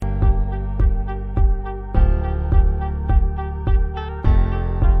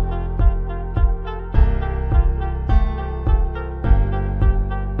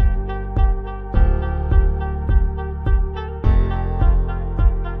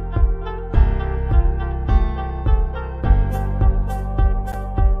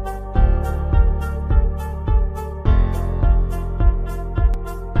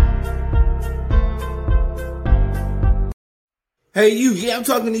Hey, you. Yeah, I'm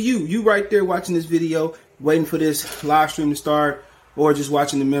talking to you. You right there watching this video, waiting for this live stream to start, or just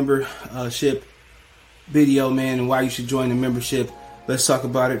watching the membership video, man, and why you should join the membership. Let's talk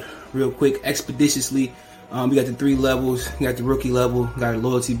about it real quick, expeditiously. We got the 3 levels. You got the rookie level, got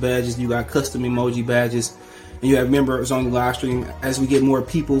loyalty badges, you got custom emoji badges, and you have members on the live stream. As we get more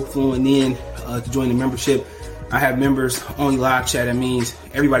people flowing in to join the membership, I have members only live chat. That means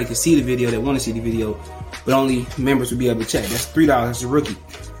everybody can see the video that want to see the video, but only members will be able to chat. That's $3. That's a rookie.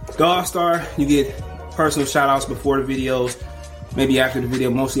 The All-Star, you get personal shout outs before the videos, maybe after the video,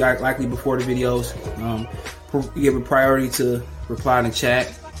 mostly likely before the videos. You give a priority to reply in the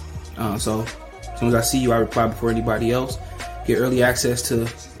chat. So as soon as I see you, I reply before anybody else. Get early access to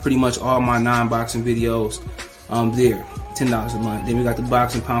pretty much all my non-boxing videos there. $10 a month. Then we got the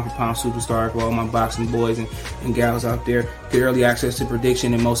boxing pound for pound superstar for all my boxing boys and gals out there. Get early access to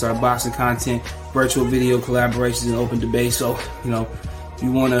prediction and most of our boxing content, virtual video collaborations, and open debate. So, if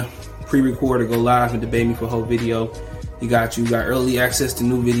you want to pre-record or go live and debate me for a whole video, you got early access to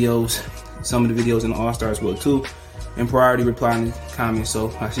new videos, some of the videos in the All-Star as well too, and priority reply in the comments.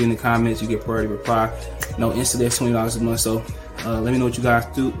 So I see in the comments you get priority reply. No instant, that's $20 a month. So let me know what you guys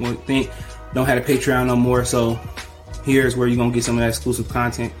think. Don't have a Patreon no more, so here's where you're going to get some of that exclusive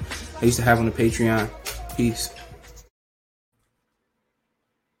content I used to have on the Patreon. Peace.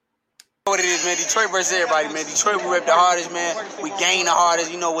 What it is, man. Detroit versus everybody, man. Detroit, we rep the hardest, man. We gain the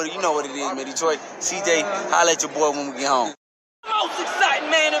hardest. You know what it is, man. Detroit, CJ, holla at your boy when we get home. Most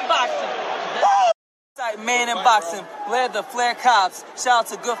exciting man in boxing. Exciting man in boxing. Led the Flair Cops. Shout out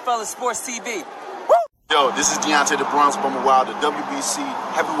to Goodfellas Sports TV. Yo, this is Deontay the Bronx Bummer Wild, the WBC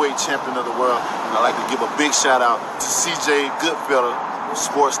heavyweight champion of the world. And I'd like to give a big shout out to CJ Goodfellas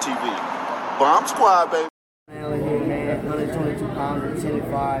Sports TV. Bomb Squad, baby. Man, here, man. 122 pounds,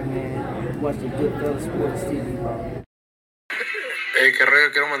 10-5, man. Watch the Goodfellas Sports TV, bro. Hey, qué rollo,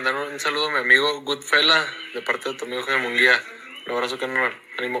 quiero mandar un saludo a mi amigo Goodfella de parte de tu amigo Jaime Munguía. Un abrazo, carnal.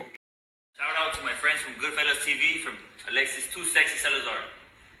 Ánimo. Shout out to my friends from Goodfellas TV, from Alexis Too Sexy Salazar.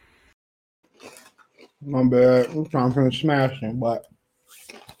 My bad. I'm trying to finish smashing, but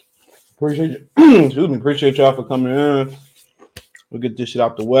appreciate y'all for coming in. We'll get this shit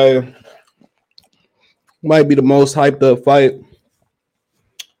out the way. Might be the most hyped up fight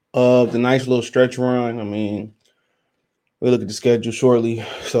of the nice little stretch run. I mean, we'll look at the schedule shortly.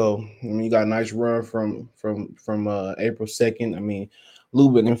 So, you got a nice run from April 2nd. I mean,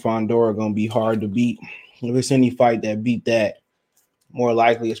 Lubin and Fondor are gonna be hard to beat. If it's any fight that beat that, more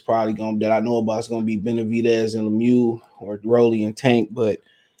likely it's probably going to, that I know about, it's going to be Benavidez and Lemieux or Rolly and Tank. But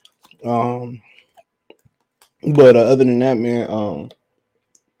other than that, man,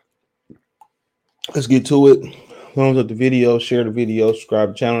 let's get to it. Thumbs up the video, share the video, subscribe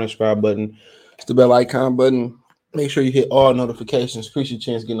to the channel, subscribe button. It's the bell icon button. Make sure you hit all notifications. Increase your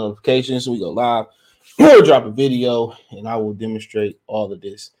chance to get notifications. We go live or drop a video, and I will demonstrate all of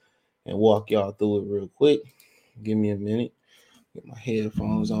this and walk y'all through it real quick. Give me a minute. Get my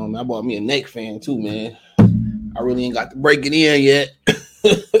headphones on. I bought me a neck fan too, man. I really ain't got to break it in yet.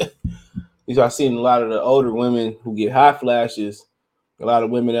 I've seen a lot of the older women who get hot flashes. A lot of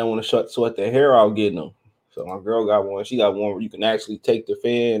women that want to sweat their hair out getting them. So my girl got one. She got one where you can actually take the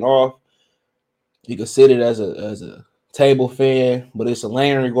fan off. You can sit it as a table fan, but it's a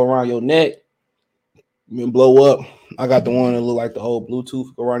lanyard to go around your neck and blow up. I got the one that look like the old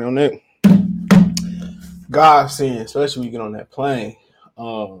Bluetooth go around your neck. Godsend, especially when you get on that plane.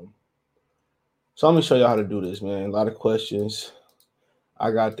 So let me show y'all how to do this, man. A lot of questions.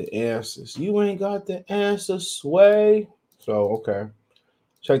 I got the answers. You ain't got the answers, Sway. So, okay.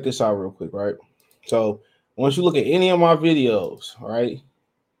 Check this out real quick, right? So, once you look at any of my videos, right?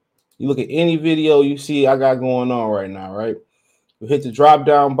 You look at any video you see I got going on right now, right? You hit the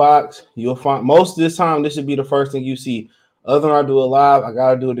drop-down box. You'll find, most of this time, this should be the first thing you see. Other than I do it live, I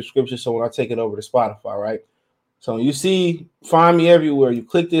got to do a description so when I take it over to Spotify, right? So you see, find me everywhere. You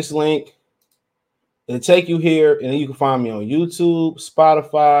click this link, it'll take you here, and then you can find me on YouTube,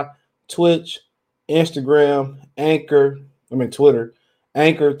 Spotify, Twitch, Instagram, Twitter,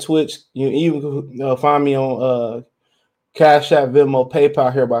 Anchor, Twitch. You even find me on Cash App, Venmo,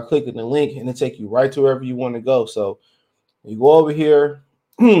 PayPal here by clicking the link, and it'll take you right to wherever you want to go. So you go over here,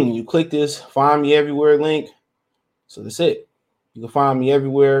 you click this Find Me Everywhere link. So that's it. You can find me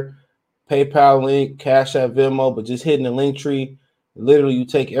everywhere. PayPal link, Cash App, Venmo, but just hitting the link tree, literally you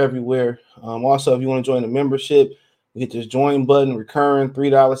take everywhere. Also, if you want to join the membership, you hit this join button, recurring,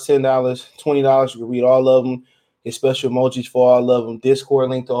 $3, $10, $20. You can read all of them. Get special emojis for all of them. Discord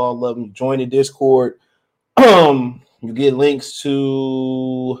link to all of them. Join the Discord. You get links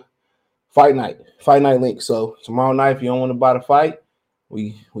to Fight night link. So tomorrow night, if you don't want to buy the fight,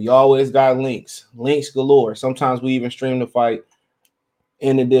 we always got links galore. Sometimes we even stream the fight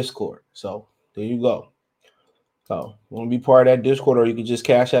in the Discord. So there you go. So you want to be part of that Discord, or you can just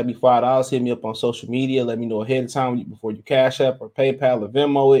cash out me $5. Hit me up on social media. Let me know ahead of time before you cash up or PayPal or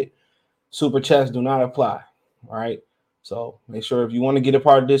Venmo it. Super chats do not apply. All right. So make sure if you want to get a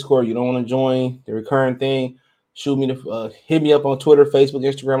part of Discord, you don't want to join the recurring thing, hit me up on Twitter, Facebook,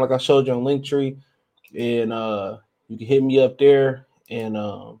 Instagram, like I showed you on Linktree, and you can hit me up there. And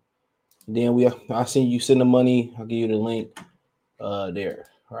then I'll send the money. I'll give you the link there.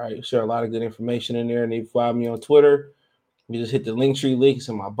 All right. Share a lot of good information in there, and they follow me on Twitter. You just hit the Linktree link. It's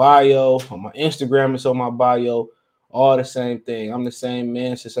in my bio. On my Instagram, it's on my bio. All the same thing. I'm the same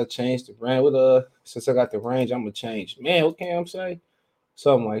man since I changed the brand. Since I got the range, I'm a changed man. What can I say?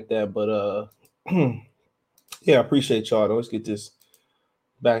 Something like that. But yeah, I appreciate y'all. Let's get this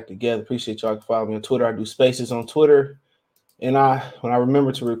back together. Appreciate y'all following me on Twitter. I do spaces on Twitter, and when I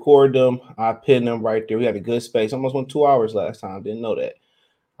remember to record them, I pin them right there. We had a good space. Almost went 2 hours last time. Didn't know that.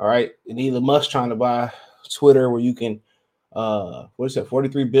 All right. And Elon Musk trying to buy Twitter, where you can. What is that?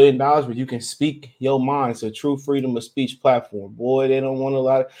 $43 billion where you can speak your mind. It's a true freedom of speech platform. Boy, they don't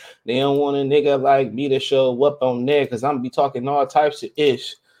want they don't want a nigga like me to show up on there because I'm gonna be talking all types of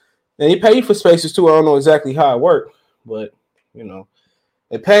ish. And they pay for spaces too. I don't know exactly how it works, but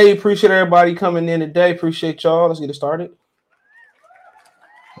they pay. Appreciate everybody coming in today. Appreciate y'all. Let's get it started.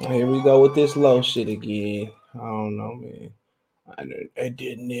 Here we go with this low shit again. I don't know, man. I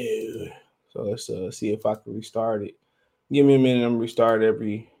didn't know. So let's see if I can restart it. Give me a minute. I'm gonna restart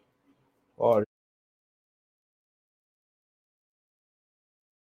every order.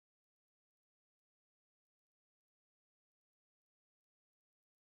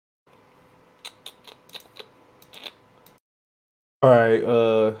 All right.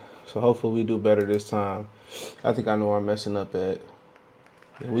 So hopefully we do better this time. I think I know where I'm messing up at.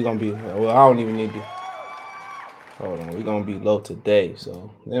 We're gonna be. Well, I don't even need to. Hold on. We're gonna be low today,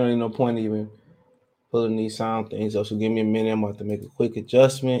 so there ain't no point even pulling these sound things up. So give me a minute. I'm about to make a quick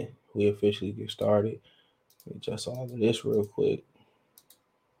adjustment. We officially get started. Adjust all of this real quick.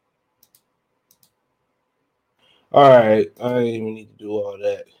 All right, I didn't even need to do all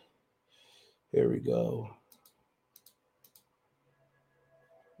that. Here we go.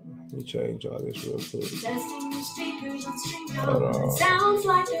 Let me change all this real quick. Hold on. Sounds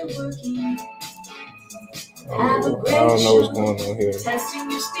like they're working. I don't know what's going on here.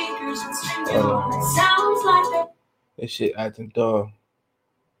 Sounds like this shit acting dumb.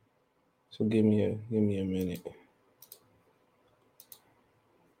 So give me a minute.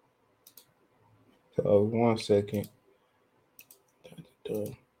 So 1 second.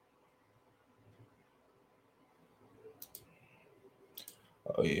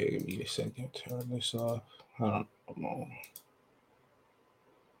 Oh yeah, give me a second. Turn this off. Come on.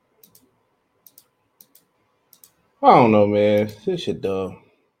 I don't know, man. This shit dumb.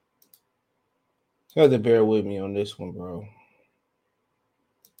 You have to bear with me on this one, bro.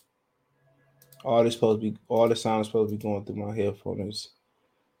 All the sound is supposed to be going through my headphones.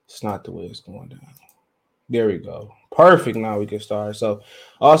 It's not the way it's going down. There we go. Perfect. Now we can start. So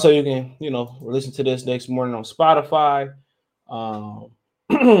also you can, listen to this next morning on Spotify. Go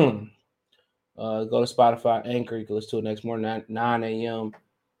to Spotify, Anchor. You can listen to it next morning at 9 a.m.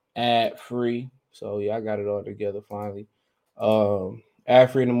 ad free. So yeah, I got it all together finally.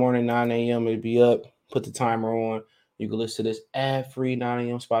 Ad free in the morning, 9 a.m. It'll be up. Put the timer on. You can listen to this ad free 9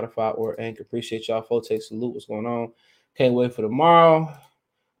 a.m. Spotify or Anchor. Appreciate y'all. Fotex salute. What's going on? Can't wait for tomorrow.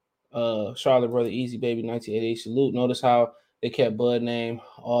 Charlotte Brother Easy Baby 1988 salute. Notice how they kept Bud name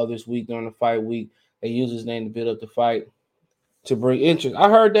all this week during the fight week. They used his name to build up the fight to bring interest. I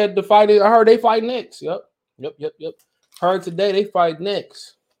heard that I heard they fight next. Yep. Heard today they fight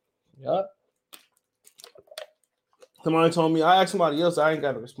next. Yep. Somebody told me, I asked somebody else, I ain't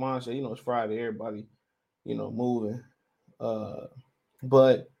got a response yet. It's Friday, everybody, moving.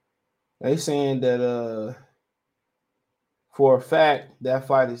 But they saying that for a fact that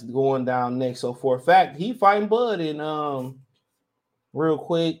fight is going down next. So for a fact, he fighting Bud. And real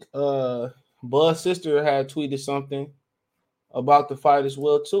quick, Bud's sister had tweeted something about the fight as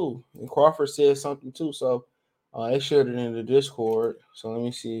well too. And Crawford said something too. So they shared it in the Discord. So let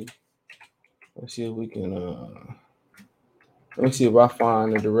me see. Let's see if we can let me see if I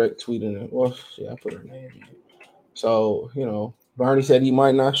find a direct tweet in it. Well, I put her name in it. So, Bernie said he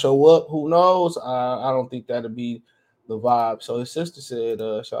might not show up. Who knows? I don't think that'll be the vibe. So his sister said,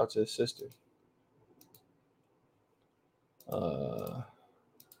 shout out to his sister. So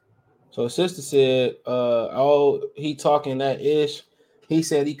his sister said, he talking that ish. he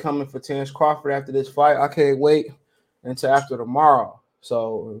said he coming for Terence Crawford after this fight. I can't wait until after tomorrow.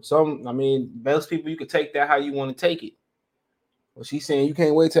 So most people, you can take that how you want to take it. But she's saying you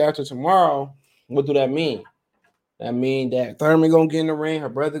can't wait till after tomorrow. What do that mean? That mean that Thurman gonna get in the ring, her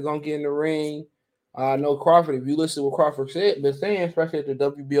brother gonna get in the ring. I know Crawford, if you listen to what Crawford been saying, especially at the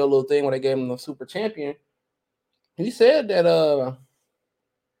WBO little thing when they gave him the super champion, he said that the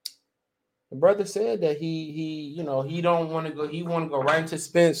brother said that he don't want to go. He want to go right into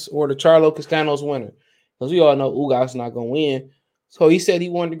Spence or the Charlo Castanos winner, because we all know Ugas not gonna win. So he said he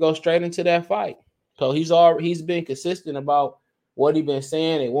wanted to go straight into that fight. So he's been consistent about what he been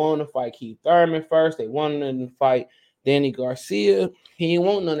saying. They want to fight Keith Thurman first. They wanted him to fight Danny Garcia. He ain't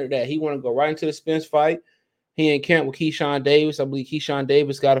want none of that. He want to go right into the Spence fight. He in camp with Keyshawn Davis. I believe Keyshawn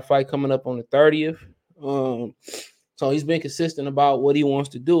Davis got a fight coming up on the 30th. So he's been consistent about what he wants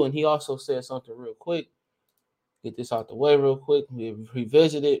to do. And he also said something real quick. Get this out the way real quick. We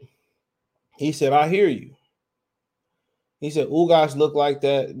revisited. He said, I hear you. He said, Ugas look like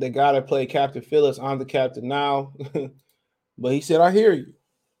that. The guy that played Captain Phillips. I'm the captain now. But he said, I hear you.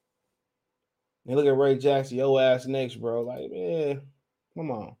 And look at Ray Jackson, your ass next, bro. Like, man, come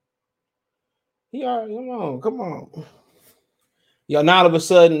on. Come on. Yo, now all of a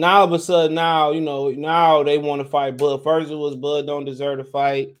sudden, now they want to fight Bud. First it was Bud don't deserve to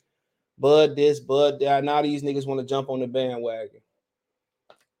fight. Bud this, Bud that. Now these niggas want to jump on the bandwagon.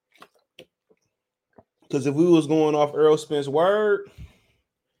 Because if we was going off Errol Spence's word,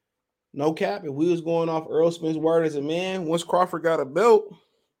 no cap, if we was going off Errol Spence's word as a man, once Crawford got a belt,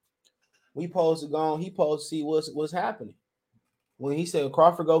 he supposed to see what's happening. When he said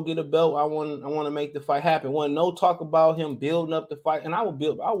Crawford go get a belt, I want to make the fight happen. Wasn't no talk about him building up the fight, and I will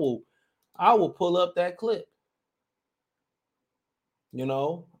pull up that clip.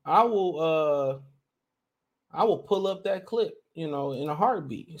 I will pull up that clip, in a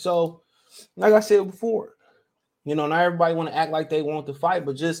heartbeat. So, like I said before, not everybody want to act like they want to fight,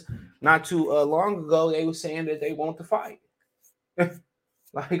 but just not too long ago, they were saying that they want to fight.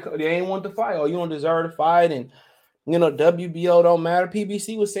 Like they ain't want to fight, or you don't deserve to fight, and WBO don't matter.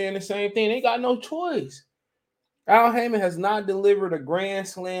 PBC was saying the same thing. They got no choice. Al Heyman has not delivered a Grand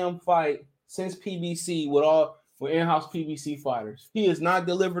Slam fight since PBC with in-house PBC fighters. He has not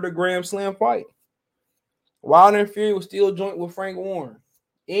delivered a Grand Slam fight. Wilder and Fury was still joint with Frank Warren.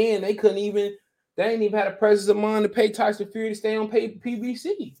 And they ain't even had a presence of mind to pay Tyson Fury to stay on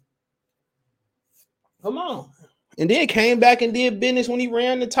PBC. Come on. And then came back and did business when he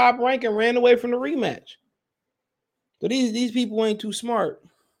ran the top rank and ran away from the rematch. So these people ain't too smart.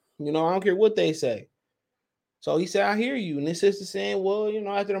 I don't care what they say. So he said, I hear you. And his sister saying, well,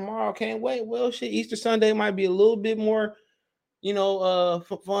 after tomorrow, I can't wait. Well, shit, Easter Sunday might be a little bit more,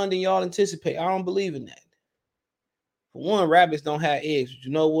 fun than y'all anticipate. I don't believe in that. For one, rabbits don't have eggs. But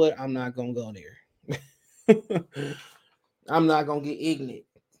you know what? I'm not going to go there. I'm not going to get ignorant.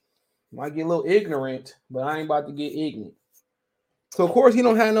 Might get a little ignorant, but I ain't about to get ignorant. So, of course, he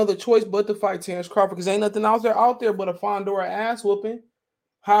don't have another choice but to fight Terence Crawford because ain't nothing out there but a Fondora ass whooping.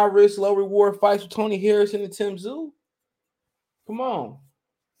 High risk, low reward fights with Tony Harrison and Tim Tszyu. Come on.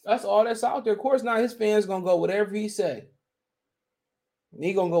 That's all that's out there. Of course, now his fans going to go whatever he say.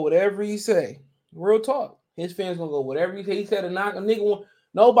 He going to go whatever he say. Real talk. His fans going to go whatever he say. He said a nigga.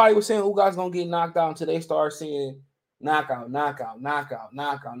 Nobody was saying Ugas going to get knocked out until they start saying knockout, knock him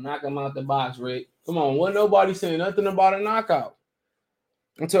out the box, Rick. Come on. Wasn't nobody saying nothing about a knockout.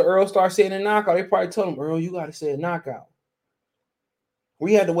 Until Errol started saying a knockout, they probably told him, Errol, you got to say a knockout.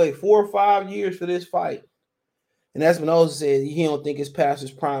 We had to wait 4 or 5 years for this fight. And Espinosa said he don't think it's past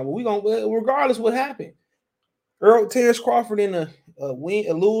his prime. But we gonna, regardless what happened, Terence Crawford in a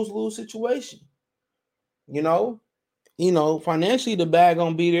lose-lose situation. Financially the bag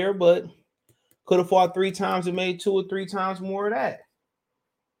gonna be there, but could have fought 3 times and made 2 or 3 times more of that.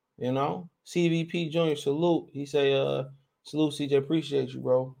 CVP Junior, salute. He say, salute CJ, appreciate you,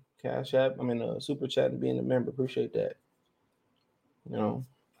 bro. Cash App, super chat and being a member, appreciate that.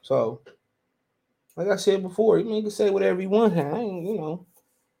 So like I said before, you can say whatever you want.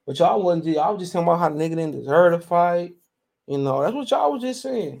 But y'all wasn't. Y'all was just talking about how the nigga didn't deserve to fight. That's what y'all was just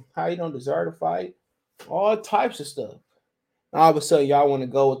saying. How he don't deserve to fight. All types of stuff. All of a sudden, y'all want to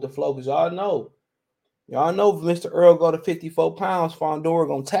go with the flow because y'all know if Mr. Earl go to 54 pounds, Fondora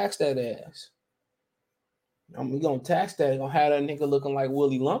gonna tax that ass. We gonna tax that. Gonna have that nigga looking like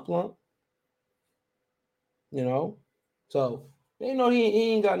Willie Lump Lump. So. He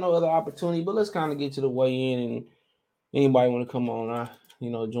ain't got no other opportunity, but let's kind of get to the weigh-in, and anybody want to come on,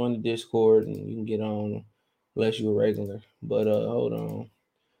 join the Discord, and you can get on unless you're a regular. But hold on.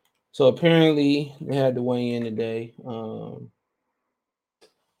 So apparently they had the weigh-in today.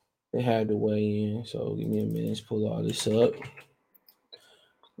 They had to weigh in. So give me a minute to pull all this up.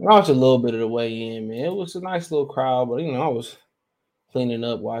 I watched a little bit of the weigh in, man. It was a nice little crowd, but I was cleaning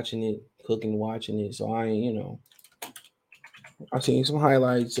up, watching it, cooking, watching it. So I ain't, I seen some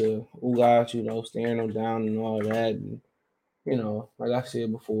highlights of Ugas, staring them down and all that. And, like I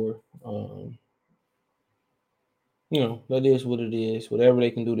said before, that is what it is. Whatever they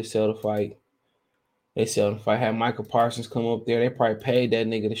can do to sell the fight, they sell the fight. Had Michael Parsons come up there, they probably paid that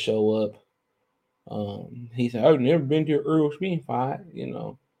nigga to show up. He said, I've never been to an Errol Spence fight,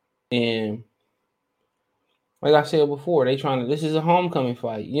 And like I said before, this is a homecoming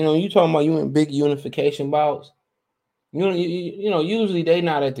fight. You talking about you in big unification bouts. Usually they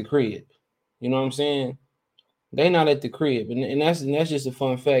not at the crib. You know what I'm saying? They not at the crib. And that's just a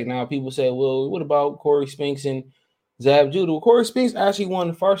fun fact. Now people say, well, what about Corey Spinks and Zab Judah? Well, Corey Spinks actually won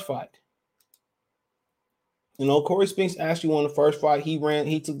the first fight. Corey Spinks actually won the first fight.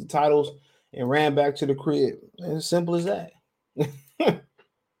 He took the titles and ran back to the crib. As simple as that.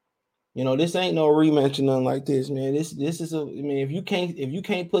 This ain't no rematch or nothing like this, man. This is if you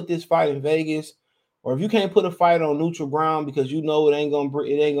can't put this fight in Vegas, or if you can't put a fight on neutral ground because it ain't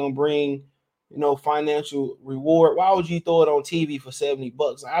gonna bring financial reward, why would you throw it on TV for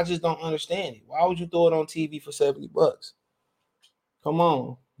 $70? I just don't understand it. Why would you throw it on TV for $70? Come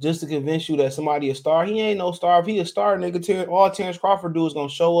on. Just to convince you that somebody a star. He ain't no star. If he a star, nigga, all Terence Crawford do is gonna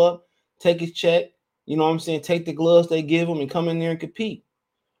show up, take his check, take the gloves they give him and come in there and compete.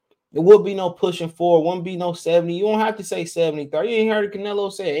 There will be no pushing forward. Won't be no 70. You don't have to say 70-30. You ain't heard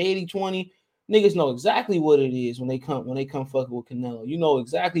Canelo say 80-20. Niggas know exactly what it is when they come fucking with Canelo. You know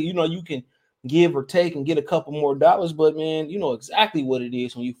exactly. You can give or take and get a couple more dollars, but man, you know exactly what it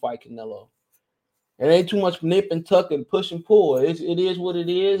is when you fight Canelo. It ain't too much nip and tuck and push and pull. It is what it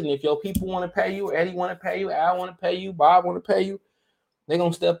is. And if your people want to pay you, Eddie want to pay you, Al want to pay you, Bob want to pay you, they're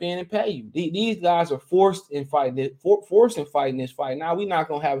gonna step in and pay you. These guys are forced in fighting this fight. Now we're not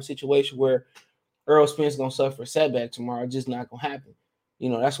gonna have a situation where Errol Spence is gonna suffer a setback tomorrow. It's just not gonna happen.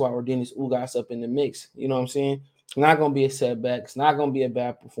 That's why Yordenis Ugas up in the mix. You know what I'm saying? It's not gonna be a setback. It's not gonna be a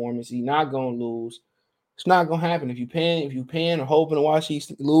bad performance. He's not gonna lose. It's not gonna happen. If you paying or hoping to watch he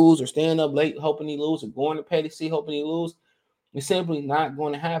lose, or staying up late hoping he lose, or going to pay to see hoping he lose, it's simply not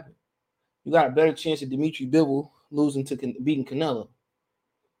going to happen. You got a better chance of Dimitri Bivol losing to beating Canelo.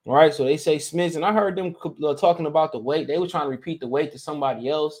 All right, so they say Smith, and I heard them talking about the weight. They were trying to repeat the weight to somebody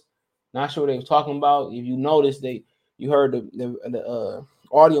else. Not sure what they were talking about. If you noticed, you heard the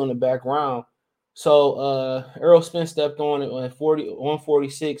audio in the background. So Errol Spence stepped on it at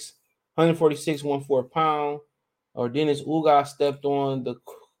 146, 1 pound. Or Dennis Ugas stepped on the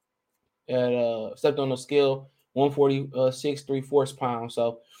scale 146 3/4 pounds.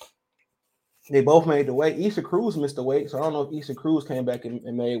 So they both made the weight. Issa Cruz missed the weight, so I don't know if Issa Cruz came back and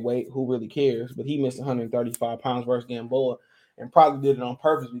made weight. Who really cares? But he missed 135 pounds versus Gamboa, and probably did it on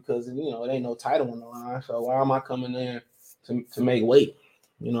purpose because it ain't no title on the line. So why am I coming there to make weight?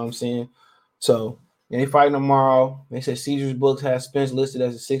 You know what I'm saying? So they fighting tomorrow. They said Caesar's Books has Spence listed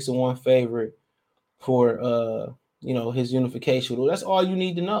as a 6-1 favorite for his unification. Well, that's all you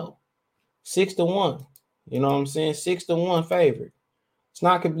need to know. 6-1. You know what I'm saying? 6-1 favorite. It's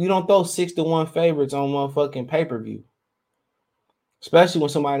not, you don't throw 6-1 favorites on motherfucking pay-per-view. Especially when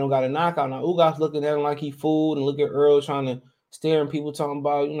somebody don't got a knockout. Now Ugas looking at him like he fooled, and look at Errol trying to stare, and people talking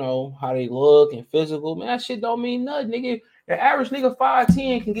about, how they look and physical. Man, that shit don't mean nothing, nigga. The average nigga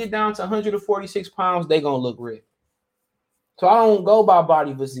 5'10" can get down to 146 pounds, they gonna look ripped. So I don't go by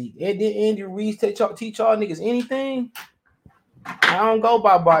body physique. And did Andy Reid teach y'all niggas anything? I don't go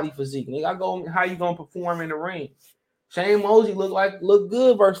by body physique, nigga. I go how you gonna perform in the ring. Shane Mosley look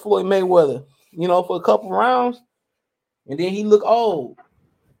good versus Floyd Mayweather, for a couple rounds, and then he look old.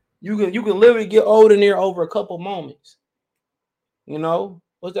 You can literally get old in there over a couple moments.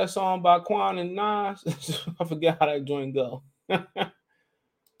 What's that song by Quan and Nas? I forget how that joint go.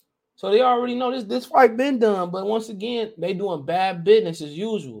 So they already know this fight been done, but once again, they doing bad business as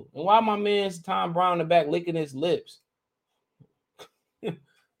usual. And why my man's Tom Brown in the back licking his lips?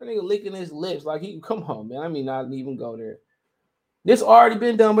 That nigga licking his lips like come on, man. I mean, not even go there. This already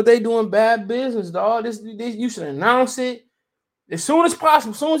been done, but they doing bad business, dog. This you should announce it as soon as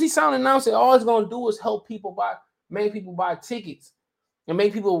possible. As soon as he sound announce it, all it's gonna do is help people make people buy tickets and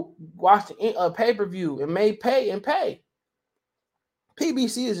make people watch the pay-per-view and pay.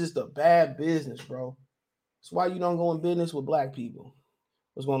 PBC is just a bad business, bro. That's why you don't go in business with black people.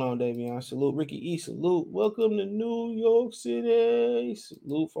 What's going on, Davion? Salute. Ricky E. Salute. Welcome to New York City.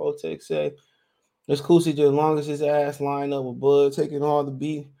 Salute. Fotex say. This Cousy just long as his ass line up with Bud, taking all the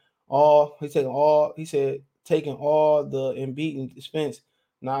beat, he said taking all the and beating Spence.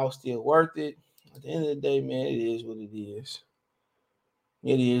 now it's still worth it. At the end of the day, man, it is what it is.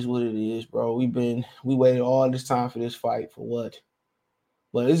 It is what it is, bro. We waited all this time for this fight for what?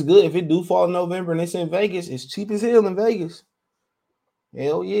 But it's good if it do fall in November and it's in Vegas. It's cheap as hell in Vegas.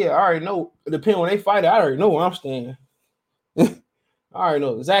 Hell yeah, I already know. Depending on when they fight, I already know where I'm staying. I already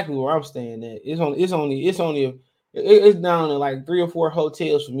know exactly where I'm staying at. It's down to like 3 or 4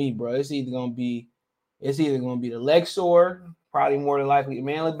 hotels for me, bro. It's either gonna be the Lexor, probably more than likely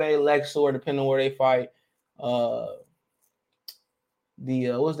Mandalay Bay, Lexor, depending on where they fight. What's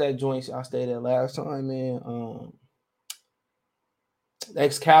that joint I stayed at last time, man?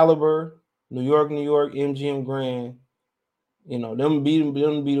 Excalibur, New York, MGM Grand. You know, them be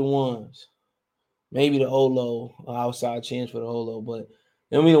the ones. Maybe the Olo, outside chance for the Olo, but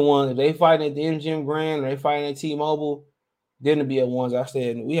them be the ones. If they fighting at the MGM Grand or they fighting at T-Mobile, then to be at ones I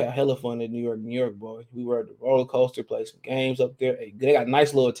stayed in. We had hella fun at New York, boy. We were at the roller coaster, played some games up there. They got a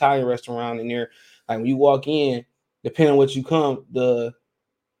nice little Italian restaurant in there. Like when you walk in, depending on what you come,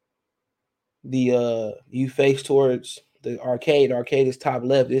 you face towards the arcade. The arcade is top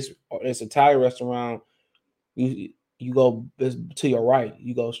left. It's a Thai restaurant. You go to your right.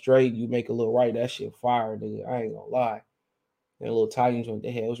 You go straight. You make a little right. That shit fire, nigga. I ain't gonna lie. That little Italian joint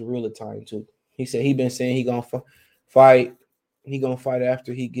they had, it was a real Italian too. He said he been saying he gonna fight. He gonna fight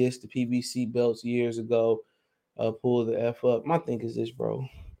after he gets the PBC belts years ago. Pull the F up. My thing is this, bro.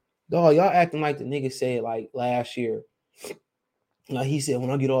 Dog, y'all acting like the nigga said like last year. Like he said, when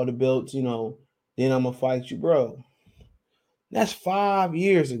I get all the belts, you know, then I'm gonna fight you, bro. That's 5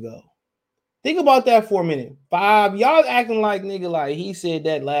 years ago. Think about that for a minute. 5, y'all acting like nigga, like he said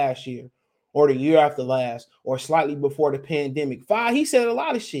that last year or the year after last or slightly before the pandemic. 5, he said a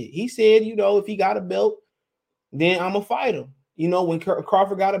lot of shit. He said, you know, if he got a belt, then I'm gonna fight him. You know, when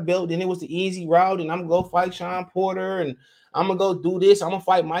Crawford got a belt, then it was the easy route, and I'm gonna go fight Sean Porter, and I'm gonna go do this. I'm gonna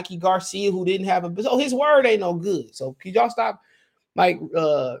fight Mikey Garcia, who didn't have a belt. So his word ain't no good. So could y'all stop, like,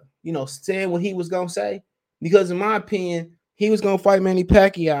 you know, saying what he was gonna say? Because in my opinion, he was gonna fight Manny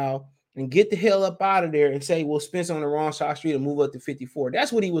Pacquiao and get the hell up out of there and say, well, Spence on the wrong side of the street and move up to 54.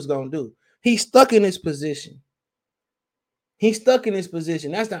 That's what he was gonna do. He's stuck in his position. He's stuck in his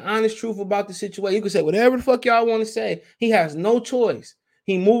position. That's the honest truth about the situation. You can say whatever the fuck y'all want to say. He has no choice.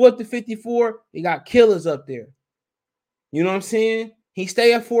 He moved up to 54. He got killers up there. You know what I'm saying? He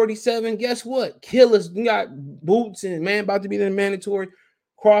stay at 47. Guess what? Killers. You got Boots and man about to be the mandatory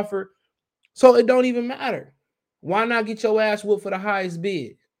Crawford. So it don't even matter. Why not get your ass whooped for the highest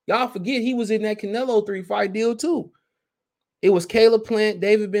bid? Y'all forget he was in that Canelo 3-fight deal too. It was Caleb Plant,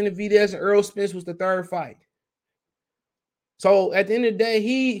 David Benavidez, and Errol Spence was the 3rd fight. So at the end of the day,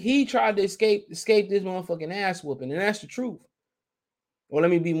 he tried to escape this motherfucking ass whooping, and that's the truth. Well,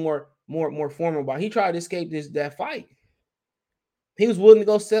 let me be more formal about it. He tried to escape that fight. He was willing to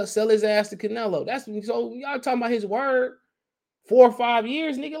go sell his ass to Canelo. So y'all talking about his word. 4 or 5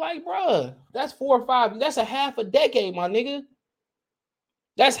 years, nigga. Like, bruh, that's 4 or 5. That's a half a decade, my nigga.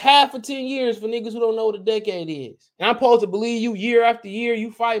 That's half of 10 years for niggas who don't know what a decade is. And I'm supposed to believe you year after year.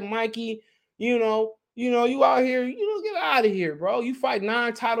 You fight Mikey, you know, you out here, get out of here, bro. You fight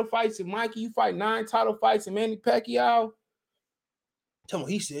 9 title fights in Mikey. You fight 9 title fights in Manny Pacquiao. Tell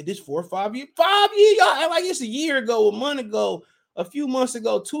me, he said this 4 or 5 years. 5 years? Y'all act like it's a year ago, a month ago, a few months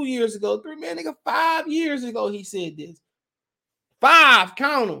ago, 2 years ago, 3, man, nigga, 5 years ago he said this. 5,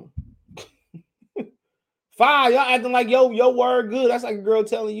 count them. 5, y'all acting like your word good. That's like a girl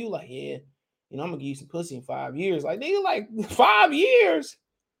telling you, like, yeah, I'm gonna give you some pussy in 5 years. Like, nigga, like 5 years.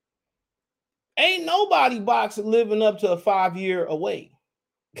 Ain't nobody boxing living up to a 5-year away.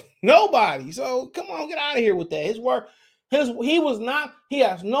 Nobody. So come on, get out of here with that. His word, he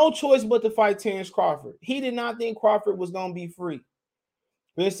has no choice but to fight Terence Crawford. He did not think Crawford was gonna be free.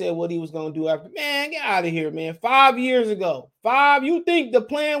 Vince said what he was gonna do after. Man, get out of here, man. 5 years ago. You think the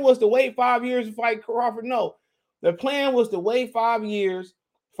plan was to wait 5 years to fight Crawford? No. The plan was to wait 5 years,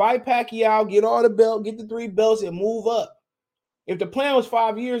 fight Pacquiao, get all the belt, get the 3 belts, and move up. If the plan was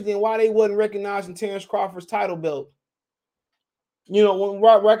 5 years, then why they wasn't recognizing Terence Crawford's title belt? When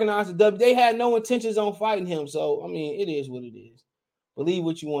recognized the W, they had no intentions on fighting him. So, I mean, it is what it is. Believe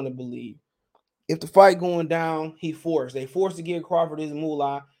what you want to believe. If the fight going down, they forced to give Crawford his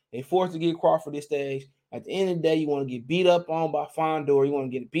moolah. They forced to give Crawford his stage. At the end of the day, you want to get beat up on by Fondor. You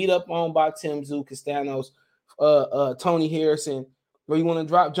want to get beat up on by Tim Tszyu, Castanos, Tony Harrison, or you want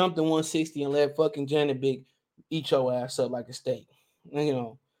to jump to 160 and let fucking Janet Big eat your ass up like a steak.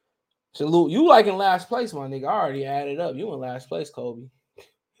 Salute. You like in last place, my nigga. I already added up. You in last place, Kobe.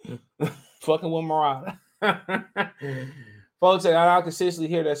 Fucking with Murata. Folks, I consistently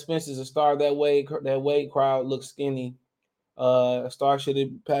hear that Spence is a star. That weight crowd looks skinny. Star should have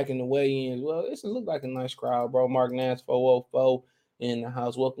packing the weigh-ins. Well, it looked like a nice crowd, bro. Mark Nash 404 in the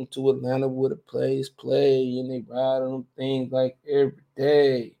house. Welcome to Atlanta with a place play, and they ride on them things like every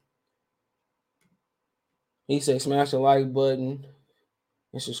day. He said, smash the like button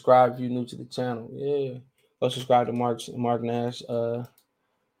and subscribe if you're new to the channel. Yeah, go subscribe to Mark Nash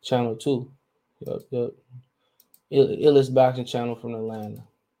channel too. Yup. Illest boxing channel from Atlanta.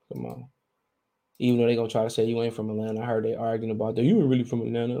 Come on. Even though they gonna try to say you ain't from Atlanta, I heard they arguing about that. You ain't really from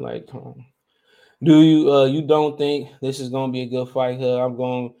Atlanta, like, come on. Do you don't think this is gonna be a good fight? I'm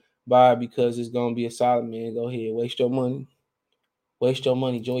going buy because it's gonna be a solid, man. Go ahead, waste your money.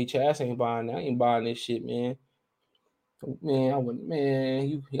 Joey Chas ain't buying that. I ain't buying this shit, man. Man, I wouldn't,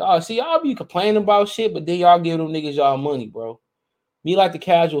 man. Y'all be complaining about shit, but then y'all give them niggas y'all money, bro. Be like the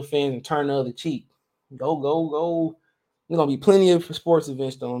casual fans and turn the other cheek. Go. There's gonna be plenty of sports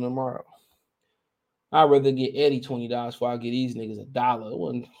events on tomorrow. I'd rather get Eddie $20 before I get these niggas $1. It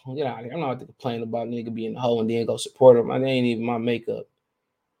wasn't, get out of here. I'm not to complain about a nigga being a hoe and then go support him. That ain't even my makeup.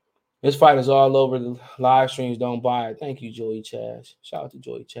 This fight is all over the live streams. Don't buy it. Thank you, Joey Chas. Shout out to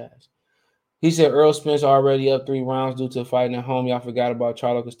Joey Chas. He said Errol Spence already up 3 rounds due to fighting at home. Y'all forgot about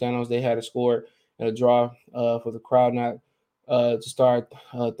Charlo Castanos. They had a score and a draw for the crowd not to start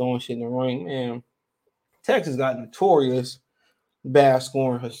throwing shit in the ring. Man, Texas got notorious bad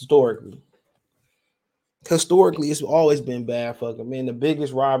scoring historically. Historically, it's always been bad fucking. Man, the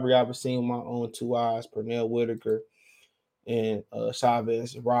biggest robbery I've ever seen with my own 2 eyes, Pernell Whitaker and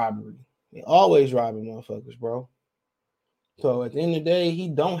Chavez robbery. They always robbing motherfuckers, bro. So at the end of the day, he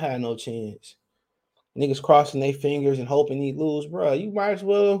don't have no chance. Niggas crossing their fingers and hoping he lose, bro. You might as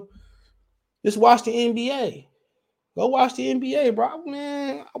well just watch the NBA. Go watch the NBA, bro.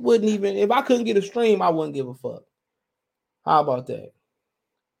 Man, I wouldn't even, if I couldn't get a stream, I wouldn't give a fuck. How about that?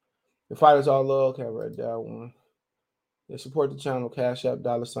 The fighters all love. Okay, I read that one. Yeah, support the channel, Cash App, $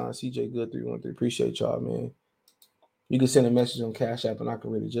 CJ Good 313. Appreciate y'all, man. You can send a message on Cash App and I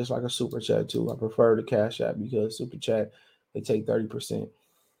can read it just like a super chat too. I prefer the Cash App because super chat, they take 30%.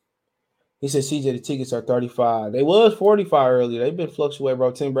 He said, CJ, the tickets are 35. They was 45 earlier. They've been fluctuating,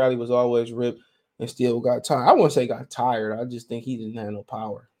 bro. Tim Bradley was always ripped and still got tired. I wouldn't say got tired. I just think he didn't have no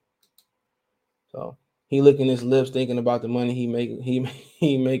power. So he licking his lips thinking about the money he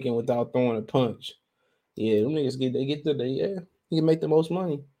making without throwing a punch. Yeah, them niggas he can make the most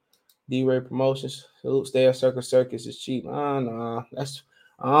money. D-Ray Promotions. Stay at Circus is cheap. Nah. I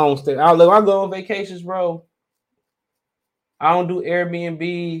don't stay. I go on vacations, bro. I don't do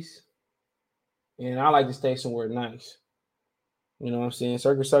Airbnbs. And I like to stay somewhere nice. You know what I'm saying?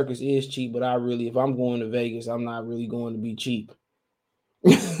 Circus is cheap, but if I'm going to Vegas, I'm not really going to be cheap.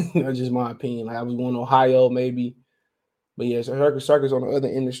 That's just my opinion. Like I was going to Ohio, maybe. But yeah, Circus on the other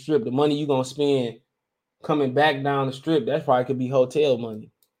end of the strip. The money you're going to spend coming back down the strip, that probably could be hotel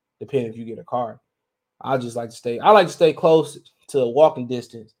money, depending if you get a car. I like to stay close to walking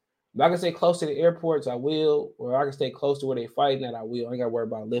distance. If I can stay close to the airports, I will. Or I can stay close to where they fighting at, I will. I ain't got to worry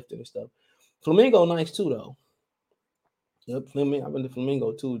about lifting and stuff. Flamingo nice too, though. Yep, I've been to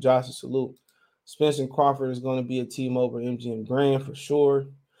Flamingo too. Josh, salute. Spence and Crawford is going to be a team over MGM Grand for sure.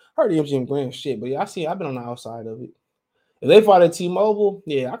 I heard the MGM Grand shit, but yeah, I've been on the outside of it. If they fight at T-Mobile,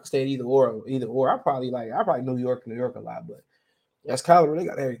 yeah, I could stay at either or. I probably New York a lot, but Excalibur, they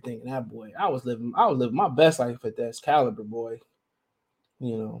got everything in that boy. I was living my best life at that Excalibur, boy.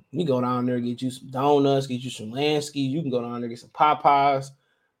 You know, you go down there, get you some donuts, get you some Lansky. You can go down there, get some Popeyes,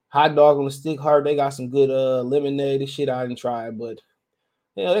 hot dog on the stick heart. They got some good lemonade. This shit I didn't try, but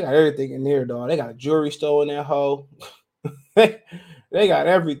yeah, they got everything in there, dog. They got a jewelry store in that hole. They got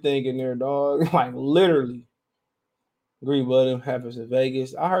everything in there, dog. Like literally. Agree, buddy. Happens in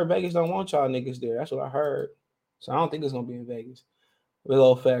Vegas. I heard Vegas don't want y'all niggas there. That's what I heard. So I don't think it's gonna be in Vegas. Real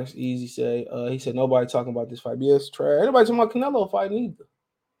old facts, easy say. He said nobody talking about this fight. Yes, trash. Anybody talking about Canelo fighting either.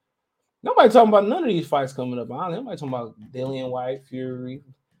 Nobody talking about none of these fights coming up. Nobody talking about Dillian White, Fury,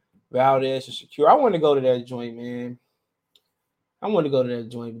 Valdez, and Shakur. I want to go to that joint, man. I wanted to go to that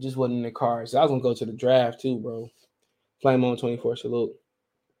joint, but just wasn't in the cards. So I was gonna go to the draft too, bro. Flame on 24, salute.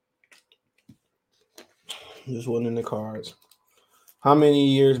 Just wasn't in the cards. How many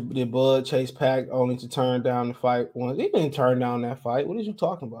years did Bud chase Pac only to turn down the fight once? He didn't turn down that fight. What are you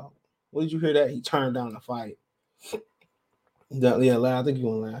talking about? What did you hear that? He turned down the fight. Yeah, I think he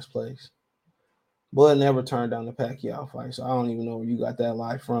won last place. Bud never turned down the Pacquiao fight, so I don't even know where you got that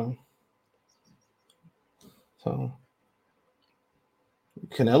lie from. So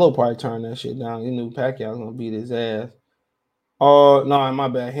Canelo probably turned that shit down. He knew Pacquiao was gonna beat his ass. Oh no, my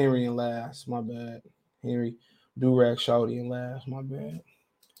bad. Henry in last. My bad. Henry Durag Shawty in last. My bad.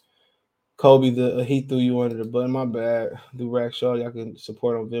 Kobe, he threw you under the bus. My bad. Do Rack Shaw, y'all can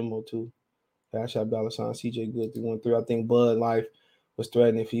support on Venmo too. Cash App $, CJ Good 313. I think Bud Life was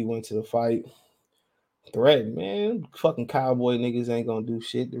threatening if he went to the fight. Threatened, man. Fucking cowboy niggas ain't gonna do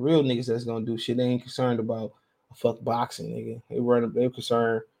shit. The real niggas that's gonna do shit, they ain't concerned about a fuck boxing, nigga. They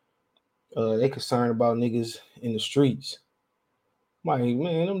concerned about niggas in the streets.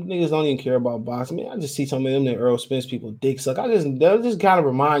 Man, them niggas don't even care about boxing. Man, I just see some of them Errol Spence people dick suck. That just kind of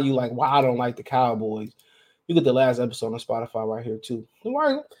remind you like why I don't like the Cowboys. You get the last episode on Spotify right here too.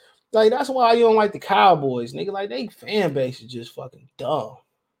 Like that's why you don't like the Cowboys, nigga. Like they fan base is just fucking dumb.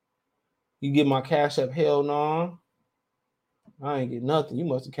 You get my Cash App? Hell no. I ain't get nothing. You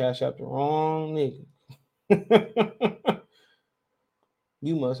must have Cash App the wrong nigga.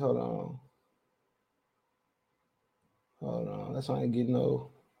 You must hold on. Hold on. That's why I ain't getting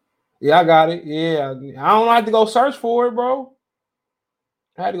no. Yeah, I got it. Yeah, I don't have to go search for it, bro.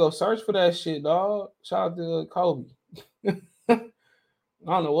 I had to go search for that shit, dog. Shout out to Kobe. I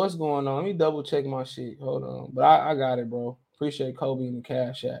don't know what's going on. Let me double check my shit. Hold on. But I got it, bro. Appreciate Kobe and the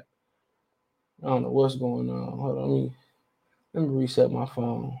Cash App. I don't know what's going on. Hold on. Let me reset my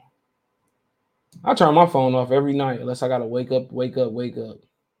phone. I turn my phone off every night unless I gotta wake up.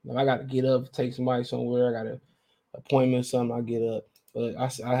 If I gotta get up, take somebody somewhere, I got an appointment, something, I get up. But I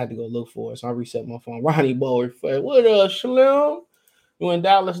had to go look for it, so I reset my phone. Ronnie Bowie, what up, Slim? You in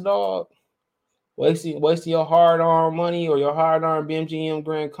Dallas, dog? Wasting your hard-earned money or your hard-earned BMGM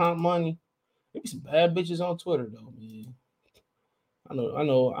Grand Comp money. There be some bad bitches on Twitter though, man. I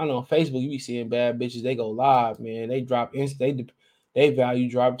know. On Facebook, you be seeing bad bitches. They go live, man. They drop they value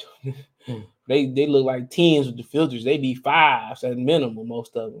dropped. They look like 10s with the filters. They be 5s at minimum,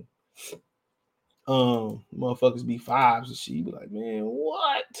 most of them. Motherfuckers be 5s and shit. You be like, man,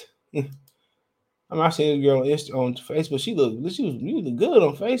 what? I'm not seeing this girl on Facebook. She look good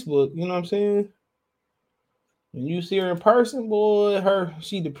on Facebook. You know what I'm saying? When you see her in person, boy,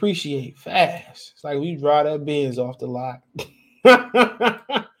 she depreciate fast. It's like we draw that Benz off the lot.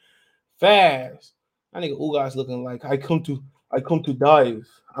 Fast. I nigga Ugas looking like I come to dive.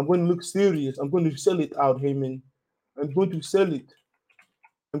 I'm going to look serious. I'm going to sell it out, Heyman. I'm going to sell it.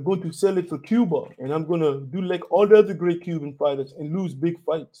 I'm going to sell it for Cuba, and I'm going to do like all the other great Cuban fighters and lose big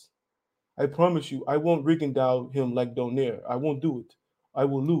fights. I promise you, I won't Rigondeaux him like Donaire. I won't do it. I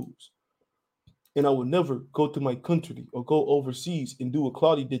will lose. And I will never go to my country or go overseas and do what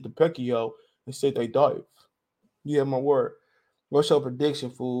Claudia did to Pacquiao and say I dive. You have my word. What's your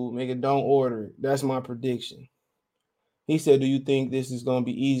prediction, fool? Make it don't order it. That's my prediction. He said, do you think this is going to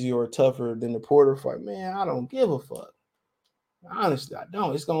be easier or tougher than the Porter fight? Man, I don't give a fuck. Honestly, I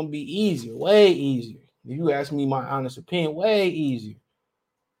don't. It's going to be easier, way easier. If you ask me my honest opinion, way easier.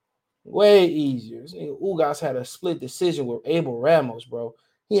 Way easier. This nigga Ugas had a split decision with Abel Ramos, bro.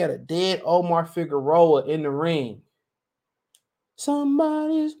 He had a dead Omar Figueroa in the ring.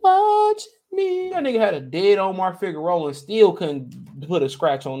 Somebody's watching me. That nigga had a dead Omar Figueroa and still couldn't put a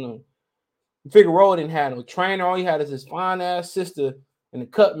scratch on them. Figueroa didn't have no trainer. All he had is his fine-ass sister and the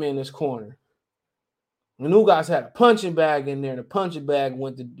cut man in his corner. And Ugas had a punching bag in there, and the punching bag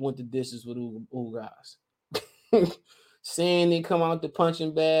went to distance with Ugas. Seeing it come out the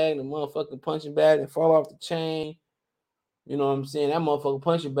punching bag, the motherfucking punching bag and fall off the chain. You know what I'm saying? That motherfucking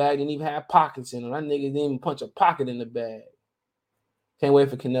punching bag didn't even have pockets in it. That nigga didn't even punch a pocket in the bag. Can't wait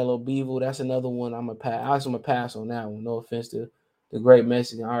for Canelo Bivol. That's another one I'm going to pass on that one. No offense to the great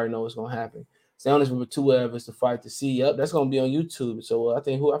Mexican. I already know what's going to happen. Stay on this for 2 hours to fight to see. Yep, that's going to be on YouTube. So I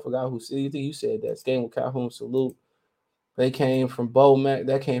forgot who said. You think you said that. Skating with Calhoun. Salute. They came from Bomac.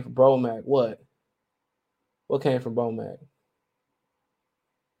 That came from Bromac. What? What came from Bomac?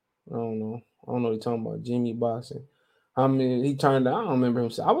 I don't know what you're talking about. Jimmy boxing. I mean, he turned down. I don't remember him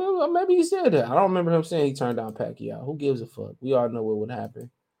saying. Maybe he said that. I don't remember him saying he turned down Pacquiao. Who gives a fuck? We all know what would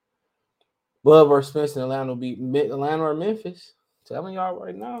happen. Bud versus Spence in Atlanta will be Atlanta or Memphis. Telling y'all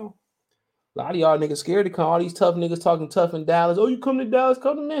right now. A lot of y'all niggas scared to come. All these tough niggas talking tough in Dallas. Oh, you come to Dallas,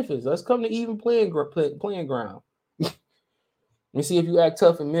 come to Memphis. Let's come to even playing ground. Let me see if you act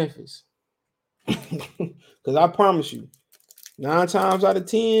tough in Memphis. Because I promise you, 9 times out of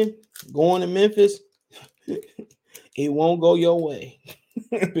 10, going to Memphis, it won't go your way.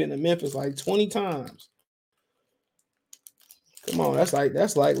 Been to Memphis like 20 times. Come on, that's like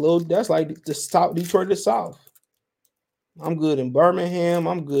the South, Detroit to South. I'm good in Birmingham.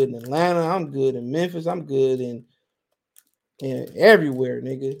 I'm good in Atlanta. I'm good in Memphis. I'm good in everywhere,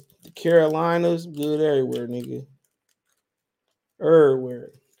 nigga. The Carolinas, good everywhere, nigga.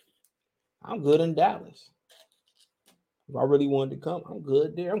 Everywhere. I'm good in Dallas. If I really wanted to come, I'm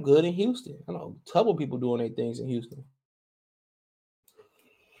good there. I'm good in Houston. I know a couple people doing their things in Houston.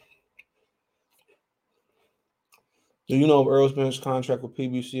 Do you know if Earl Spence contract with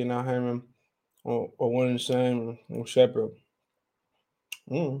PBC and Al Hammond or one and the same or separate?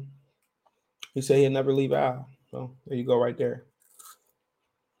 He said he'll never leave Al. So there you go right there.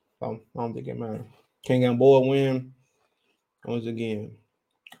 So I don't think it matters. King and Boy win. Once again,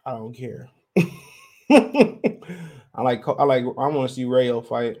 I don't care. I want to see Rayo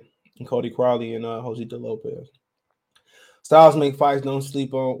fight and Cody Crowley and Josita Lopez. Styles make fights, don't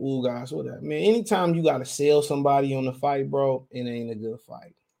sleep on Ugas or that. Man, anytime you gotta sell somebody on the fight, bro, it ain't a good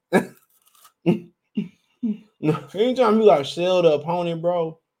fight. No, anytime you gotta sell the opponent,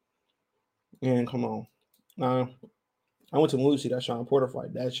 bro, and come on. I went to movie to see that Sean Porter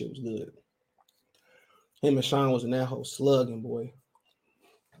fight. That shit was good. Him and Sean was in that whole slugging, boy.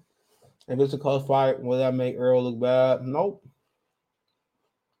 If it's a close fight, will that make Errol look bad? Nope.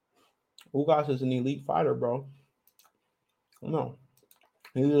 Ugas is an elite fighter, bro. No.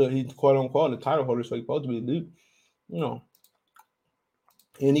 He's quote unquote the title holder, so he's supposed to be elite.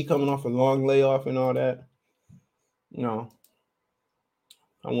 And he coming off a long layoff and all that. I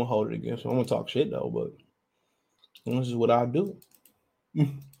won't hold it against him. I'm gonna talk shit though, but this is what I do.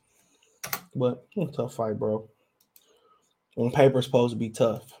 But it's a tough fight, bro. On paper, it's supposed to be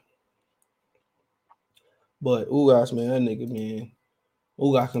tough. But Ugas, man, that nigga, man.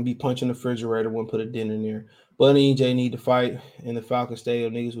 Ugas can be punching the refrigerator, wouldn't put a dent in there. But EJ need to fight in the Falcon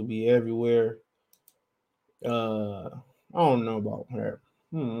Stadium. Niggas will be everywhere. I don't know about that.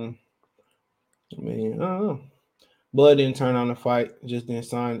 I mean, I don't know. Bud didn't turn on the fight. Just didn't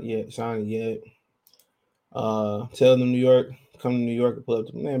sign it yet. Tell them New York, come to New York and put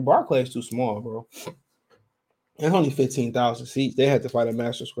up. Man, Barclays too small, bro. There's only 15,000 seats. They had to fight at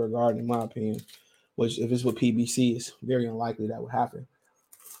Madison Square Garden, in my opinion. Which, if it's with PBC, it's very unlikely that would happen.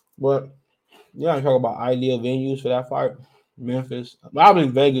 But yeah, I talk about ideal venues for that fight. Memphis, probably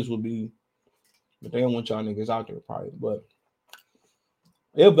Vegas would be, but they don't want y'all niggas out there probably. But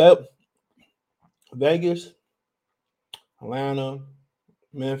Vegas, Atlanta,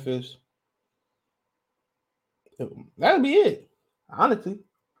 Memphis. That'd be it. Honestly.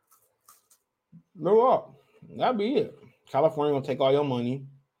 No up. That'd be it. California gonna take all your money.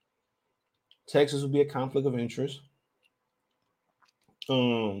 Texas will be a conflict of interest. They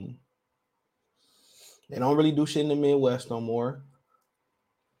don't really do shit in the Midwest no more.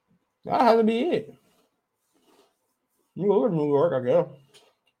 That has to be it. You go to New York, I guess.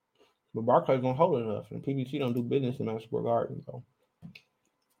 But Barclays gonna hold enough, and PBC don't do business in Madison Square Garden, so.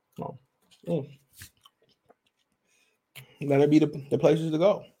 That'll be the places to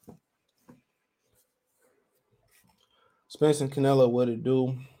go. Spence and Canelo, what it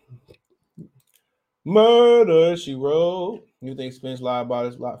do? Murder, she wrote. You think Spence lied about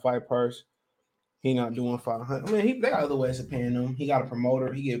his fight purse? He not doing 500. I mean, they got other ways of paying him. He got a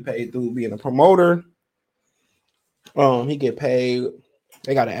promoter. He get paid through being a promoter. He get paid.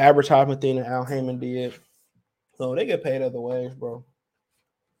 They got an advertisement thing that Al Hammond did. So they get paid other ways, bro.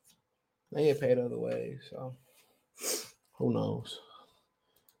 They get paid other ways. So who knows?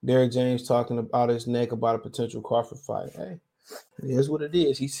 Derek James talking about his neck about a potential Crawford fight. Hey, it is what it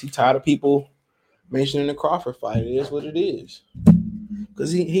is. He tired of people mentioning the Crawford fight. It is what it is.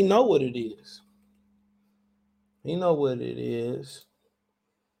 Because he know what it is. He know what it is.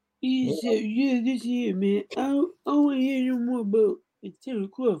 He said, yeah, this year, man. I don't want to hear no more about Terence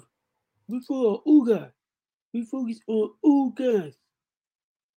Crawford. Before Ugas. We focus on Ugas.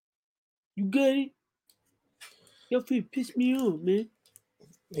 You got it? Y'all feel piss me off, man.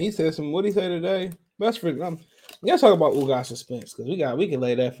 He said some. What he say today? Let's talk about Ugas and Spence because we can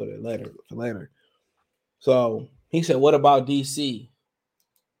lay that for later. So he said, "What about DC?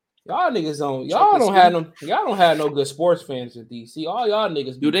 Y'all niggas don't have no good sports fans in DC. All y'all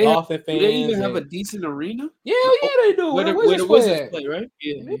niggas do they Dolphin fans. Do they even have a decent arena? Yeah, they do. Where the Wizards play, right?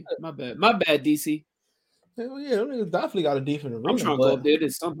 Yeah. My bad, DC. Hell yeah, them niggas definitely got a decent arena. I'm trying to go up there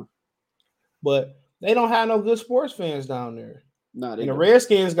this summer. But they don't have no good sports fans down there. Nah, and the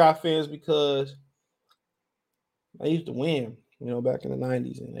Redskins got fans because they used to win, back in the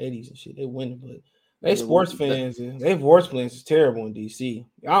 90s and 80s and shit. They winning, but they sports fans is terrible in DC.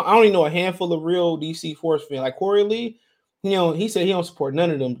 I only know a handful of real DC sports fans. Like Corey Lee, he said he don't support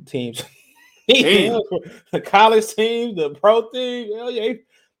none of them teams. The college team, the pro team, hell yeah,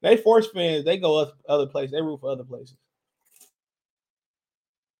 they sports fans. They go other places. They root for other places.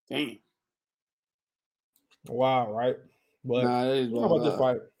 Damn. Wow, right? But how about this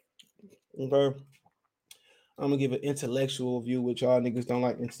fight? Okay. I'm gonna give an intellectual view, which y'all niggas don't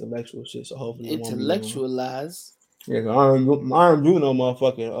like intellectual shit. So hopefully, intellectualize. Yeah, I don't do no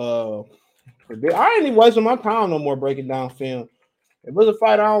motherfucking. I ain't even wasting my time no more breaking down film. If there's a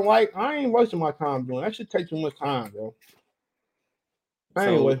fight I don't like, I ain't wasting my time doing. That should take too much time, bro.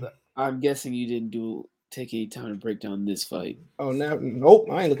 So I'm guessing you didn't take any time to break down this fight. Oh, nope.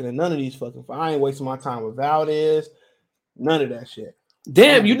 I ain't looking at none of these fucking fights. I ain't wasting my time with Valdez. None of that shit.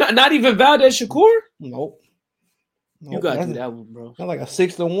 Damn, you not even Valdez Shakur? Nope. You gotta do that one, bro. That's like a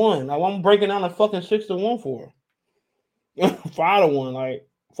 6-1. Like I'm breaking down a fucking 6-1 for 5-1. Like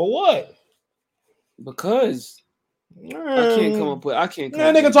for what? Because I can't come up with. That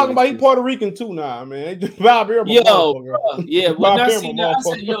nigga talking about he Puerto Rican too now, man. Bob Beer, yeah. Well, now see that I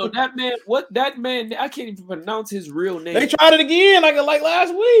said, yo, that man. What that man? I can't even pronounce his real name. They tried it again, like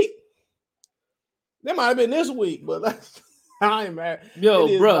last week. That might have been this week, but I ain't mad.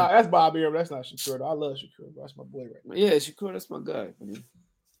 Yo, bro, that's Bob Beer, but that's not Shakur. I love Shakur. That's my boy right now. Yeah, Shakur, that's my guy.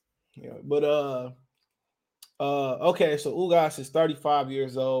 Yeah, but okay, so Ugas is 35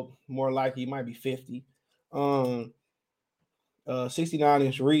 years old. More likely, he might be 50.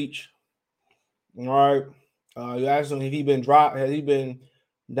 69-inch reach. All right. You asked him if he been dropped. Has he been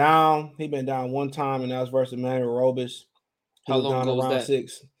down? He been down one time, and that was versus Emmanuel Robis. How long ago was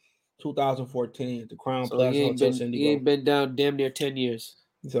that? 2014 at the Crown So Plaza Hotel Indigo. He ain't been down damn near 10 years.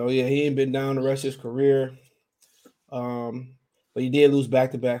 So yeah, he ain't been down the rest of his career. But he did lose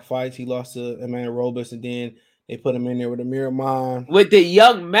back-to-back fights. He lost to Emmanuel Robis, and then they put him in there with Miramon. With the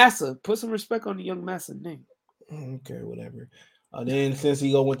young Massa. Put some respect on the young Massa name. Okay, whatever. Then since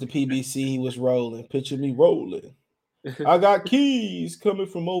he went to PBC, he was rolling. Picture me rolling. I got keys coming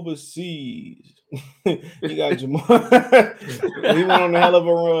from overseas. He got Jamal. He went on a hell of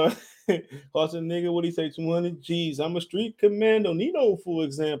a run. Cost a nigga, what he say, 200 G's. I'm a street commando. Nino, for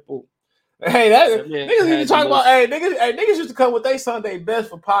example. Hey, niggas used to talk about. Niggas used to come with they Sunday best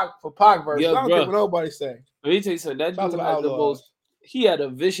for Pac verse. I don't care what nobody say. Let me tell you something. That dude had the most. He had a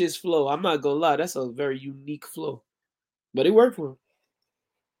vicious flow. I'm not gonna lie. That's a very unique flow. But it worked for him.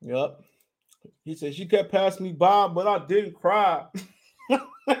 Yep. He said she kept passing me by, but I didn't cry.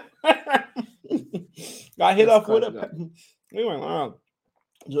 Got hit off with a. He went around.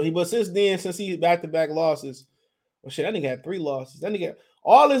 But since then, since he back-to-back losses, well, shit, that nigga had 3 losses. That nigga,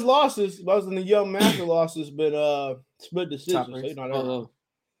 all his losses wasn't the young master losses, but split decisions. So you know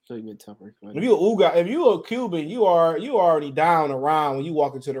so you meant top rank. If you a Ugas, if you a Cuban, you already down around when you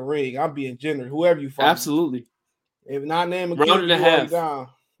walk into the ring. I'm being generous. Whoever you fight. Absolutely. If not name a round Cuban, and a half. Down.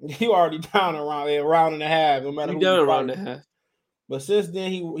 You already down around a round and a half, no matter who down you around and a half. But since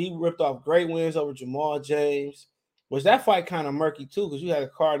then, he ripped off great wins over Jamal James. Was that fight kind of murky too? Because you had a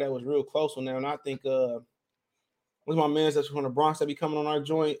card that was real close on there, and I think what's my man that's from the Bronx that be coming on our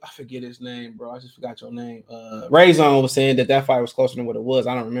joint? I forget his name, bro. I just forgot your name. Rayzone was saying that fight was closer than what it was.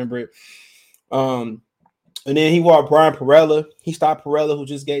 I don't remember it. And then he fought Brian Perella. He stopped Perella, who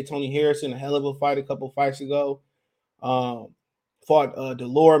just gave Tony Harrison a hell of a fight a couple fights ago. Fought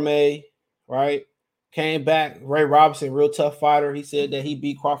Delorme, right? Came back. Ray Robinson, real tough fighter. He said that he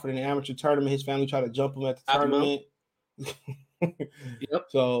beat Crawford in the amateur tournament. His family tried to jump him at the tournament. Yep.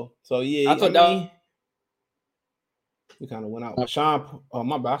 So yeah. I thought we kind of went out. Sean,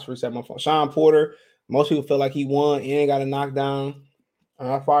 my boss reset my phone. Sean Porter. Most people feel like he won. He ain't got a knockdown.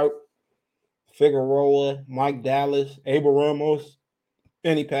 I fight Figueroa, Mike Dallas, Abel Ramos,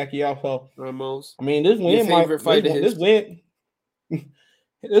 Benny Pacquiao. So Ramos. I mean, this win might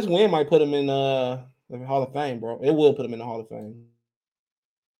put him in the Hall of Fame, bro. It will put him in the Hall of Fame.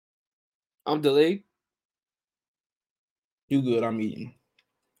 I'm delayed. You good? I'm eating.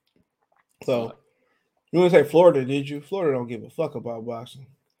 So you want to say Florida? Did you? Florida don't give a fuck about boxing.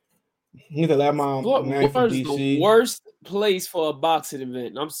 You can let my man from DC. The worst place for a boxing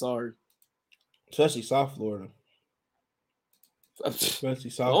event. I'm sorry. Especially South Florida. Especially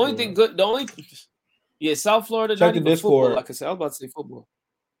South. The only thing good. South Florida. Check the Discord. Football, like I said, I was about to say football.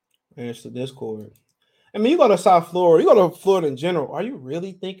 And it's the Discord. I mean, you go to South Florida, you go to Florida in general. Are you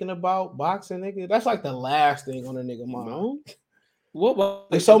really thinking about boxing, nigga? That's like the last thing on a nigga mind. No. What?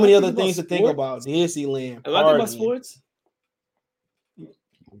 There's so many other things to think about. Disneyland. Am I thinking about sports?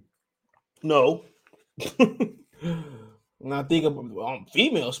 No. When I think about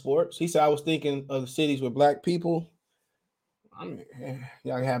female sports, he said I was thinking of the cities with black people. I mean,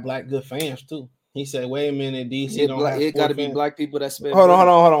 y'all have black good fans too. He said, "Wait a minute, DC don't have." It got to be black people that spend. Hold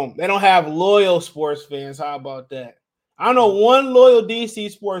on. They don't have loyal sports fans. How about that? I know one loyal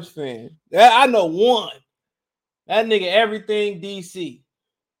DC sports fan. I know one. That nigga everything DC.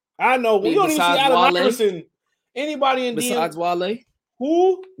 I know. We don't even see Allen Iverson. Anybody in besides Wale?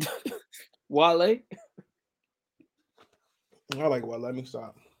 Who? Wale. I like Wale. Let me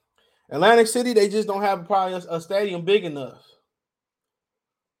stop. Atlantic City, they just don't have probably a stadium big enough.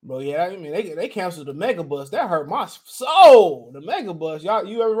 Bro, yeah, I mean they canceled the mega bus. That hurt my soul. The mega bus. Y'all,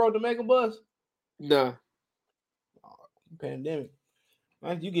 you ever rode the mega bus? Nah. Pandemic.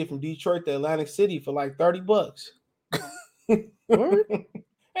 Man, you get from Detroit to Atlantic City for like $30. What?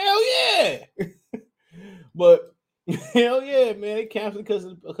 Hell yeah. But hell yeah, man. They canceled because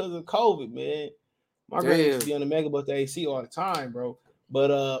of COVID, man. My girl used to be on the mega bus to AC all the time, bro.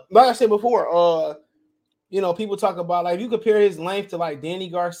 But like I said before, people talk about like if you compare his length to like Danny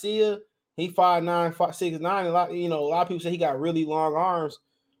Garcia, he 5'9", 6'9". A lot of people say he got really long arms.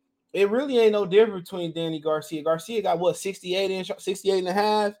 It really ain't no difference between Danny Garcia. Garcia got what 68 and a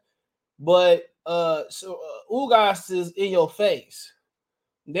half, but Ugas is in your face.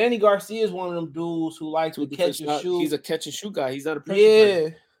 Danny Garcia is one of them dudes who likes to catch and shoot. He's a catch and shoot guy. He's not a pressure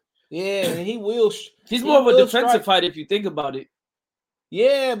fighter. Yeah, and he will. He's more of a defensive fighter if you think about it.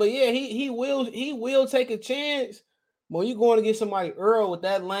 Yeah, but yeah, he will take a chance. When you're going to get somebody Errol with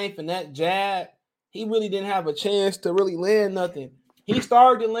that length and that jab, he really didn't have a chance to really land nothing. He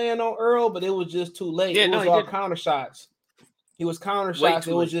started to land on Errol, but it was just too late. Yeah, it was all counter shots. He was counter shots.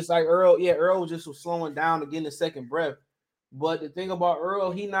 It was just like Errol. Yeah, Errol just was slowing down to get a second breath. But the thing about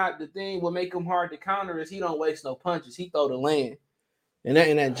Errol, the thing what make him hard to counter is he don't waste no punches. He throw the land and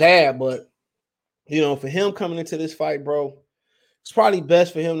that jab. But for him coming into this fight, bro, it's probably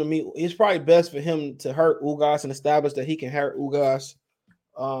best for him to meet. It's probably best for him to hurt Ugas and establish that he can hurt Ugas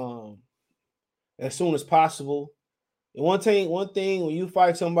as soon as possible. And one thing, when you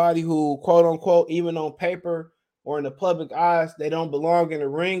fight somebody who, quote unquote, even on paper or in the public eyes, they don't belong in the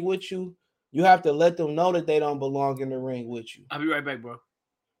ring with you, you have to let them know that they don't belong in the ring with you. I'll be right back, bro.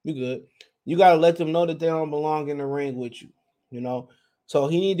 You good. You got to let them know that they don't belong in the ring with you, So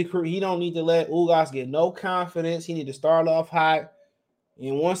he don't need to let Ugas get no confidence. He need to start off hot.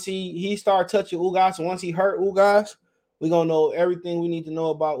 And once he start touching Ugas, and once he hurt Ugas, we're going to know everything we need to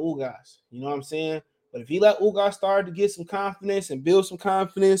know about Ugas. You know what I'm saying? But if he let Ugas start to get some confidence and build some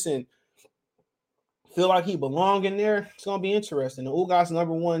confidence and feel like he belong in there, it's going to be interesting. The Ugas'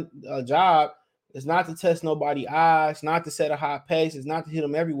 number one job is not to test nobody's eyes, not to set a high pace, it's not to hit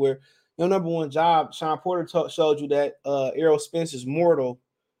them everywhere. Your number one job, Sean Porter showed you that Errol Spence is mortal.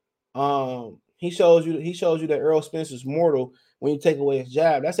 He shows you that Errol Spence is mortal when you take away his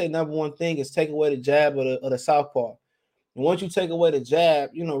jab. That's a number one thing is take away the jab of the southpaw. And once you take away the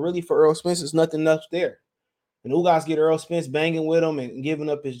jab, really for Errol Spence, there's nothing else there. And Ugas get Errol Spence banging with him and giving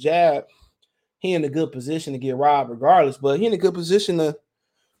up his jab, he in a good position to get robbed regardless. But he in a good position to,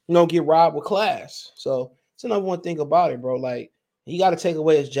 get robbed with class. So it's another one thing about it, bro. Like, he got to take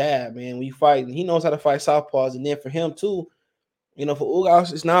away his jab, man. When you fight, he knows how to fight southpaws. And then for him, too, for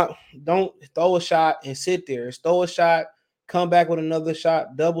Ugas, it's not, don't throw a shot and sit there. It's throw a shot, come back with another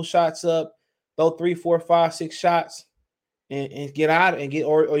shot, double shots up, throw 3, 4, 5, 6 shots. And get out and get,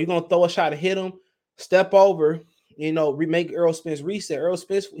 or you're gonna throw a shot to hit him, step over, remake Errol Spence reset. Errol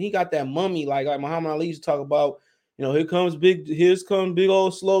Spence, he got that mummy like Muhammad Ali used to talk about. Here's comes big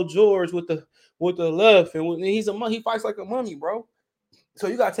old slow George with the left, and he fights like a mummy, bro. So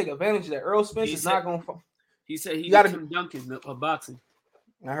you gotta take advantage of that. Errol Spence is not gonna. He said he got Tim Duncan of boxing.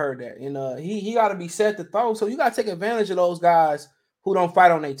 I heard that, and he got to be set to throw. So you gotta take advantage of those guys who don't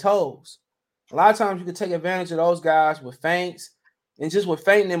fight on their toes. A lot of times you can take advantage of those guys with feints and just with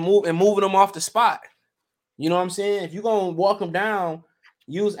feinting and moving them off the spot. You know what I'm saying? If you're going to walk them down,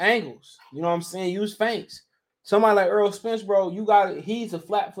 use angles. You know what I'm saying? Use feints. Somebody like Errol Spence, bro, he's a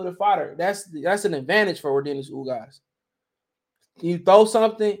flat-footed fighter. That's an advantage for Yordenis Ugas. You throw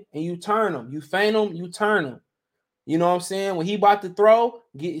something and you turn them. You feint them, you turn them. You know what I'm saying? When he about to throw,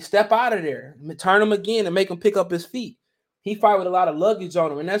 step out of there. Turn him again and make him pick up his feet. He fight with a lot of luggage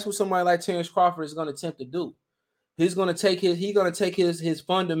on him, and that's what somebody like Terence Crawford is going to attempt to do. He's going to take his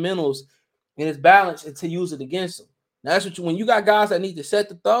fundamentals and his balance and to use it against him. That's what when you got guys that need to set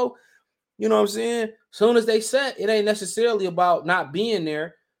the throw, you know what I'm saying? As soon as they set, it ain't necessarily about not being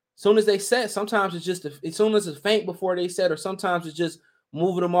there. As soon as they set, sometimes it's just as soon as it's faint before they set, or sometimes it's just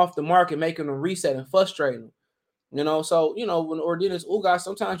moving them off the mark and making them reset and frustrating them. So when Yordenis Ugas,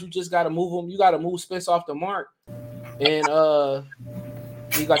 sometimes you just got to move them. You got to move Spence off the mark. And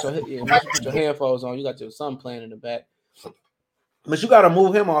you got once you put your headphones on, you got your son playing in the back. But you got to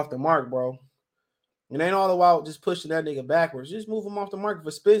move him off the mark, bro. It ain't all about just pushing that nigga backwards. Just move him off the mark. For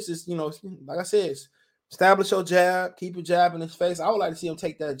Spence, like I said, establish your jab, keep your jab in his face. I would like to see him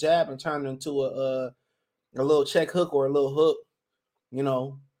take that jab and turn it into a little check hook or a little hook.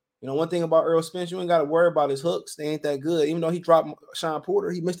 One thing about Errol Spence, you ain't got to worry about his hooks. They ain't that good. Even though he dropped Sean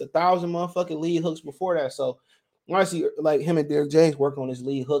Porter, he missed 1,000 motherfucking lead hooks before that. So I see like him and Derek James working on his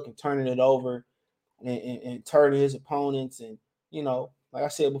lead hook and turning it over and turning his opponents and you know, like I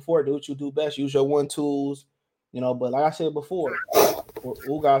said before, do what you do best. Use your 1-2s, you know. But like I said before,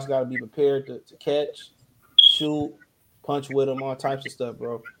 Ugas got to be prepared to catch, shoot, punch with him, all types of stuff,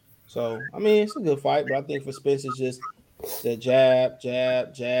 bro. So I mean, it's a good fight, but I think for Spence, it's just the jab.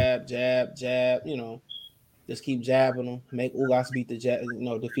 You know, just keep jabbing him, make Ugas beat the jab, you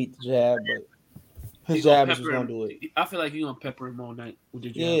know, defeat the jab, but his jab is just gonna do it. I feel like you're gonna pepper him all night with the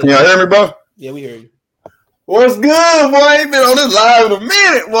jab. Yeah. Can y'all hear me, bro? Yeah, we hear you. What's good, boy? I ain't been on this live in a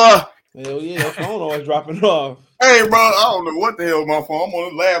minute, boy. Hell yeah, your phone always dropping off. Hey, bro, I don't know what the hell my phone. I'm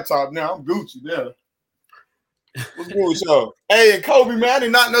on the laptop now. I'm Gucci now. What's good with y'all? Hey, and Kobe, man, I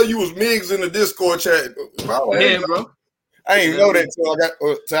did not know you was Migs in the Discord chat. Bro, Yeah, bro. I didn't know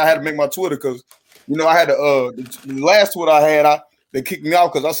that till I had to make my Twitter because, you know, I had the last Twitter I had, they kicked me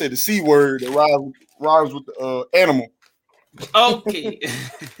out because I said the C word that rhymes with the animal. Okay.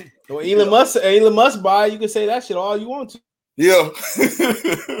 Well, Elon Musk buy, you can say that shit all you want to. Yeah.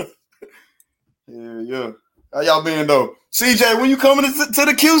 yeah. How y'all been though? CJ, when you coming to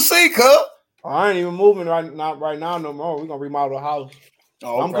the QC, cuz? I ain't even moving right now no more. We're gonna remodel the house.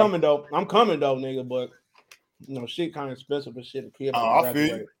 Oh, okay. I'm coming though, nigga, but you know, shit kind of expensive for shit to keep. I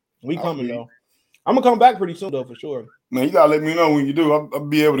feel you. We coming though. I'm gonna come back pretty soon though, for sure. Man, you gotta let me know when you do. I'll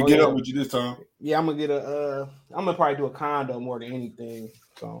be able to get up with you this time. Yeah, I'm gonna probably do a condo more than anything.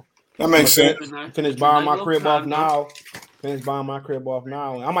 So that makes sense. Finish buying my crib off now.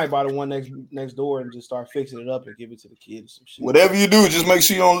 I might buy the one next door and just start fixing it up and give it to the kids. Some shit. Whatever you do, just make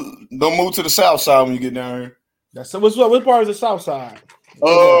sure you don't move to the south side when you get down here. That's what part is the south side?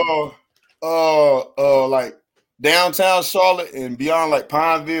 Like downtown Charlotte and beyond, like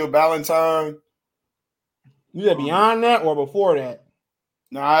Pineville, Ballantyne. You said beyond that or before that?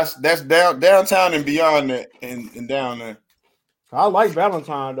 Nah, that's downtown and beyond that and down there. I like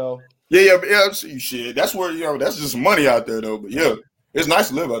Ballantyne though. Yeah. Shit, that's where that's just some money out there though. But yeah, it's nice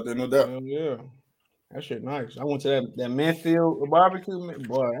to live out there, no doubt. Yeah, that shit nice. I went to that Manfield barbecue,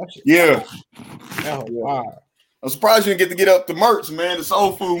 boy. That shit. Yeah. Wow. I'm surprised you didn't get up the merch, man. The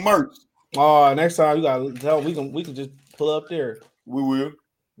soul food merch. Oh, next time you gotta tell we can just pull up there. We will.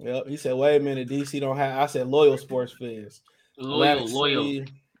 Yep. He said, "Wait a minute, DC don't have." I said, "Loyal sports fans." Loyal.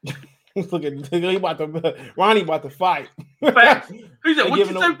 Look at Ronnie about to fight. Facts. He said, "What you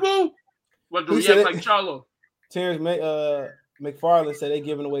say, boo?" What do we act like Charlo? Terence McFarland said they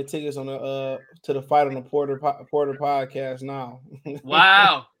giving away tickets on the to the fight on the Porter podcast now.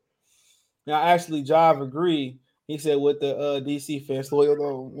 Wow. Now, actually, Jive agreed. He said with the DC fans, loyal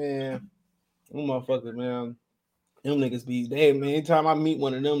though, man, them motherfuckers, man, them niggas be man. Anytime I meet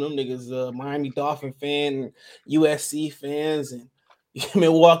one of them niggas, Miami Dolphin fan, USC fans, and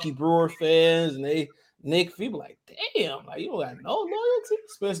Milwaukee Brewer fans, and they Nick people like, damn, like you don't got no loyalty.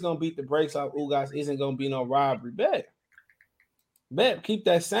 Spence gonna beat the brakes off Ugas. Isn't gonna be no robbery. Bet. Keep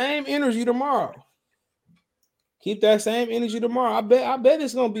that same energy tomorrow. I bet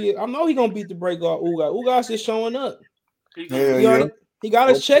it's gonna be. I know he gonna beat the brake off Ugas. Ugas is showing up. He got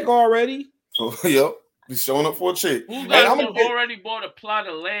his check already. So yep, he's showing up for a check. Ugas already bought a plot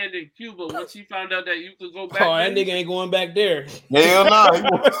of land in Cuba once he found out that you could go back. Oh, that nigga ain't going back there. Hell no.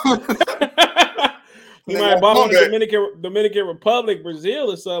 He might have bought one in Dominican Republic,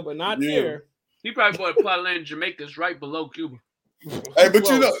 Brazil, or something, but not there. He probably bought a plot of land in Jamaica. It's right below Cuba. Hey, but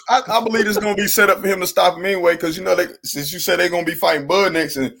you know, I believe it's gonna be set up for him to stop him anyway, because you know, since you said they're gonna be fighting Bud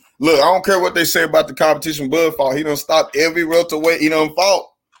next, and look, I don't care what they say about the competition Bud fought. He done stopped every welterweight he done fought.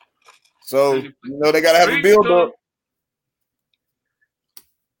 So you know they gotta have a build up.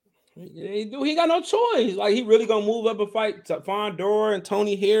 He got no choice. Like he really gonna move up and fight Fondor and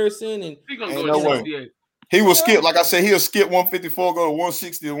Tony Harrison, and he gonna go to 68. He will skip, like I said, he'll skip 154, go to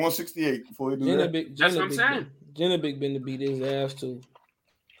 160 or 168 before he do that. That's what I'm saying. Jenna been to beat his ass too.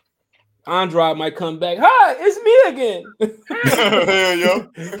 Andrade might come back. Hi, it's me again. Hell, yo.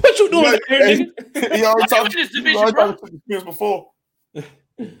 What you doing there, nigga? He already talked to Spence before.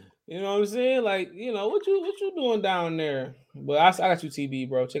 You know what I'm saying? Like, you know, what you doing down there? But I got you, TB,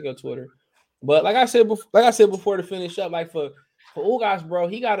 bro. Check out Twitter. But like I said before to finish up, like for Ugas, bro,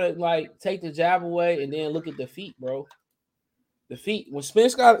 he gotta like take the jab away and then look at the feet, bro. The feet. When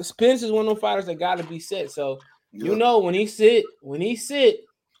Spence is one of those fighters that gotta be set. So you know when he sit,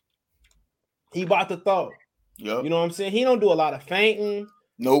 he about to throw. Yep. You know what I'm saying? He don't do a lot of feinting.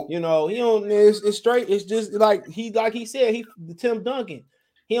 Nope. You know, he don't. It's straight. It's just like he said. Tim Duncan.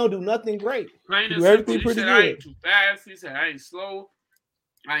 He don't do nothing great. He do everything pretty good. I ain't too fast. He said I ain't slow.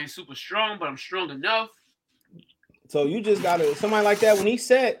 I ain't super strong, but I'm strong enough. So you just gotta somebody like that when he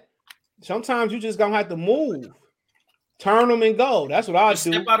set. Sometimes you just gonna have to move, turn them and go. That's what I do.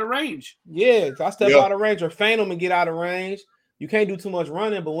 Step out of range. Yeah, I step out of range or feint them and get out of range. You can't do too much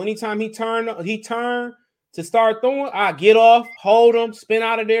running, but anytime he turned to start throwing, I get off, hold him, spin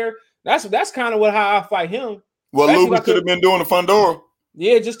out of there. That's kind of how I fight him. Well, Lucas could have been doing the Fundora.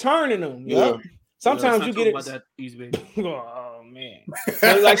 Yeah, just turning them. Yeah. Sometimes you get it. About that, baby. Oh man.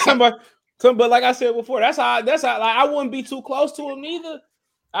 But like but like I said before, that's how like I wouldn't be too close to him either.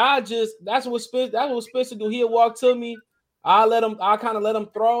 That's what Spence do. He'll walk to me. I kind of let him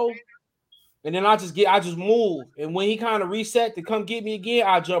throw. And then I just move. And when he kind of reset to come get me again,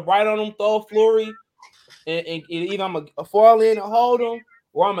 I jump right on him, throw a flurry. And either I'm going to fall in and hold him,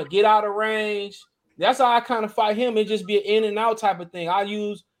 or I'm going to get out of range. That's how I kind of fight him. It just be an in and out type of thing.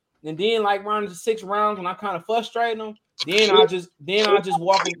 And then like around the 6 rounds when I kind of frustrate him, then I just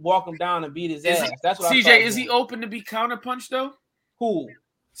walk him down and beat his ass. That's what CJ, is he open to be counterpunched though? Who?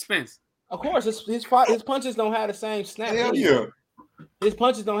 Spence. Of course, his punches don't have the same snap. Hell yeah. His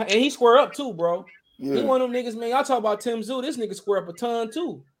punches don't, and he square up too, bro. Yeah. He one of them niggas, man. Y'all talk about Tim Zoo. This nigga square up a ton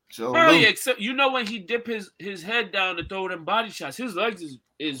too. Oh yeah, except when he dip his head down to throw them body shots, his legs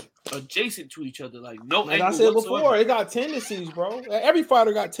is adjacent to each other, like no. Like I said before, it got tendencies, bro. Every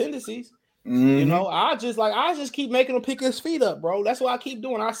fighter got tendencies. Mm-hmm. You know, I just keep making him pick his feet up, bro. That's what I keep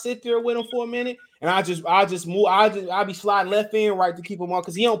doing. I sit there with him for a minute, and I just move. I be sliding left and right to keep him on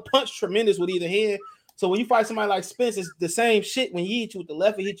because he don't punch tremendous with either hand. So when you fight somebody like Spence, it's the same shit. When he hit you with the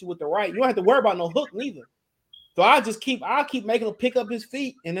left, he hit you with the right. You don't have to worry about no hook neither. So I keep making him pick up his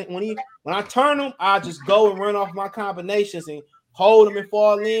feet, and then when I turn him, I just go and run off my combinations and hold him and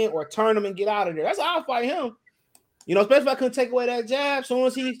fall in, or turn him and get out of there. That's how I fight him. You know, especially if I couldn't take away that jab. Soon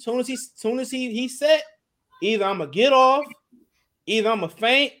as he set, either I'm gonna get off, either I'm gonna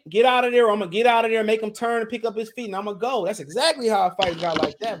feint, get out of there, or I'm gonna get out of there, make him turn and pick up his feet, and I'm gonna go. That's exactly how I fight a guy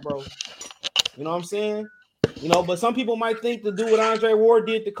like that, bro. You know what I'm saying? You know, but some people might think to do what Andre Ward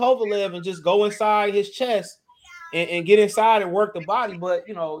did to Kovalev and just go inside his chest and get inside and work the body. But,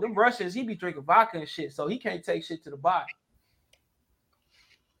 you know, them Russians, he be drinking vodka and shit, so he can't take shit to the body.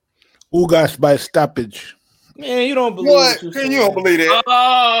 Ugas by stoppage. Man, you don't believe what? You don't believe that.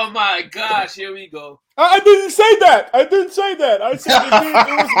 Oh, my gosh. Here we go. I didn't say that. I said it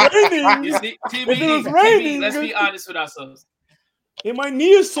was raining. If it was raining. Let's be honest with ourselves. And my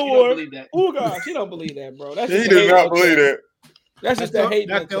knee is sore. You don't believe that. Ugas, you don't believe that, bro. That's he does not believe that. That's just that hate.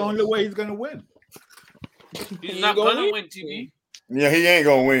 That's the only way he's gonna win. He's not gonna win, TV. Yeah, he ain't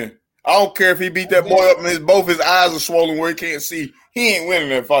gonna win. I don't care if he beat that boy up and both his eyes are swollen where he can't see. He ain't winning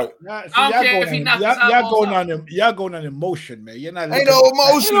that fight. I don't care if he knocks his eyeballs y'all going on emotion, man. You're not. Ain't no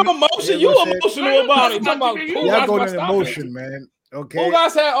emotion. Ain't no emotion. You emotional about it. Y'all going on emotion, man. Okay.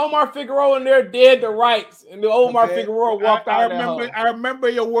 Ugas had Omar Figueroa in there dead to rights, and the Omar Figueroa walked out. I remember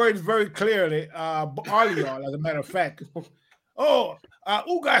your words very clearly. All of y'all, as a matter of fact. Oh,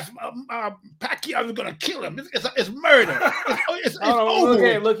 Ugas, Pacquiao is gonna kill him. It's murder. It's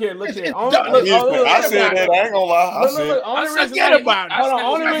over. Look here. I said that. I ain't gonna lie. Forget about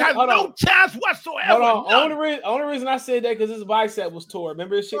it. No chance whatsoever. Hold on. Only reason I said that because his bicep was tore.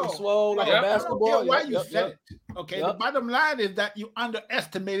 Remember his shit was swole like a basketball. Why you said it? Okay. The bottom line is that you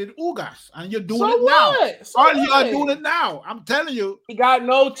underestimated Ugas, and you're doing it now. All you are doing it now. I'm telling you, he got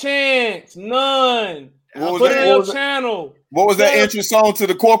no chance, none. Put it on your channel. What was that intro song to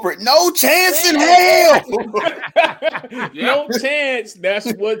the corporate? No chance in hell. No chance.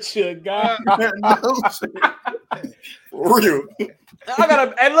 That's what you got. For real. I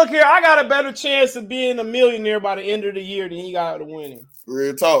got a better chance of being a millionaire by the end of the year than he got to winning.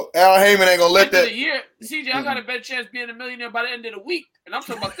 Real talk. Al Heyman ain't gonna let that. The year, CJ, I got a better chance of being a millionaire by the end of the week, and I'm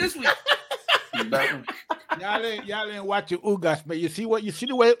talking about this week. Y'all ain't watching Ugas, but you see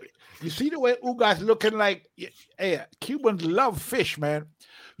the way Ugas looking like. Hey, Cubans love fish, man.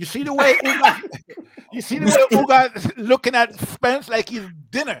 You see the way Ugas looking at Spence like he's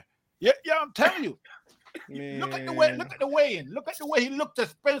dinner. Yeah, I'm telling you. Man. Look at the way he looked at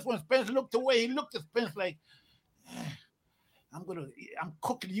Spence when Spence looked away. He looked at Spence like, I'm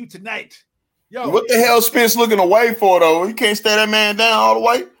cooking you tonight. Yo, what the hell Spence looking away for though? You can't stare that man down all the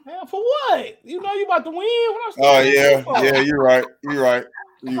way. Man, for what? You know you about to win. Oh yeah, you're right.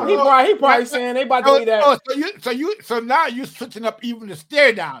 He probably saying they about to do that. So now you switching up even the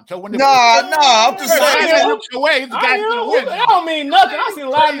stare down. So when I'm just saying looks away, the guy's gonna win. That don't mean nothing. I seen a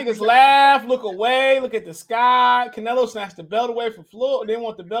lot of niggas laugh, look away, look at the sky. Canelo snatched the belt away from Floyd. They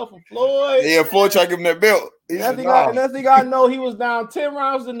want the belt from Floyd. Yeah, Floyd tried to give him that belt. Nothing I know he was down 10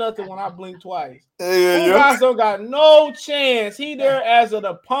 rounds to nothing when I blinked twice. Yeah. Don't got no chance. He there as an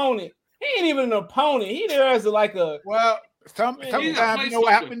opponent. He ain't even an opponent. He there as Sometimes you know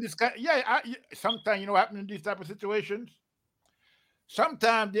what happened. Sometimes you know what happened in these type of situations.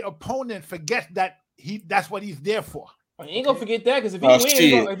 Sometimes the opponent forgets that that's what he's there for. He ain't gonna forget that because if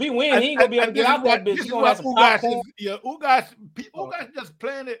he win, he ain't gonna be able to get out that bitch. He's gonna have some popcorn. Ugas just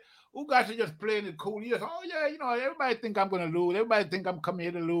playing it. Ugas is just playing it cool. He just, everybody think I'm gonna lose. Everybody think I'm coming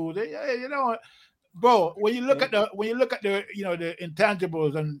here to lose. Bro. When you look at the the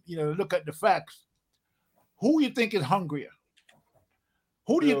intangibles and look at the facts, who you think is hungrier?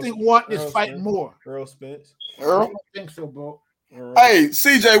 Who do you think want this fight more? Errol Spence. Errol? I don't think so, bro. Hey,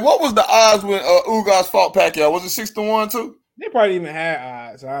 CJ, what was the odds when Ugas fought Pacquiao? Was it 6-1 too? They probably even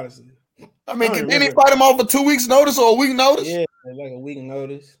had odds, honestly. I mean, didn't he fight him off for 2 weeks' notice or a week notice? Yeah, like a week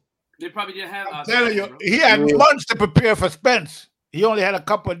notice. They probably didn't have odds. He had months to prepare for Spence. He only had a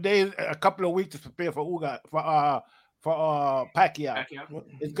couple of days, a couple of weeks to prepare for Ugas for Pacquiao.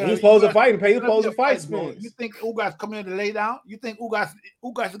 He's supposed to fight and pay. He's supposed to fight Spence. You think Ugas come in to lay down? You think Ugas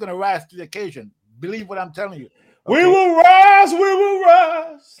is going to rise to the occasion? Believe what I'm telling you. Okay. We will rise. We will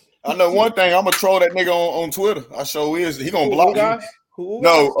rise. I know one thing. I'm gonna troll that nigga on Twitter. I sure is. He gonna block me. Who?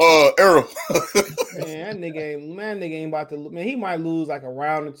 No, Errol. Man, that nigga ain't about to. Man, he might lose like a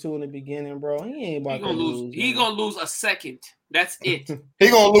round or two in the beginning, bro. He ain't about to lose. He gonna lose a second. That's it. He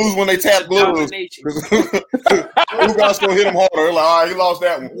gonna lose when they tap gloves. Ugas gonna hit him harder. Like, all right, he lost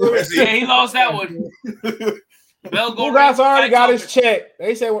that one. He lost that one. Ugas already got his check.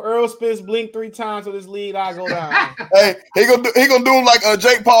 They say when Earl Spence blink 3 times with his lead, I go down. Hey, he gonna do him like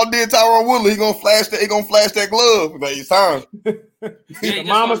Jake Paul did Tyrone Woodley. He gonna flash that glove. Like, it's time. Yeah,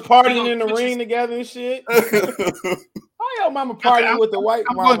 mama's partying in the ring together and shit. How your mama partying with the white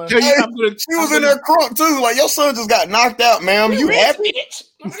mama? She was in there crunk too. Like, your son just got knocked out, ma'am. You happy?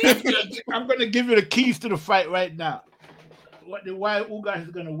 I'm gonna give you the keys to the fight right now. Why Ugas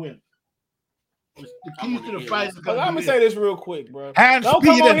is gonna win? The keys to the fight is gonna. I'm gonna say this real quick, bro. Hand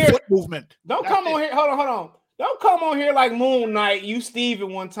speed and foot movement. Don't come on here. Hold on. Don't come on here like Moon Knight. You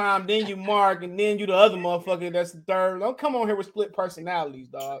Steven one time, then you Mark, and then you the other motherfucker that's the third. Don't come on here with split personalities,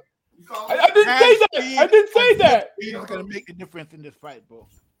 dog. I didn't say that. It's gonna make a difference in this fight, bro.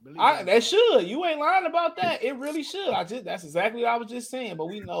 That should. You ain't lying about that. It really should. That's exactly what I was just saying. But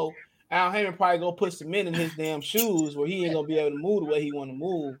we know Al Heyman probably gonna put cement in his damn shoes where he ain't gonna be able to move the way he want to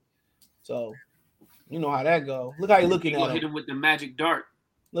move. So you know how that go. Look how you looking at him. Hit him with the magic dart.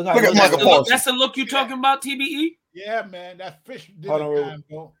 Look at Michael Paulson. That's the look you talking about, TBE? Yeah, man. That's fish dinner time,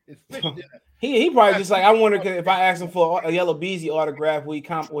 bro. It's fish dinner. He probably just like, I wonder if I ask him for a Yellow Beezy autograph,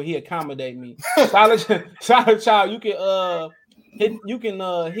 will he accommodate me? Solid Child, you can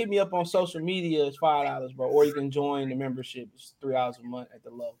hit me up on social media. It's $5, bro, or you can join the membership. It's $3 a month at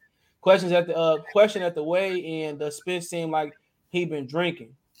the low. Question at the weigh in. Does Spence seem like he been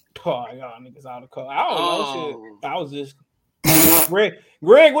drinking? Oh, y'all niggas out of color. I don't know shit. I was just Greg,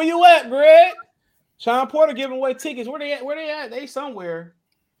 where you at, Greg? Sean Porter giving away tickets. Where they at? They somewhere.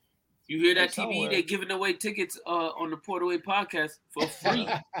 You hear that, TBE? They giving away tickets on the Porterway podcast for free.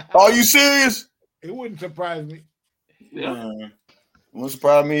 Are you serious? It wouldn't surprise me. Yeah. Wouldn't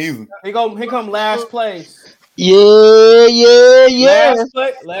surprise me either. Here come last place. Yeah.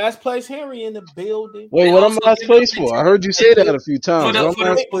 Last place, Henry in the building. Wait, what am last place for? I heard you say that a few times. Last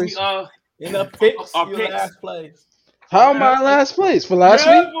place? In the picks, last place. How am I last place? For last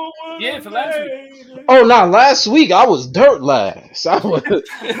week? Yeah, for last week. Oh, not last week. I was dirt last. I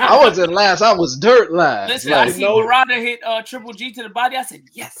wasn't last. I was dirt last. Listen, I see Murata hit Triple G to the body. I said,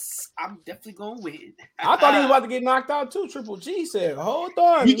 yes, I'm definitely going to win. I thought he was about to get knocked out too. Triple G said, hold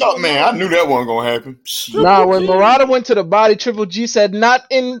on. You thought, man, I knew that wasn't going to happen. Nah, when Murata went to the body, Triple G said, not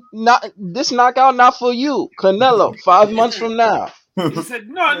this knockout, not for you. Canelo, 5 months from now. He said,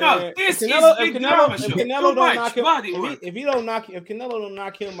 no. This is big drama show. If Canelo don't knock him, if Canelo don't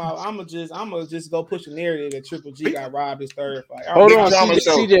knock him out, I'm gonna just go push the narrative that Triple G got robbed his third fight. Hold on,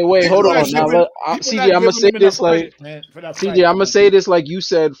 CJ. Wait, hold on. Now, CJ, I'm gonna say this like CJ. I'm gonna say this like you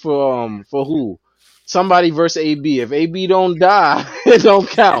said for who? Somebody versus AB. If AB don't die, it don't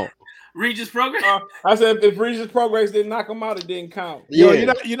count. Regis Progress? I said if Regis Progress didn't knock him out, it didn't count. Yo,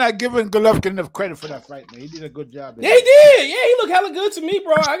 you're not giving Golovkin enough credit for that fight, man. He did a good job. Yeah, he did. Yeah, he looked hella good to me,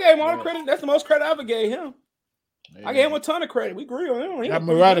 bro. I gave him all the credit. That's the most credit I ever gave him. Yeah. I gave him a ton of credit. We agree on him. That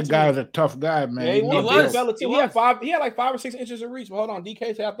Murata guy was a tough guy, man. Yeah, he was. He had like 5 or 6 inches of reach. But hold on,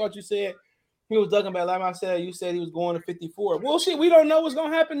 DK said I thought you said he was ducking back. Like I said, you said he was going to 54. Well, shit, we don't know what's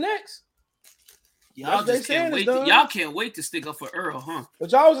gonna happen next. Y'all just can't wait. Y'all can't wait to stick up for Errol, huh?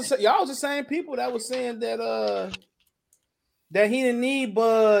 But y'all was the same people that was saying that he didn't need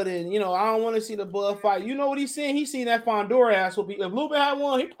Bud, and I don't want to see the Bud fight. You know what he's saying? He's seen that Fondora ass will be. If Lubin had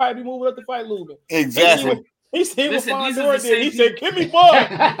won, he'd probably be moving up to fight Lubin. Exactly. He seen what Fondora did. He said, "Give me Bud.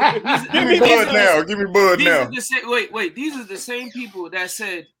 Give me Bud now. Give me Bud now." Wait. These are the same people that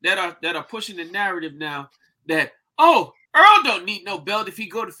said that are pushing the narrative now that Oh, Earl don't need no belt if he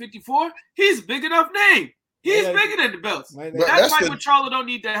go to 54. He's big enough name. He's bigger than the belts. That fight with Charlo don't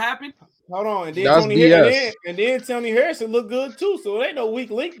need to happen. Hold on, and then Tony Harrison look good too, so it ain't no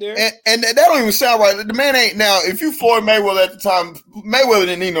weak link there. And that don't even sound right. The man ain't now. If you Floyd Mayweather at the time, Mayweather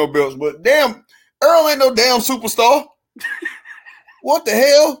didn't need no belts, but damn, Earl ain't no damn superstar. What the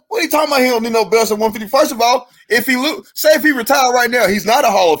hell? What are you talking about? He don't need no belts at 150. First of all, if he retired right now, he's not a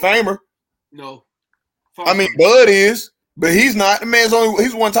Hall of Famer. No. I mean, Bud is, but he's not. The man's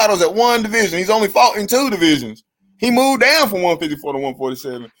he's won titles at one division. He's only fought in two divisions. He moved down from 154 to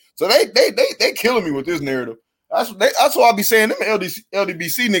 147. So they killing me with this narrative. That's why I be saying them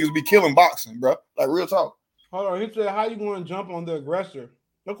LDBC niggas be killing boxing, bro. Like real talk. Hold on, he said, "How you going to jump on the aggressor?"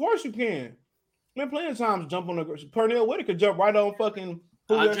 Of course you can. Man, plenty of times jump on the aggressor. Pernell Whitaker jump right on fucking.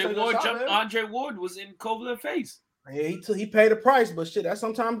 Andre Ward was in Kovalev face. Yeah, he paid a price, but shit, that's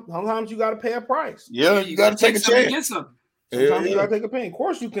sometimes you got to pay a price. Yeah, you got to take a chance. Sometimes you got to take a pain. Of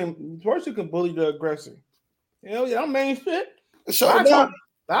course you can bully the aggressor. Hell yeah, that main shit. A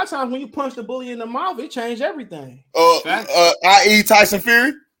lot of times when you punch the bully in the mouth, it changed everything. I.e. Tyson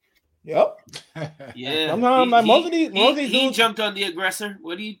Fury. Yep. Yeah. Sometimes most of these dudes jumped on the aggressor.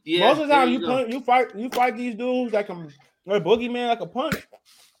 Most of the time you fight these dudes like a boogeyman, like a punch.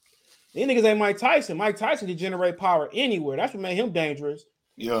 These niggas ain't Mike Tyson. Mike Tyson can generate power anywhere. That's what made him dangerous.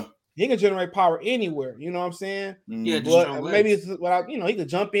 Yeah. He can generate power anywhere. You know what I'm saying? Yeah. But maybe it's he could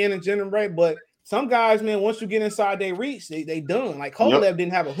jump in and generate, but some guys, man, once you get inside their reach, they done. Like Kovalev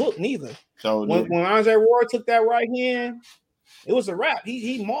didn't have a hook neither. When Andre Ward took that right hand, it was a wrap.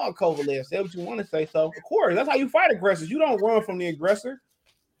 He mauled Kovalev. Say what you want to say. So of course, that's how you fight aggressors. You don't run from the aggressor.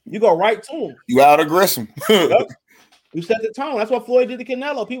 You go right to him. You out aggressive. Yep. You set the tone. That's what Floyd did to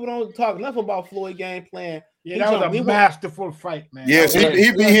Canelo. People don't talk enough about Floyd game plan. Yeah, that was a masterful fight, man. Yes,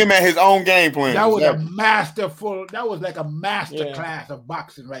 he beat him at his own game plan. That was a masterful. That was like a master class of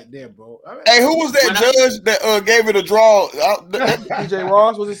boxing right there, bro. Hey, who was that judge that gave it a draw? CJ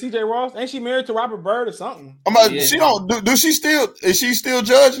Ross. Was it CJ Ross? Ain't she married to Robert Byrd or something? She don't. Is she still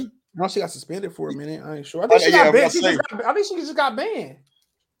judging? No, she got suspended for a minute. I ain't sure. I think she got banned. I think she just got banned.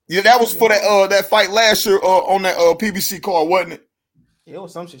 Yeah, that was for that fight last year on that PBC card, wasn't it? Yeah, it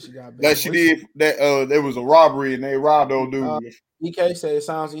was some shit she got banned. That she did. That there was a robbery and they robbed old dude. DK said it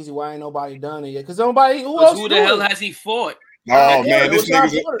sounds easy. Why ain't nobody done it yet? Because nobody. Who the hell has he fought? Oh man, this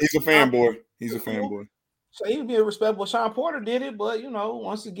nigga's he's a fanboy. He's a fanboy. So he was being respectful. Sean Porter did it, but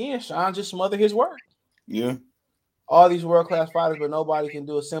once again, Sean just smothered his work. Yeah. All these world class fighters, but nobody can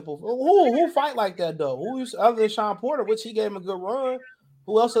do a simple. Who fight like that though? Who's other than Sean Porter, which he gave him a good run.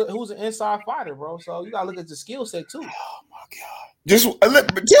 Who else? Who's an inside fighter, bro? So you gotta look at the skill set too. Oh my god! Just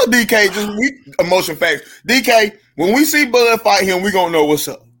tell DK emotion facts. DK, when we see Bud fight him, we gonna know what's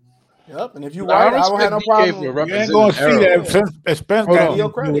up. Yep, and if you right, I don't have no problem. You ain't gonna see that. Spence got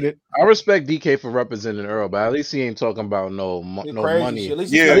it. I respect DK for representing Errol, but at least he ain't talking about no money. At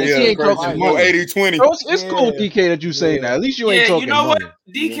least he ain't talking no 80-20. It's cool, DK, that you say that. At least you ain't talking money. What?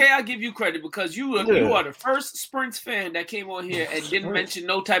 DK, I give you credit because you are the first Sprints fan that came on here and didn't mention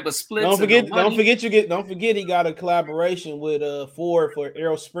no type of splits. Don't forget he got a collaboration with Ford for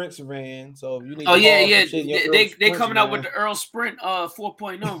Errol Sprints van. So you need they coming out with the Errol Sprint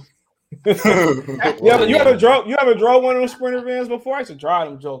 4.0. You ever drove one of those Sprinter vans before? I used to drive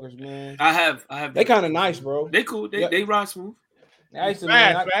them jokers, man. I have. They kind of nice, bro. They cool. They ride smooth. I used to,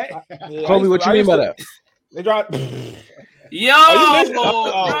 Kobe, what you mean by that? They drive.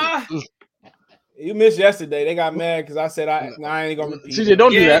 You missed yesterday. They got mad because I said I ain't gonna repeat. CJ,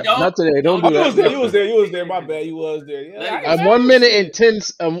 don't do that. Not today. Don't do that. You was there. My bad. You was there. At 1 minute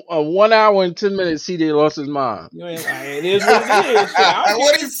and 1 hour and 10 minutes, CJ lost his mind. It is what it is.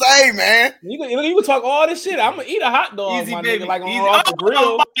 What do you say, man? You can talk all this shit. I'm gonna eat a hot dog, my nigga, like off the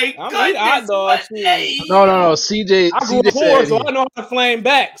grill. I'm gonna eat a hot dog. No. CJ. I grew up poor, so I know how to flame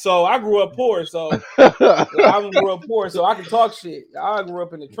back. So I grew up poor, so I grew up poor, so I can talk shit. I grew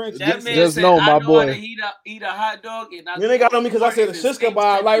up in the trenches. Just know, my boy. Eat a hot dog and they got on me because I said a shish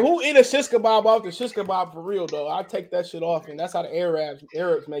kebab. Like, who eat a shish kebab off the shish kebab for real though? I take that shit off, and that's how the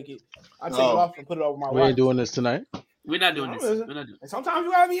Arabs make it. I take it off and put it over my. We ain't doing this tonight. We're not doing this. Sometimes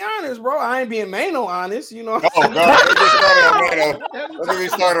you gotta be honest, bro. I ain't being Mano honest, you know. Oh God, let's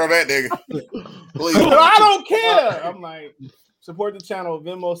get started on that nigga. Please. I don't care. I'm like, support the channel.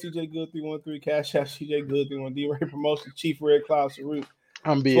 Venmo CJ Good 313, Cash App CJ Good 313, D-Ray Promotion, Chief Red Cloud Salute.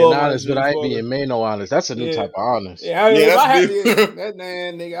 I'm being honest, but I ain't being Mano honest. That's a new type of honest. That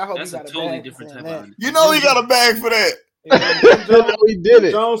man, nigga. I hope that's he got a totally bag different type of honest. You know he got a bag for that. He did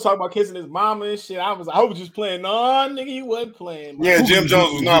it. Jones talking about kissing his mama and shit. I was just playing. No, nigga, he wasn't playing. Man. Yeah, Jim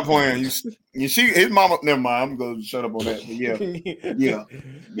Jones was not playing. His mama. Never mind. I'm gonna shut up on that. But yeah.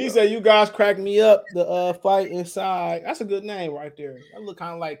 He said, "You guys cracked me up." The fight inside. That's a good name right there. That look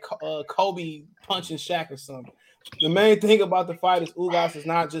kind of like Kobe punching Shaq or something. The main thing about the fight is Ugas is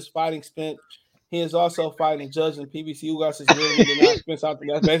not just fighting Spence. He is also fighting judging PBC. Ugas is really not Spence out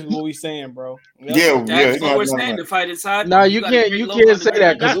there. That's basically what we're saying, bro. Yep. That's what we're saying. The fight inside. No, you can't say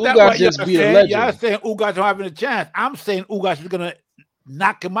that because Ugas just beat a legend. Y'all saying Ugas don't having a chance. I'm saying Ugas is gonna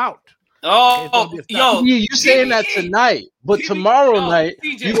knock him out. Oh, yo, you saying that tonight, but tomorrow night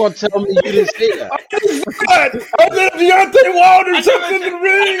you gonna tell me you didn't say that? I said Deontay Wilder took in the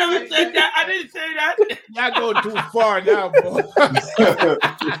ring. I didn't say that. Y'all going too far now, bro.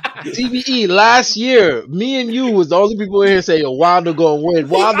 TBE last year, me and you was the only people in here saying Wilder gonna win.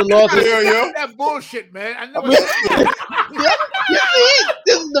 Wilder lost. That bullshit, man. I never said that.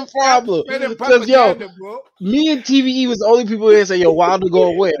 This is the problem. Because me and TVE was the only people here saying, Wilder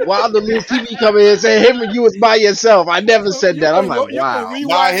gonna win. Wilder lose. TV come in and say, him and you was by yourself. I never said that. I'm like, wow.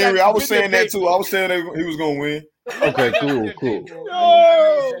 Nah, Henry, I was saying that too. I was saying that he was gonna win. Okay, cool.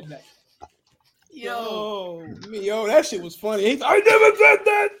 Yo, that shit was funny. I never said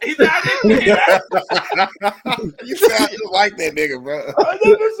that. You sound just like that nigga, bro. I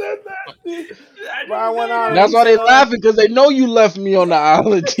never said that. That's why they laughing, because they know you left me on the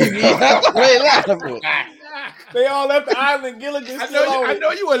island, TV. That's why they laughing. They all left the island. Gilligan I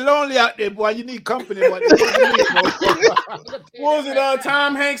know you were lonely out there, boy. You need company. What was it?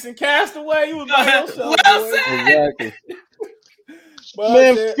 Tom Hanks and Castaway? You was by yourself. Exactly.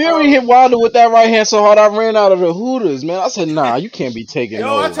 Man, Fury hit Wilder with that right hand so hard I ran out of the Hooters, man. I said, nah, you can't be taking it.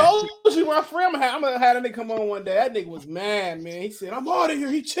 I told you my friend I'm gonna have that nigga come on one day. That nigga was mad, man. He said, I'm out of here.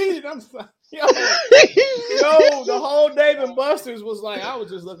 He cheated. I'm like, the whole Dave and Buster's was like, I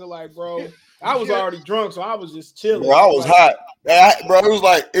was just looking like, bro. I was already drunk, so I was just chilling. Bro, I was hot. Bro, it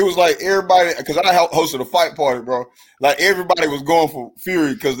was like everybody, because I hosted a fight party, bro. Like everybody was going for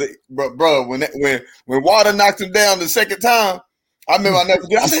Fury because bro, when Wilder knocked him down the second time, I remember I never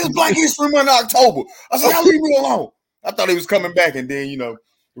did. I said, it's Black History Month in October. I said, y'all leave me alone. I thought he was coming back, and then, the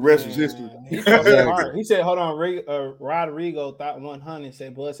rest was history. He said, hold on, Rodrigo thought 100,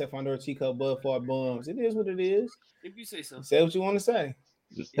 said, Bud said, under a Chico, Bud for bums. It is what it is. If you say so. Say what you want to say.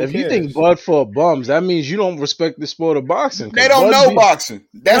 If you think Bud for bums, that means you don't respect the sport of boxing. They don't know boxing.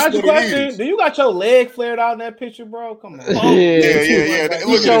 That's what it is. Do you got your leg flared out in that picture, bro? Come on. Yeah.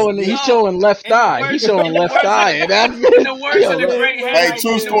 He's showing left eye. He's showing left eye. In the words of the great Henry. Hey,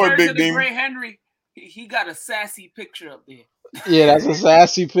 true story, Big Demon. Great Henry, he got a sassy picture up there. Yeah, that's a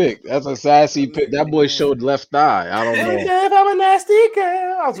sassy pick. That boy showed left eye. I don't know. I'm a nasty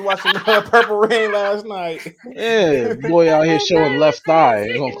girl. I was watching Purple Rain last night. Yeah, boy out here showing left eye.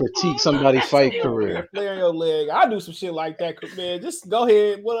 They're gonna critique somebody's fight career. Flare your leg. I do some shit like that, man. Just go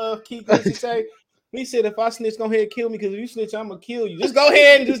ahead. What Keith does he say? He said, if I snitch, go ahead and kill me, because if you snitch, I'm going to kill you. Just go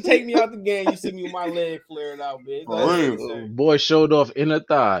ahead and just take me out the game. You see me with my leg flaring out, bitch. Boy showed off inner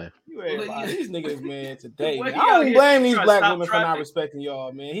thigh. These niggas, man, today. Man. I don't blame these black women for not respecting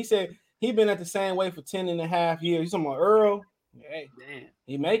y'all, man. He said he been at the same way for 10 and a half years. He's talking about Errol. Hey, damn.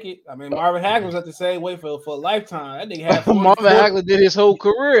 He make it. I mean, Marvin Hagler was at the same way for a lifetime. That nigga had Marvin Hagler did his whole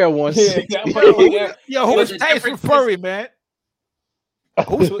career at once. Yo, who's Tyson Fury, man?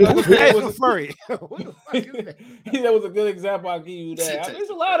 Who's Tyson Fury? That was a good example. I'll give you that. I mean, there's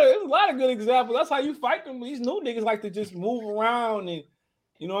a lot of good examples. That's how you fight them. These new niggas like to just move around, and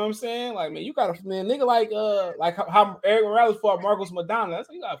you know what I'm saying? Like, man, you gotta nigga like how Eric Morales fought Marcos Madonna. That's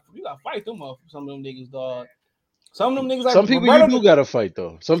how you gotta fight them up. Some of them niggas, dog. Some of them niggas like some people Roberto, you do gotta fight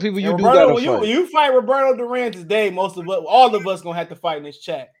though. Some people you do gotta fight. When you fight Roberto Duran today, all of us gonna have to fight in this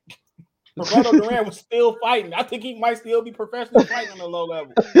chat. Roberto Duran was still fighting. I think he might still be professional fighting on a low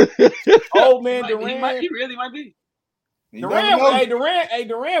level. Old man Duran, he really might be. Duran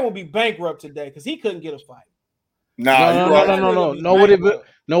will be bankrupt today because he couldn't get a fight. No. Know what it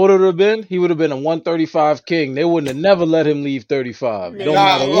would have been? He would have been a 135 king. They wouldn't have never let him leave 35. Don't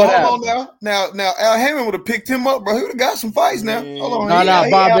matter what happened. Now, Al Hammond would have picked him up, bro. He would have got some fights now. Hold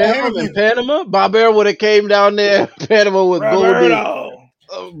on. Bob Arum in Panama. Bob Arum would have came down there, Panama with golden.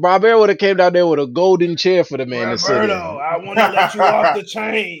 Bob Arum would have came down there with a golden chair for the man to sit in. I want to let you off the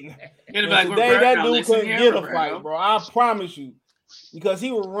chain. Today that dude couldn't get a fight, bro. I promise you. Because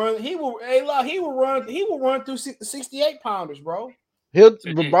he will run through 68 pounders, bro.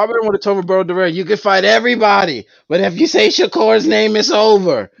 Bob Arum would have told Roberto Duran, you can fight everybody, but if you say Shakur's name, it's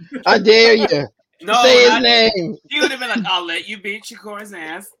over. I dare you. Say his name. He would have been like, I'll let you beat Shakur's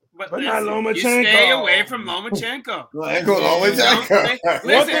ass. But not Lomachenko. You stay away from Lomachenko. Ain't go Lomachenko.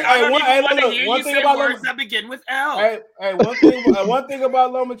 Listen, I don't even want to hear you say words that begin with L. Hey, one thing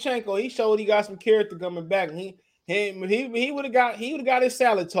about Lomachenko, he showed he got some character coming back. He would have got his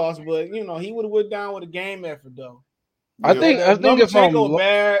salad tossed, but he would have went down with a game effort though. I think Lomachenko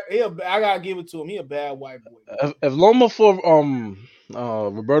bad. I gotta give it to him. He a bad white boy. If Loma for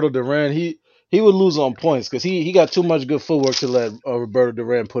Roberto Duran, he would lose on points because he got too much good footwork to let Roberto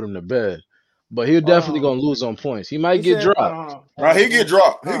Duran put him to bed. But he's definitely gonna lose on points. He might get dropped. Right, he get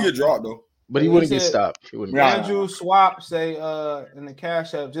dropped. He get dropped though. But he wouldn't get stopped. Andrew Swap say in the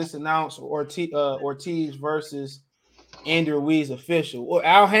Cash App just announced Ortiz versus Andy Ruiz official. Well,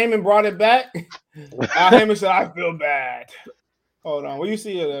 Al Heyman brought it back. Al Heyman said, "I feel bad." Hold on, where you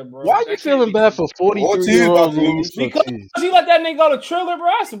see it at, bro? Why are you feeling bad for 43-year-old Luis Because Ortiz? he let that nigga go to Triller, bro.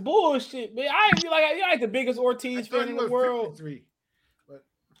 That's some bullshit, man. I ain't like the biggest Ortiz fan in the world. 53,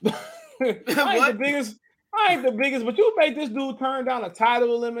 I ain't the biggest, but you made this dude turn down a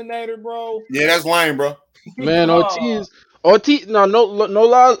title eliminator, bro. Yeah, that's lame, bro. Man, Ortiz, no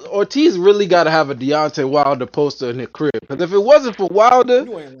lie. Ortiz really got to have a Deontay Wilder poster in his crib. Because if it wasn't for Wilder,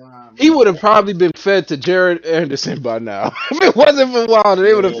 he would have probably been fed to Jared Anderson by now. If it wasn't for Wilder,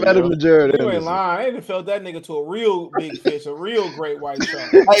 they would have fed him to Jared Anderson. You ain't lying. I ain't felt that nigga to a real big fish, a real great white shark.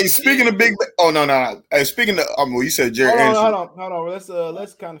 Hey, speaking of big, no. Hey, speaking of, you said Jared Anderson. Hold on.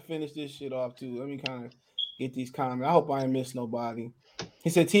 Let's kind of finish this shit off too. Let me kind of get these comments. I hope I ain't missed nobody. He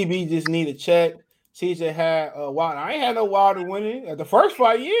said TB just need a check. CJ had Wilder. I ain't had no Wilder winning at the first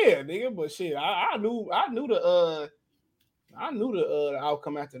fight, yeah, nigga. But shit, I knew the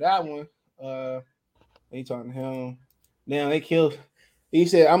outcome after that one. They talking to him. Now they killed. He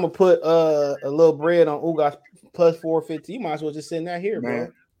said, "I'm gonna put a little bread on Ugas plus 450." You might as well just send that here, man,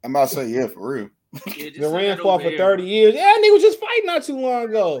 bro. I'm about to say, yeah, for real. Duran fought for 30 years. Yeah, nigga was just fighting not too long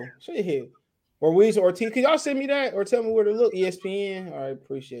ago. Shit here. Or Weez or Ortiz. Can y'all send me that or tell me where to look? ESPN. All right,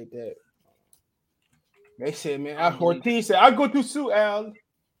 appreciate that. They said, man, Ortiz said, I go to sue, Al.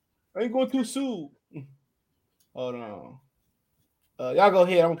 I ain't going to sue. Hold on. Y'all go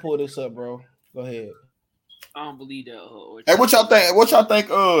ahead. I'm gonna pull this up, bro. Go ahead. I don't believe that. Hey, what y'all think? What y'all think?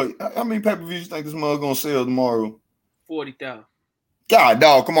 How many pay-per-views you think this mug gonna sell tomorrow? 40,000. God,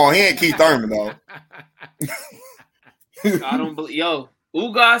 dog, come on. He ain't Keith Thurman, dog. I don't believe. Yo,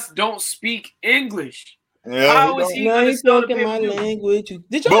 Ugas don't speak English. Yeah, how is he gonna sell the my language? Did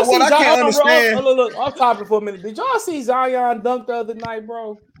but y'all see what Zion? I can't understand. Look, off topic for a minute. Did y'all see Zion dunk the other night,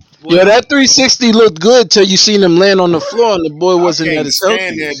 bro? Yeah, that 360 looked good till you seen him land on the floor and the boy wasn't at his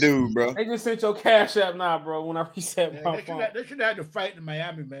healthy. That dude, bro. They just sent your cash app now, bro. When I reset my phone, they should have to fight in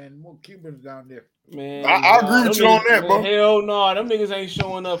Miami, man. More Cubans down there. Man, I agree with you on that, bro. Hell no, them niggas ain't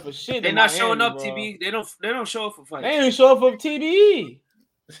showing up for shit. They're not showing up, bro. TB. They don't show up for fights. They ain't show up for TBE.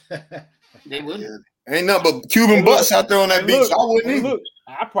 They wouldn't. Ain't nothing but Cuban butts out there on that beach. I wouldn't even.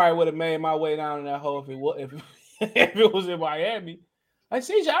 I probably would have made my way down in that hole if it was in Miami. I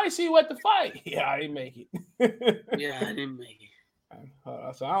didn't see you at the fight. Yeah, I didn't make it. Yeah, I didn't make it.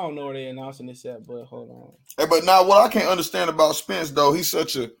 So I don't know where they're announcing this at, but hold on. Hey, but now what I can't understand about Spence though, he's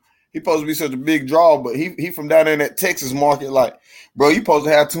supposed to be such a big draw, but he from down there in that Texas market. Like, bro, you supposed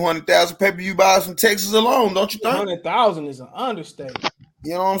to have 200,000 pay-per-view buys from Texas alone, don't you think? 200,000 is an understatement.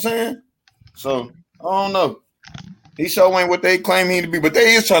 You know what I'm saying? So I don't know. He sure ain't what they claim he to be, but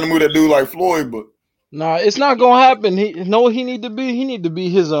they is trying to move that dude like Floyd, but. Nah, it's not gonna happen. He need to be. He need to be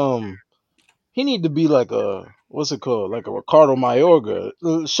his He need to be like a what's it called? Like a Ricardo Mayorga.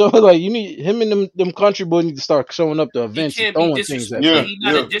 Show like you need him and them country boys need to start showing up to events and throwing things at them.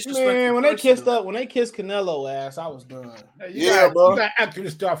 Man, when they kissed Canelo ass, I was done. Bro. You gotta actually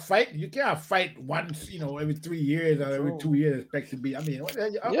start fighting. You can't fight once, every 3 years or every 2 years. Expect to be. I mean,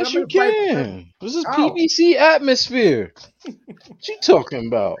 yes, you can. This is PBC atmosphere. What you talking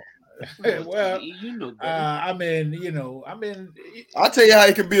about? Well, I mean, I'll tell you how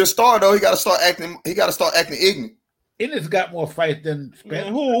he can be a star though. He got to start acting ignorant. Ignorant's got more fight than Spence.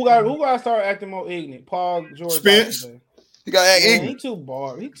 Man, who got to start acting more ignorant? Paul George Spence. He got to act ignorant. He too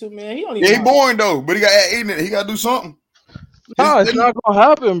bored. He too man. He don't even. Yeah, he boring though, but he got to act ignorant. He got to do something. Nah, it's not gonna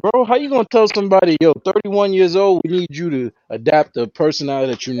happen, bro. How you gonna tell somebody, 31 years old, we need you to adapt a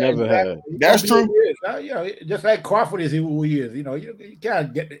personality that you never had? That's true. Just like Crawford is who he is. You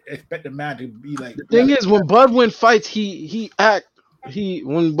can't expect a man to be like. The thing is, when Bud win fights, when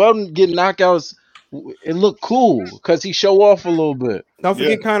Bud get knockouts, it looked cool because he show off a little bit. Don't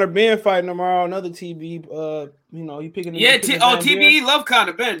forget Conor Ben fighting tomorrow. Another TB. You picking? TB love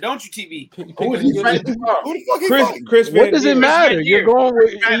Conor Ben, don't you, TB? Who the fuck is Chris? What does it matter? You're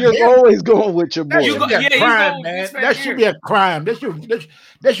always going with your boy. That should be a crime, man. That should be a crime.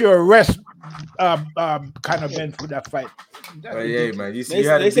 That's your arrest. Kind of Ben for that fight. Yeah, man. You see, you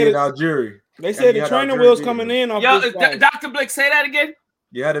had to be in our jury. They said the training wheels coming in. Off this fight. Dr. Blake, say that again.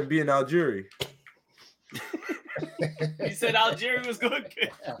 You had to be in our jury. He said Algeria was good.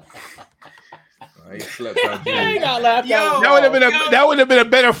 He slept Algeria. That would have been a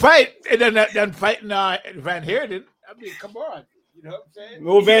better fight than fighting Van Heerden. I mean, come on. You know what I'm saying?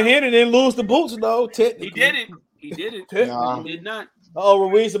 Well, Van Heerden didn't lose the boots though. He didn't. He did not.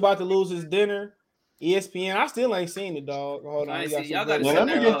 Ruiz about to lose his dinner. ESPN. I still ain't seen the dog. Hold on. Let me get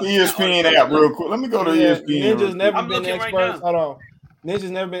the ESPN app real quick. Let me go to ESPN. Ninja's never been experts. Hold on.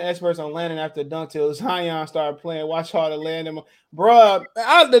 Ninja's never been experts on landing after dunk till Zion started playing. Watch how to land him, bruh.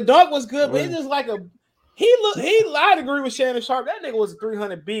 The dunk was good, but it's just like I'd agree with Shannon Sharp. That nigga was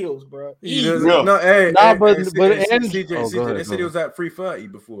 300 bills, bro. But CJ, they said he was at 330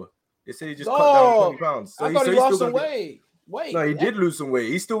 before. They said he just cut down 20 pounds. So I thought he lost some weight. No, he did lose some weight.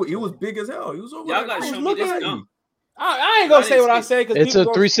 He was big as hell. He was over. Y'all gotta show me this dunk. I ain't gonna say what I say because it's a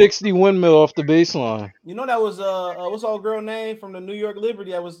 360 windmill off the baseline. You know that was what's old girl name from the New York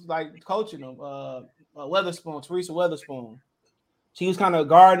Liberty that was like coaching them, Weatherspoon, Teresa Weatherspoon. She was kind of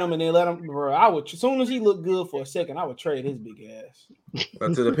guarding him and they let him. Bro, as soon as he looked good for a second, I would trade his big ass.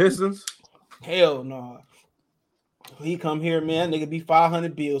 To the Pistons? Hell no. He come here, man. Nigga be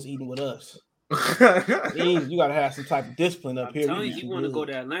 500 bills eating with us. You gotta have some type of discipline up here. Telling you, he want to go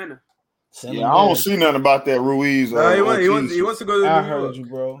to Atlanta. I don't see nothing about that Ruiz. He wants to go to I heard you,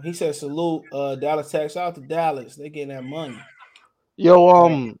 bro. He said salute Dallas Tech. Shout out to Dallas. They getting that money. Yo,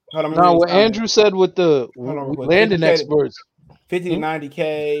 what Andrew said with the landing experts. 50 to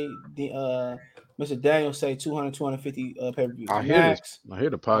 90K. Mr. Daniel say 250 pay-per-views. I hear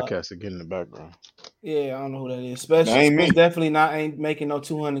the podcast again in the background. Yeah, I don't know who that is. Spence definitely ain't making no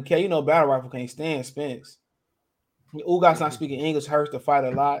 200K. You know, Battle Rifle can't stand Spence. Ugas not speaking English hurts the fight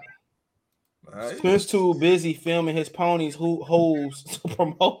a lot. Spence too busy filming his ponies holes to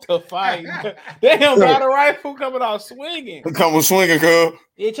promote the fight. Damn, Battle Rifle coming out swinging. Coming swinging, cuz.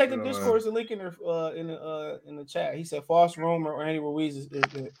 Yeah, check the Discord. The link in the chat. He said false rumor or Andy Ruiz is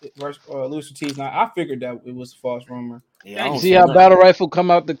Luis Ortiz. Now I figured that it was a false rumor. Yeah, see how Battle Rifle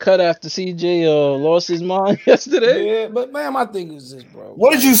come out the cut after CJ lost his mind yesterday? Yeah, but man, my thing is this, bro.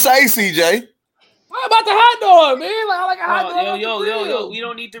 What did you say, CJ? What about the hot dog, man? Like I like a hot dog. Yo, we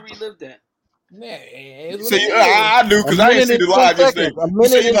don't need to relive that. Man, see, I do because I didn't see the live yesterday. You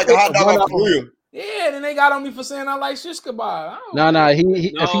say you like a hot dog off the grill. Yeah, then they got on me for saying I like shish kebab. Nah.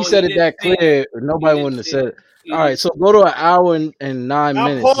 If he said it that clear, nobody wouldn't have said it. All right, so go to an hour and 9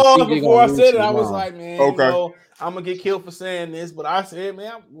 minutes. I paused before I said it. I was like, man, okay. I'm gonna get killed for saying this, but I said,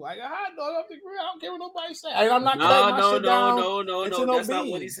 man, I'm like a hot dog off the grill. I don't care what nobody say. I'm not cutting my shit down. No. That's not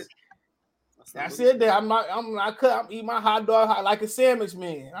what he said. That's it. There, I'm eating my hot dog like a sandwich,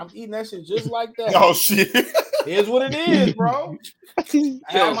 man. I'm eating that shit just like that. Oh shit! Here's what it is, bro. I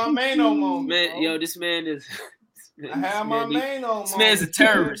have my main moment, man. Yo, this man is. I have my main moment. This man's a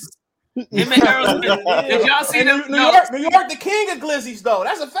terrorist. Him and Errol. Did y'all see them? New York, the king of glizzies, though.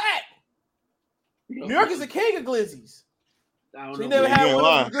 That's a fact. New York is the king of glizzies. I don't so you know. Never had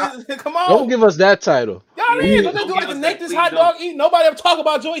one of them. Come on. Don't give us that title. Y'all don't do like the Nathan's hot dog eating. Nobody ever talk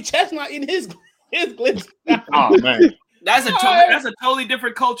about Joey Chestnut eating his glizzy. Oh man. That's a totally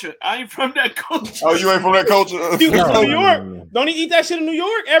different culture. I ain't from that culture. Oh, you ain't from that culture? You from New York? Don't he eat that shit in New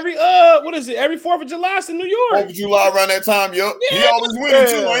York? Every what is it? Every 4th of July is in New York. 4th of July around that time, yo. Yeah, he always winning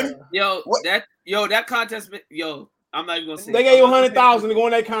too, ain't he? That contest, I'm not even gonna say. They gave you 100,000 to go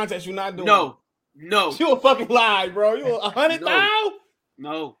in that contest. You're not doing. No. You a fucking lie, bro. You 100,000?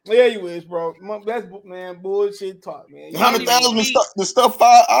 No. Yeah, you is, bro. That's bullshit talk, man. 100,000 to stuff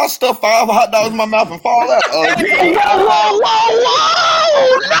five. I'll stuff 5 hot dogs in my mouth and fall out. Whoa!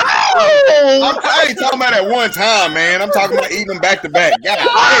 No! I ain't talking about at one time, man. I'm talking about eating them back to back.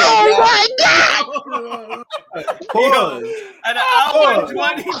 Oh my god! At an hour and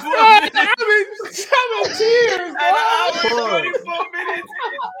 24 minutes. I'm in tears, At an hour and 24 minutes.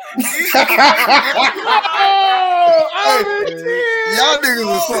 I'm in tears. Y'all niggas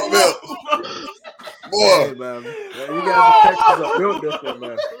are something else. Boy. Hey, man. You guys in Texas are built different,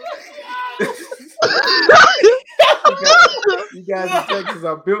 man. You guys in Texas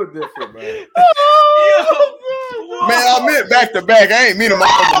are built different, man. Man, I meant back to back. I ain't mean them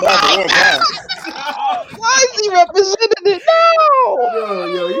all back at one time. Why is he representing it now?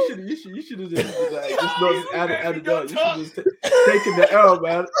 Yo, you You should have just added up. You should have just taken the L,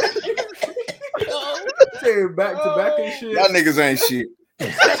 man. Saying back to back and shit. Y'all niggas ain't shit.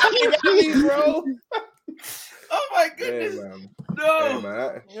 Bro. Oh my goodness. Hey,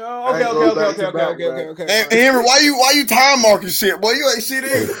 no. Hey, Okay. Hey, Henry, why you time marking shit? Boy, you ain't shit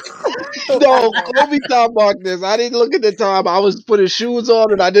either. No, Kobe time marked this. I didn't look at the time. I was putting shoes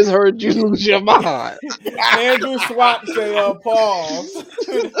on and I just heard you lose your mind. Andrew Swap say pause.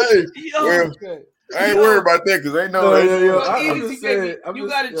 Hey, well, I ain't worried about that because ain't no. I'm just saying, you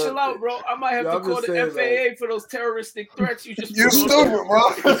gotta chill out, bro. I might have to call the FAA for those terroristic threats you just. You stupid, bro.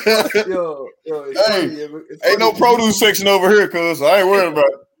 Hey, ain't no produce section over here, cuz I ain't worried about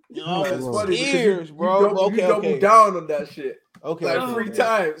it. Yo, it's funny Ears, bro. You double down on that shit. Okay, like 3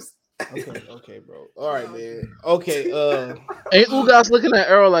 times. Okay, bro. All right, man. Okay, Ain't Ugas looking at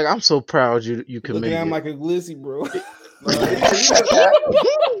Errol like, I'm so proud you can looking make at him it. like a glizzy, bro.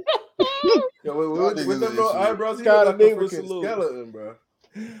 Yo, with them little eyebrows, he Got got a a big freaking salute. skeleton, bro.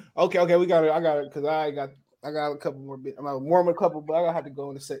 Okay, we got it. I got it because I got a couple more bits. I'm gonna warm a couple, but I gotta have to go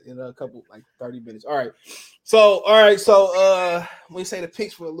in a couple, like 30 minutes. All right. So we say the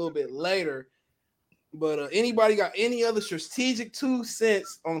picks for a little bit later. But anybody got any other strategic 2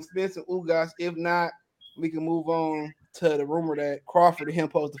 cents on Spence and Ugas? If not, we can move on to the rumor that Crawford and him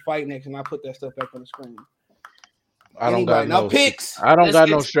supposed to fight next, and I put that stuff back on the screen. I don't got no picks. I don't got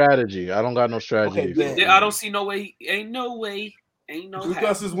no strategy. I don't got no strategy. Okay, I don't see no way. Ain't no way. Ain't no.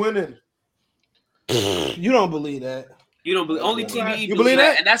 Ugas is winning. You don't believe that. You don't believe only TVE. You believe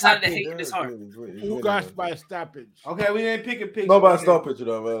that? And that's how the hate in his heart. Ugas by stoppage. Okay, we didn't pick a picture. Nobody stoppage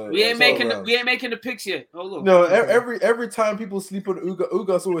though, man. We ain't making the picks yet. Oh look. No, every time people sleep on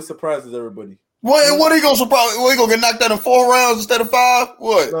Ugas always surprises everybody. What are you gonna surprise? What, he gonna get knocked out in 4 rounds instead of 5?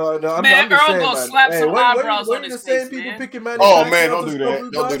 What? No, I'm Earl just saying, gonna man. slap some eyebrows on his the same face, people man. picking Manny Oh Pacquiao man, don't to do stop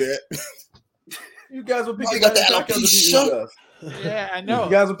that. Don't do Ugas? that. You guys were picking you got Manny the Pacquiao to beat alopecia. Ugas. Yeah, I know.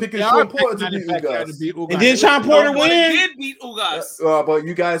 You guys were picking Sean Porter to beat Ugas. And then Sean Porter win. Did beat Ugas. But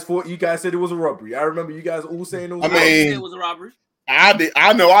you guys said it was a robbery. I remember you guys all saying it was. It was a robbery. I did.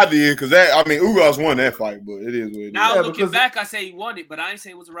 I know I did because Ugas won that fight, but it is what it is. Now looking back, I say he won it, but I ain't say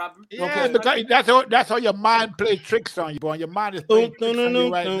it was a robbery. Yeah, because that's how your mind plays tricks on you, boy. Your mind is playing tricks on you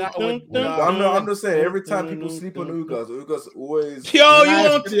right now. I'm just saying. Every time people sleep on Ugas always. Yo,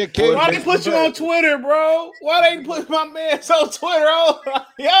 why they put you on Twitter, bro? Why they put my man on Twitter? Oh,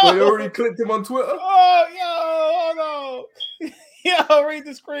 yo, but they already clicked him on Twitter. Oh, yo, hold on. Yo, read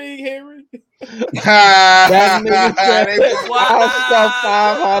the screen, Henry. That nigga said, I'll stuff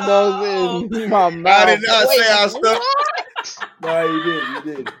 5 in my mouth. I did not say I'll stuff. No, you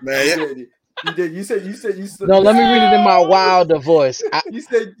did. Man, you did. You said. No, let me read it in my wilder voice. You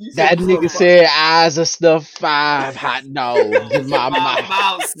said that nigga said eyes are stuffed 5 hot dogs in my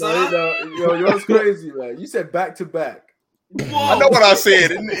mouth. Yo, yours crazy, man. You said back to back. I know what I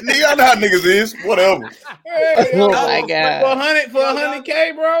said. Nigga, I know how niggas is. Whatever. Hey, oh my God. For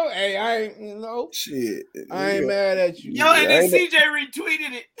 100K, bro. Hey, I ain't shit. I ain't mad at you. Yo, and then CJ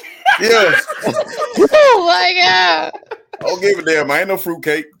retweeted it. Yes. Oh my God. I don't give a damn. I ain't no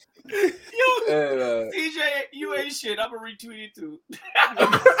fruitcake. Yo, CJ, you ain't shit. I'm gonna retweet it too.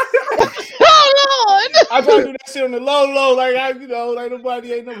 Oh Lord! I try to do that shit on the low, like like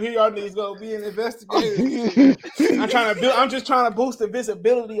nobody ain't no here. Y'all niggas gonna be an investigator. I'm just trying to boost the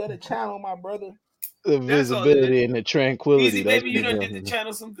visibility of the channel, my brother. The visibility and the tranquility. Easy, baby, you done did the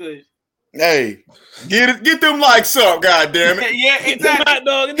channel some good. Hey, get them likes up, goddamn it! Yeah, exactly.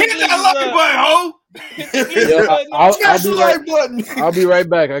 Hit that like button, ho. I'll be right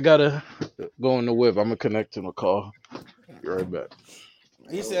back. I gotta go in the whip. I'm gonna connect to my call. Be right back.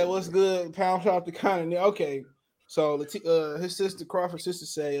 He said, "What's good? Pound shop the continent." Okay, so his sister Crawford sister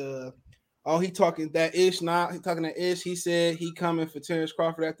say, he talking that ish now. He talking that ish. He said he coming for Terence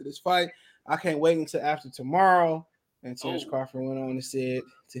Crawford after this fight. I can't wait until after tomorrow. And Terence Crawford went on and said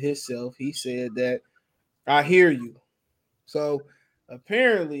to himself, he said that I hear you. So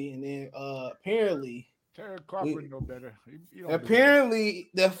apparently, Terence Crawford know better. Apparently,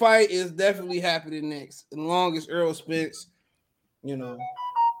 the fight is definitely happening next, as long as Errol Spence,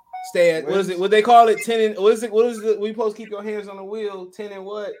 stay at what is it? What they call it? 10 and what is it? What is it? We supposed to keep your hands on the wheel. 10 and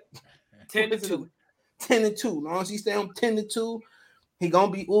what? 10-2. 10-2. As long as he stay on 10-2, he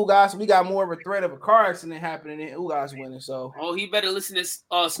gonna beat Ugas. We got more of a threat of a car accident happening than Ugas winning. So he better listen to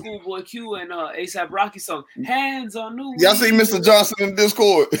Schoolboy Q and ASAP Rocky song. Hands on the wheel. Y'all see Mr. Johnson in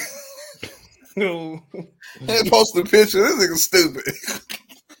Discord? No. He posted a picture. This nigga stupid.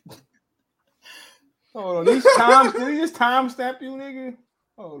 Hold on, did he just time stamp you, nigga?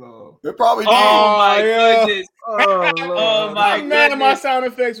 Hold on. They probably did. Oh my goodness. Oh my goodness. Man, my sound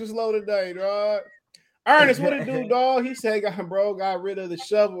effects was low today, dog. Ernest, what it do, dog? He said, got rid of the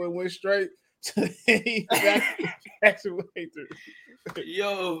shovel and went straight to the excavator.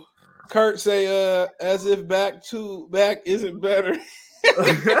 Yo. Kurt say, as if back isn't better.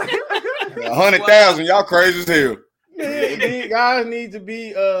 100,000. Y'all crazy as hell. Man, guys need to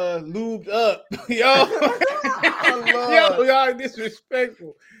be lubed up. Yo, y'all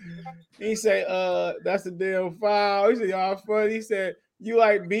disrespectful. He say, that's a damn foul. He said, y'all funny. He said, you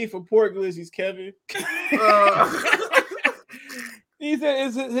like beef or pork glizzies, Kevin? He said,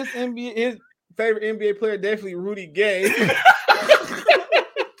 is his favorite NBA player definitely Rudy Gay?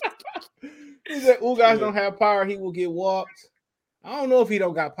 He said, Ugas don't have power, he will get walked. I don't know if he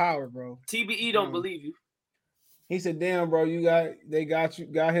don't got power, bro. TBE don't believe you. He said, damn, bro, they got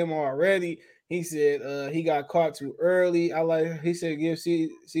him already. He said he got caught too early. He said, give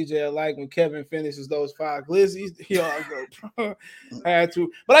CJ a like when Kevin finishes those 5 glizzies. Y'all go, had to.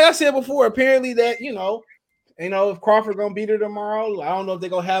 But like I said before, apparently that, you know, if Crawford gonna beat her tomorrow, I don't know if they're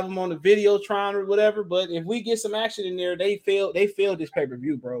gonna have him on the Videotron or whatever. But if we get some action in there, they failed this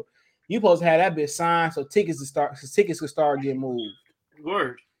pay-per-view, bro. You supposed to have that bitch signed so tickets could start getting moved.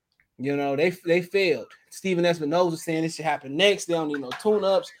 Word. You know, they failed. Steven Espinoza saying this should happen next. They don't need no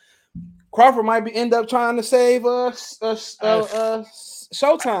tune-ups. Crawford might end up trying to save Showtime.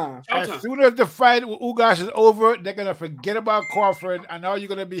 As soon as the fight with Ugas is over, they're gonna forget about Crawford, and all you're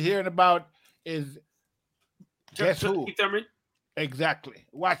gonna be hearing about is guess who? Exactly.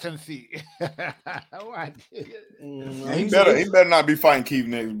 Watch and see. He better not be fighting Keith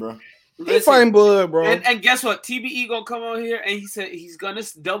next, bro. He's fighting Bud, bro. And guess what? TBE gonna come on here and he said he's gonna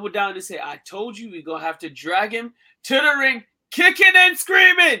double down and say, I told you we're gonna have to drag him to the ring, kicking and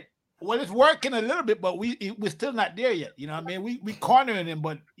screaming. Well, it's working a little bit, but we're still not there yet. You know what I mean? We cornering him,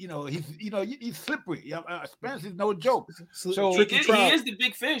 but he's slippery. Spence is no joke. So he is the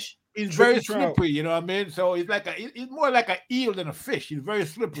big fish. He's very slippery, you know what I mean? So he's more like an eel than a fish. He's very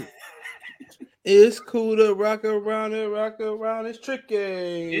slippery. It's cool to rock around. It's tricky.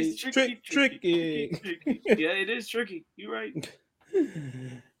 It's tricky. Yeah, it is tricky. You're right.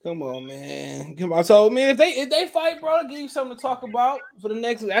 Come on, man. Come on. So, man, if they fight, bro, I'll give you something to talk about for the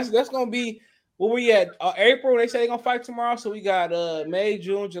next. That's gonna be where we at. April. They say they're gonna fight tomorrow. So we got May,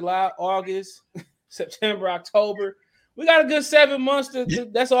 June, July, August, September, October. We got a good 7 months.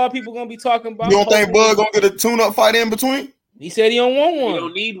 That's all people gonna be talking about. You don't think Bud gonna get a tune-up fight in between? He said he don't want one. He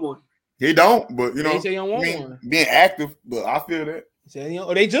don't need one. He don't, but he said he don't want one. Being active, but I feel that.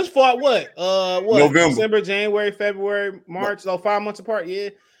 They just fought what? November, December, January, February, March. So 5 months apart. Yeah,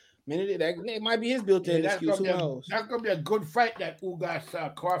 that might be his built-in excuse. Who knows? That's gonna be a good fight. That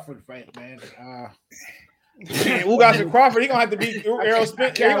Ugas Crawford fight, man. Ugas and Crawford. He gonna have to beat Errol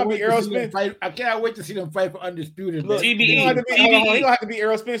Spence. He gonna beat Errol Spence. I cannot wait to see them fight for undisputed. Look, TBE. He gonna have to beat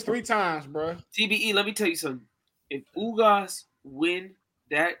Errol Spence 3 times, bro. TBE. Let me tell you something. If Ugas win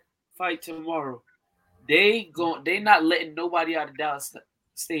that fight tomorrow, they not letting nobody out of Dallas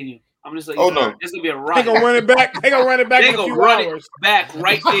Stadium. I'm just like, no, it's gonna be a riot. They gonna run it back. They gonna run it back. They gonna run it back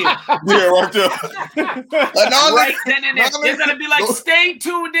right there. Yeah, right there. Right then and there. They're gonna be like, stay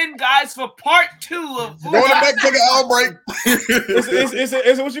tuned in, guys, for part 2 of going back to the hour break.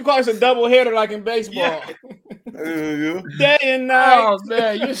 It's what you call a double header, like in baseball. Yeah. Day and night. Oh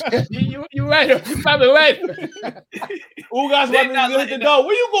man, you right. You probably right. Ugas about to hit the door.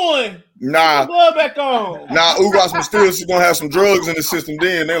 Where you going? Nah. Blood back on. Nah, Ugas mysteriously gonna have some drugs in the system.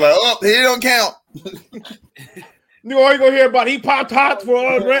 Then they're like, oh, he don't count. You all you gonna hear about? He popped hot for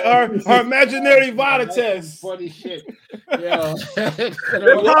our imaginary Vada test. Funny shit. Yeah.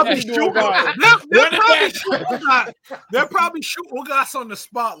 They'll probably shoot Ugas on the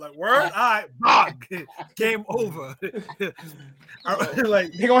spot. Like, word, all right, bog, game over.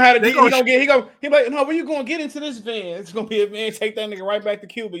 Like he gonna have to. He like, no, when you gonna get into this van? It's gonna be a van. Take that nigga right back to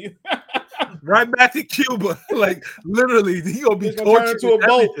Cuba. Right back to Cuba. Like literally, he gonna be tortured into a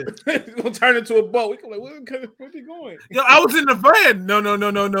boat. He's gonna turn into a boat. We can like, where's he going? Yo, I was in the van. No.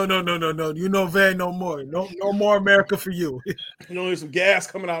 You know, van no more. No more America for you. You know, there's some gas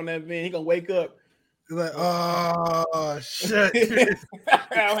coming out in that van. He gonna wake up. He's like, oh shit.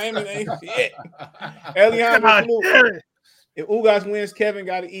 Al Heyman ain't shit. Eliana, if Ugas wins, Kevin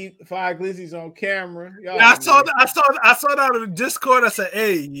got to eat 5 glizzies on camera. Yeah, I saw that on the Discord. I said,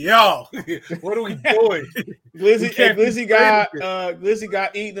 "Hey, yo, what are we doing?" Glizzy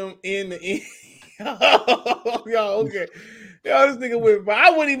got eat them in the. Yo, okay. Yo, this nigga went. But I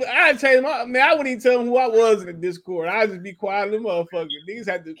wouldn't even tell him who I was in the Discord. I'd just be quiet, little motherfucker. Niggas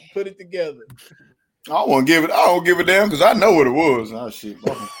had to put it together. I don't give a damn because I know what it was. Oh shit.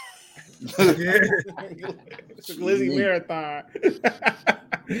 It's a Glizzy marathon.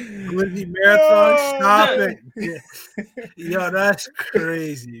 Glizzy marathon, stop it. Yo, that's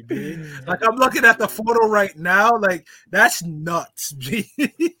crazy, B. Like I'm looking at the photo right now, like that's nuts, B.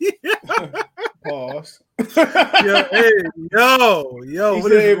 Pause. Yo, hey, yo. He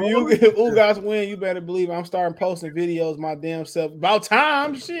said, if Ugas win, you better believe I'm starting posting videos my damn self. About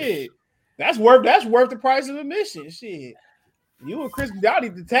time, shit. That's worth the price of admission, shit. You and Chris Dowdy,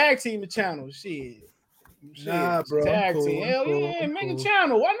 the tag team channel, shit. Nah, bro. Tag cool, team. Hell cool, yeah, make cool. a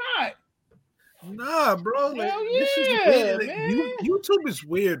channel. Why not? Nah, bro. Like, Hell this is yeah, weird. Like, man. YouTube is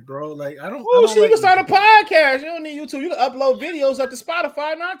weird, bro. Like, I don't. Oh, I don't you like can start a podcast. You don't need YouTube. You can upload videos up to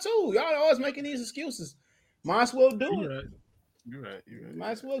Spotify now too. Y'all always making these excuses. Might as well do it. You're right.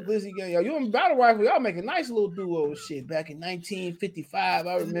 Might as well Glizzy gang. Yo, you and Battle Rifle, y'all make a nice little duo shit back in 1955.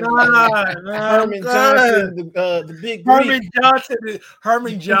 I remember Herman Johnson, the big Herman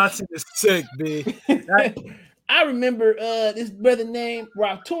Greek. Johnson is sick, B. I remember this brother named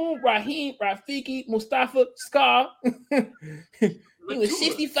Ratum, Raheem, Rafiki, Mustafa, Scar. He was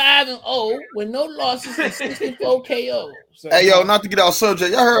 65-0 with no losses and 64 KO. So, hey, yo, not to get off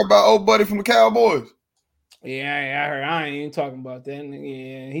subject. Y'all heard about old buddy from the Cowboys? Yeah, I heard. I ain't even talking about that.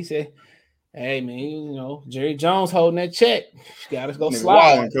 Yeah, he said, "Hey, man, you know Jerry Jones holding that check. Got to go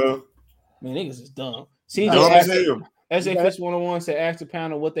slide." Man, niggas is dumb. CJ Fish 101 said, "Ask the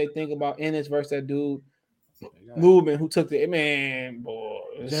panel what they think about Ennis versus that dude Lubin who took the man. Boy,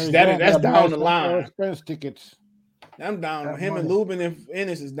 that's down the line. Spence tickets. I'm down. Him and Lubin and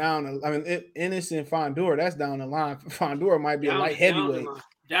Ennis is down. I mean, Ennis and Fondura, that's down the line. Fondura might be a light heavyweight.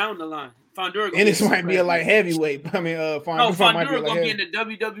 Down the line. Fondura Ennis might be a light heavyweight. I mean, Fondura might be gonna be in the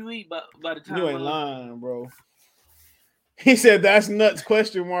WWE by the time. You ain't lying, bro. He said that's nuts?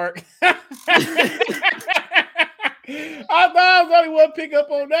 an mark. I thought I was only one pick up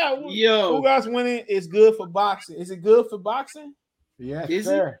on that. Yo, Ugas winning is good for boxing. Is it good for boxing? Yes, is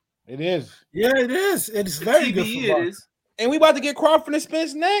sir. It is. Yeah, it is. It's very good for boxing. And we about to get Crawford and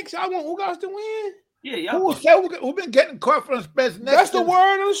Spence next. I want Ugas to win. Yeah, Who said we've been getting Crawford and Spence next? That's the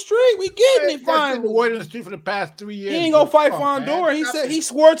word on the street. We getting it finally. The word on the street for the past 3 years. He ain't gonna fight Fondura. He said he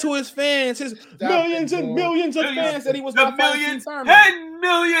swore to his fans, his millions and millions of fans, that he was not fighting millions and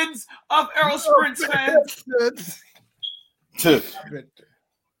millions of Errol Spence fans.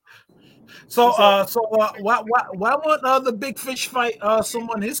 So why won't the big fish fight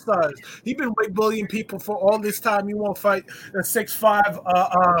someone his size? He been weight bullying people for all this time. You won't fight a 6'5"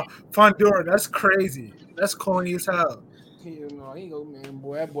 Fondura. That's crazy. That's corny as hell. You know, he go, man,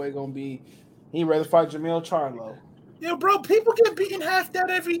 boy. That boy gonna be. He'd rather fight Jamil Charlo. Yeah, bro. People get beaten half that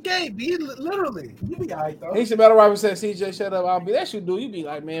every day. Literally. You be alright though. He said, "Battle Rival said, CJ, shut up. I'll be that. You do. You be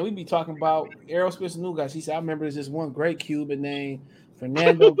like, man. We be talking about Errol Spence and Ugas. He said, I remember there's this one great Cuban named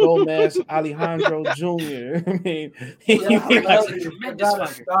Fernando Gomez Alejandro Jr. I mean, he's a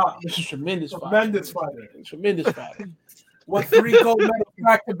tremendous fighter. Tremendous fighter. What 3 gold medals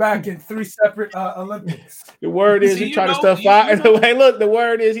back to back in 3 separate Olympics? The word is he's trying to stuff fight. Hey, look, the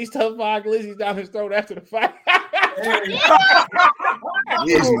word is he's tough fight. Glizzy's down his throat after the fight.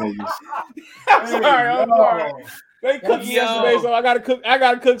 I'm sorry. They cooked me yesterday, so I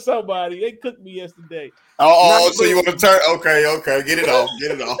gotta cook somebody. They cooked me yesterday. So you want to turn? Okay, get it off.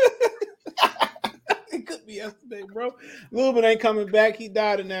 They cooked me yesterday, bro. Lubin ain't coming back. He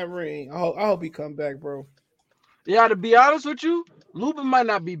died in that ring. I hope he come back, bro. Yeah, to be honest with you, Lubin might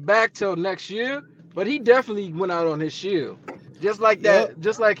not be back till next year, but he definitely went out on his shield. Just like that,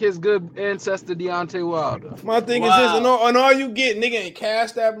 just like his good ancestor Deontay Wilder. My thing is this, and all you get, nigga ain't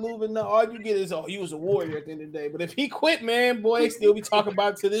cast that Lubin. No, all you get is, he was a warrior at the end of the day. But if he quit, man, boy, they still be talking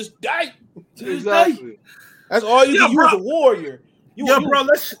about it to this day. Exactly. That's all you do. You was a warrior. Bro,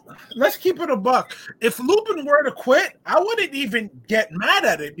 let's keep it a buck. If Lubin were to quit, I wouldn't even get mad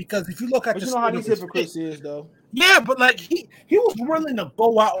at it because if you look at you know how these hypocrites is, though. Yeah, but like he was willing to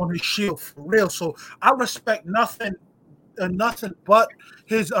go out on his shield for real. So I respect nothing but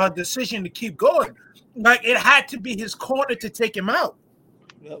his decision to keep going. Like it had to be his corner to take him out.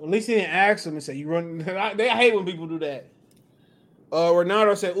 Yeah, at least he didn't ask him and say, "You run." I hate when people do that.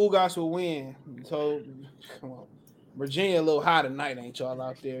 Ronaldo said Ugas will win. So come on, Virginia a little high tonight, ain't y'all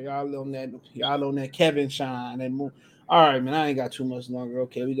out there? Y'all on that Kevin shine and move. All right, man. I ain't got too much longer.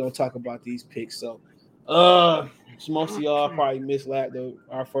 Okay, we gonna talk about these picks. So, most of y'all probably missed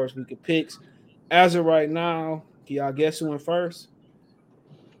our first week of picks. As of right now, can y'all guess who went first?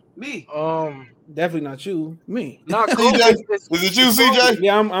 Me. Definitely not you. Me. Not CJ. Was it you, CJ?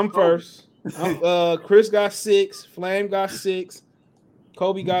 Yeah, I'm first. Chris got 6. Flame got 6.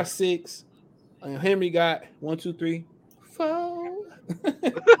 Kobe got 6. Henry got 1, 2, 3, 4. Oh, so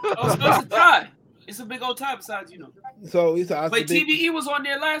it's a tie. It's a big old tie besides, So it's But TBE was on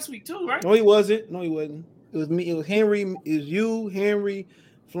there last week too, right? No, he wasn't. It was me. It was Henry. It was you, Henry,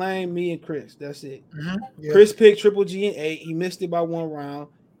 Flame, me, and Chris. That's it. Mm-hmm. Yeah. Chris picked Triple G in 8. He missed it by 1 round.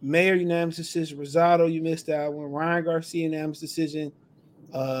 Mayor unanimous decision. Rosado, you missed that one. Ryan Garcia unanimous decision.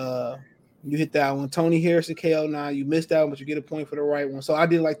 You hit that one. Tony Harrison KO9. You missed that one, but you get a point for the right one. So I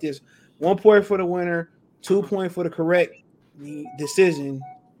did like this: 1 point for the winner, 2 point for the correct decision,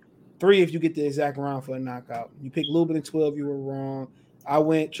 3 if you get the exact round for a knockout. You picked Lubin in 12. You were wrong. I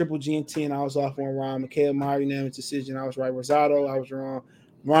went Triple G in 10. I was off 1 round. Mikhail Meyer unanimous decision. I was right. Rosado, I was wrong.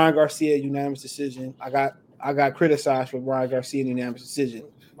 Ryan Garcia unanimous decision. I got criticized for Ryan Garcia unanimous decision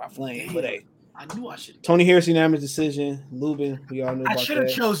by Flame. But hey, I knew I should. Tony Harrison unanimous decision. Lubin, we all know about that. I should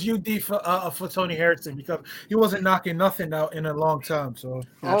have chose UD for Tony Harrison because he wasn't knocking nothing out in a long time. So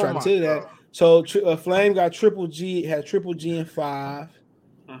I tried to tell you that. So Flame got Triple G. Had Triple G in 5.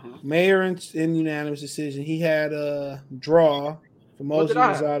 Mayor in unanimous decision. He had a draw for Mosley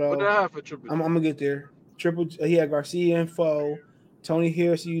Rosado. What did I have for Triple G? I'm gonna get there. He had Garcia in 4. Tony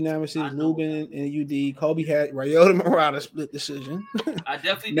Harrison unanimous decision. Lubin and UD. Kobe had Ryota Murata split decision. I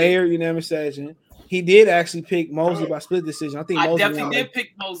definitely Mayor unanimous decision. He did actually pick Mosley by split decision. I definitely did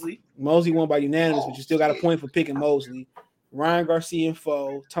pick Mosley. Mosley won by unanimous, but you still got a point for picking Mosley. Ryan Garcia in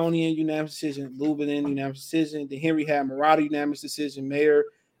 4. Tony in unanimous decision. Lubin in unanimous decision. Then Henry had Murata unanimous decision. Mayor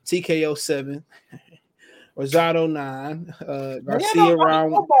TKO 7. Rosado 9. Garcia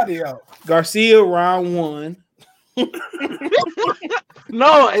round 1. Garcia round 1.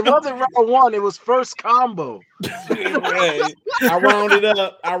 No, it wasn't round 1. It was first combo. Hey, I rounded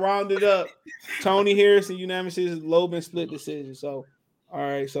up. Tony Harrison unanimous decision. Lubin split decision. So, all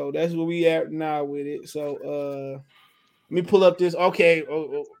right. So that's where we at now with it. So, let me pull up this. Okay.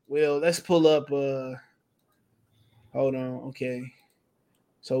 Well, let's pull up. Hold on. Okay.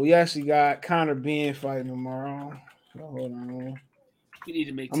 So we actually got Conor Benn fighting tomorrow. Hold on. We need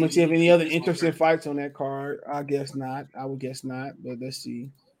to make. I'm gonna see if any other interesting fights on that card. I guess not. I would guess not, but let's see.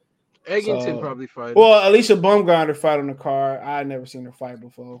 Eggington probably fighting. Well, Alicia Baumgartner fight on the card. I never seen her fight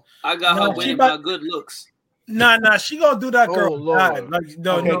before. I got her winning by good looks. Nah, she gonna do that, girl.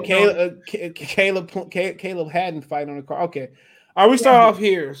 Caleb Haddon fight on the card. Okay, all right, we start off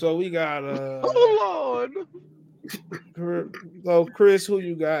here. So we got oh Lord. So Chris, who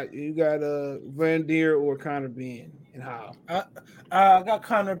you got? You got Van Deer or Conor Benn, and how? I got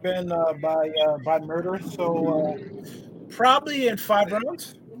Conor Benn by murder. So probably in 5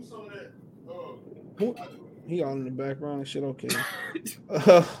 rounds. He all in the background and shit. Okay.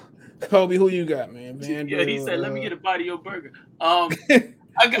 Kobe, who you got, man? Van Deer, he said, "Let me get a body of your burger." I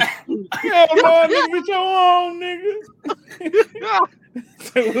got. Hell no, nigga, get your own, nigga.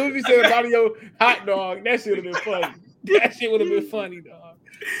 So who you said about your hot dog? That shit would have been funny. That shit would have been funny, dog.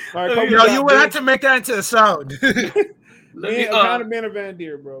 All right, you would have to make that into a sound. Conor Benn or Van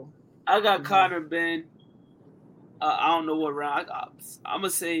Deer, bro? I got Conor Benn. I don't know what round. I'm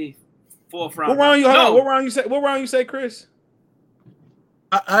gonna say 4th round. What round you say, Chris?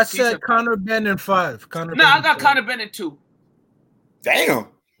 I said Conor Benn in 5. I got Conor Benn in 2. Damn.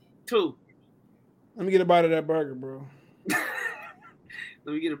 2. Let me get a bite of that burger, bro.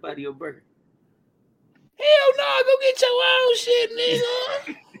 Let me get a bite of your burger. Hell no, go get your own shit,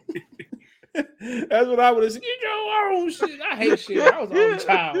 nigga. That's what I would have said. Get your own shit. I hate shit. I was on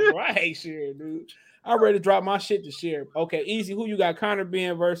child, bro. I hate shit, dude. I'm ready to drop my shit to share. Okay, easy. Who you got? Conor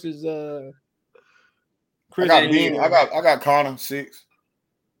Benn versus Chris. I got Conor 6.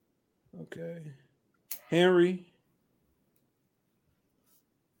 Okay. Henry.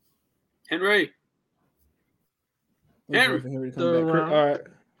 Third round. All right.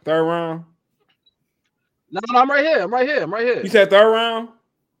 3rd round. No, I'm right here. You said 3rd round?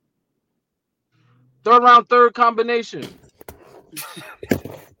 3rd round, 3rd combination.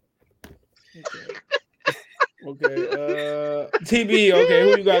 Okay. TB, okay.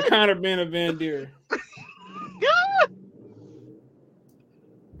 Who you got? Conor Benn or Van Deer?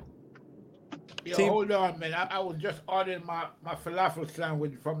 Yo, hold on, man. I was just ordering my falafel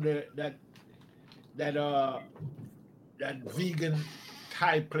sandwich from that vegan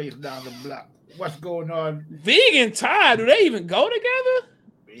Thai place down the block. What's going on? Vegan Thai? Do they even go together?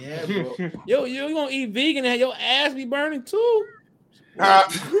 Yeah, bro. Yo, you gonna eat vegan and your ass be burning too? Your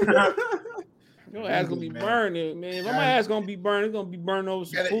ass gonna be burning, man. If my ass gonna be burning, it's gonna be burning over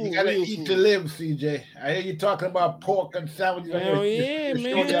some food. You gotta eat to live, CJ. I hear you talking about pork and sandwiches. Hell yeah,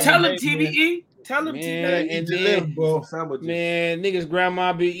 man. Tell him, TBE. Tell him, man, TBE. And then, bro. Man, niggas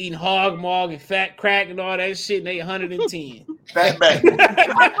grandma be eating hog mog and fat crack and all that shit, and they 110. Fat back.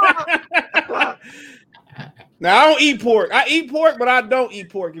 Now I don't eat pork. I eat pork, but I don't eat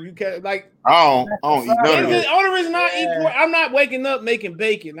pork. If you can, like, I don't eat none of the it. only reason I eat pork, I'm not waking up making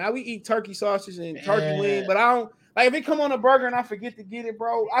bacon. Now we eat turkey sausage and turkey wing, but I don't like if it come on a burger and I forget to get it,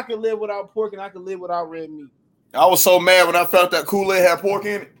 bro. I could live without pork and I could live without red meat. I was so mad when I found that Kool-Aid had pork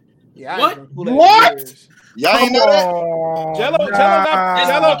in it. Yeah, what? Y'all ain't know that?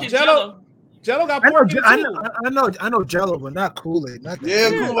 Jello got pork in it too. I know Jello, but not Kool-Aid. Not Yeah,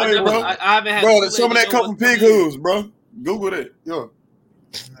 Kool-Aid, bro. I haven't had bro, some of that come from pig hooves, bro. Google it. Yo.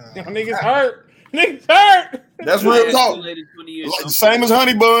 Niggas hurt. Niggas hurt. That's real talk. Same as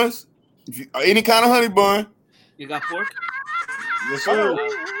honey buns. If you, any kind of honey bun. You got pork? Yes, sir.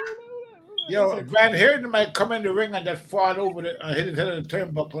 Yo, Van Heerden might come in the ring and just fall over hit his head on the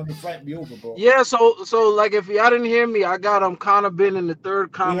turnbuckle and the fight be over, bro. Yeah, so like if y'all didn't hear me, I got Conor Ben in the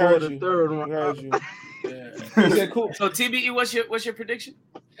third combo of the third one. Yeah. Cool. So TBE, what's your prediction?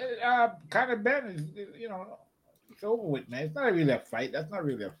 Conor Ben is it's over with, man. It's not really a fight. That's not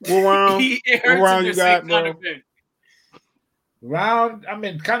really a fight. What round you got, bro? Round, I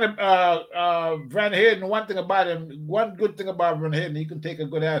mean, kind of Van Heerden. One good thing about Van Heerden, he can take a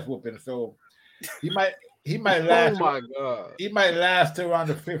good ass whooping. So he might last. Oh my god, he might last till around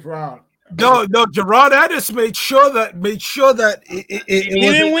the 5th round. No, Gerard Addis made sure that he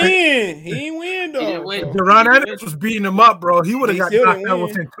didn't win. He didn't win though. Gerard Addis was beating him up, bro. He would have got knocked out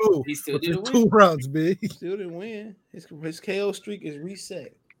within two. He still didn't win. 2 rounds, B. He still didn't win. His KO streak is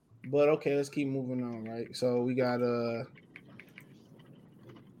reset. But okay, let's keep moving on. Right. So we got hold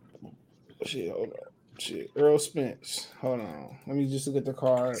on. Errol Spence. Hold on. Let me just look at the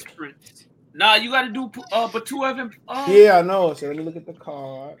card. Nah, you got to do but 2 of them. Yeah, I know. So let me look at the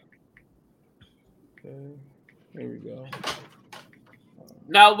card. Okay, here we go.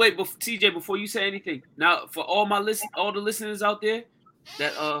 Now wait, TJ, before you say anything, now for all the listeners out there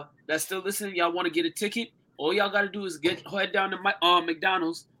that's still listening, y'all want to get a ticket? All y'all got to do is head down to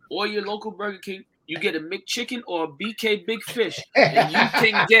McDonald's or your local Burger King. You get a McChicken or a BK Big Fish, and you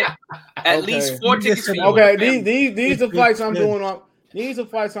can get at least 4 tickets for you. Okay, these are fights I'm doing off. These are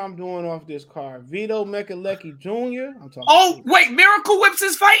fights I'm doing off this card. Vito Mekalecki Jr. I'm talking. Wait, Miracle Whips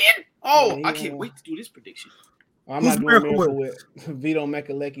is fighting. I can't wait to do this prediction. I'm not doing Miracle Whip. Vito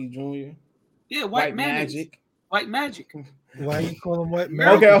Mekalecki Jr. Yeah, White Magic. White Magic. Why you call him White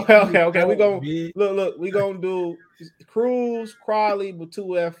Magic? Okay. We gonna look. We gonna do Cruz, Crawley, but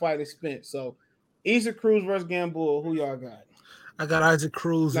 2F fighting Spence. So, Isaac Cruz versus Gamboa. Who y'all got? I got Isaac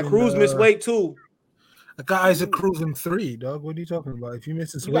Cruz. Now Cruz missed weight too. I got Isaac Cruz in 3, dog. What are you talking about? If you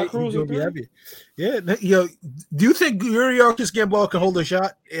miss his weight, you'll be happy. Yeah, do you think Yuriorkis Gamboa can hold a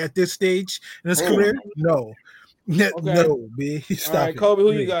shot at this stage in his career? No. No, B. Stop. All right, Kobe,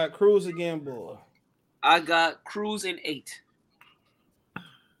 who you got? Cruz or Gamboa? I got Cruz in 8.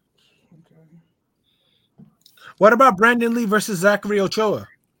 What about Brandon Lee versus Zachary Ochoa?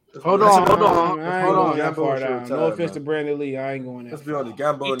 Hold on. No offense to Brandon Lee. I ain't going there. Let's be honest.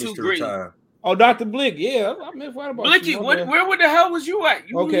 Gamboa needs to retire. Oh, Dr. Blick, yeah. I mean, what about Blicky? Where the hell was you at?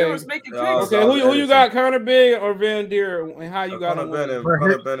 You was making picks. Okay, who you got? Conor Ben or Van Deer? And how you got him?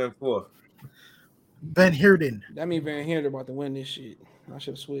 Conor Ben in 4th. Van Heerden. That means Van Heerden about to win this shit. I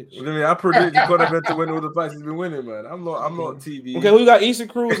should have switched. I predict Conor Ben to win all the fights he's been winning, man. I'm not TV. Okay, who you got? Issa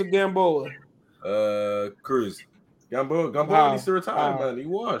Cruz or Gamboa? Cruz. Gamboa needs to retire, man. He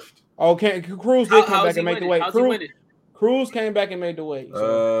washed. Okay, Cruz did come back and make the weight. Cruz came back and made the weight.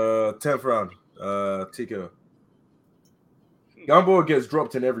 10th round. TKO. Gamboa gets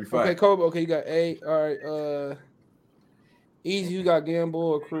dropped in every fight. Okay, Kobe. Okay, you got 8. All right. Easy, you got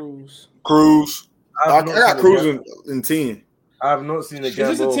Gamboa or Cruz? Cruz. I got Cruz in 10. I have not seen a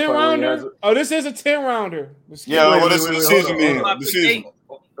Gamboa. Is this a 10-rounder? Oh, this is a 10-rounder. Yeah, well, this is a decision, man. Decision.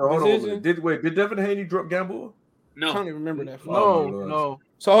 Hold on. Did Devin Haney drop Gamboa? No. I don't even remember that. No.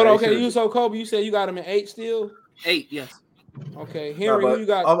 So hold on. Okay, Kobe, you said you got him in 8 still? 8, yes. Okay, Henry, who you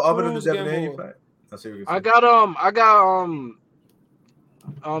got? Other than the Devin Haney fight. I got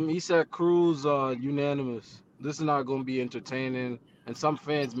he said Cruz unanimous. This is not gonna be entertaining, and some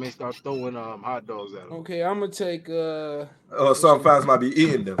fans may start throwing hot dogs at him. Okay, I'm gonna take some fans might be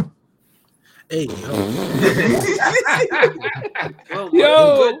eating them. Hey,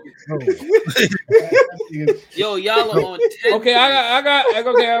 yo, y'all are on 10. Okay, I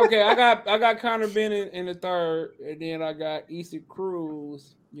got Conor Ben in the 3rd, and then I got Issa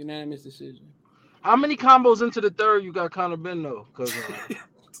Cruz unanimous decision. How many combos into the 3rd you got Conor Ben though? Because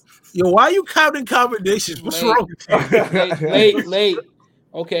yo, why are you counting combinations? What's wrong with you? Late.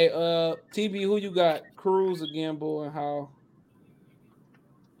 Okay, TB, who you got? Cruz or Gamboa, and how?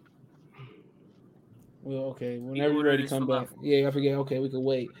 Well, okay. Whenever you're ready to come back. Yeah, I forget. Okay, we can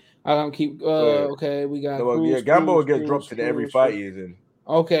wait. I don't keep. Okay, we got. Gambo will get dropped in every fight he's in.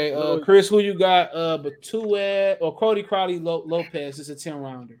 Okay, Chris, who you got? Batuet or Cody Crowley Lopez? It's a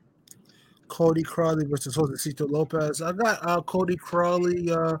 10-rounder. Cody Crowley versus Josecito Lopez. I got Cody Crowley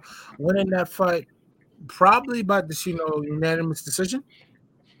winning that fight probably by unanimous decision.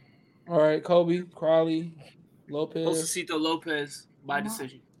 All right, Kobe Crowley Lopez. Josecito Lopez by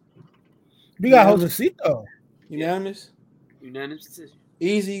decision. You got Josecito. Unanimous? Unanimous decision.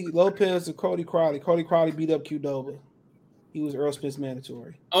 Easy Lopez to Cody Crowley. Cody Crowley beat up Qdoba. He was Errol Spence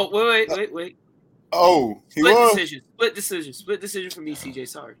mandatory. Oh, wait. Oh, he Split was? decision. Split decision for me, CJ.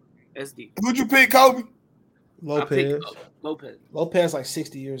 Sorry. SD. Who'd you pick, Kobe? Lopez. Lopez. Lopez like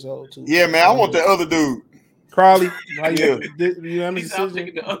 60 years old too. Yeah, man. I want that other dude. Crowley. Unanimous decision.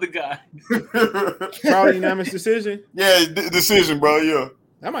 Thinking the other guy. Crowley unanimous decision. Yeah, decision, bro. Yeah.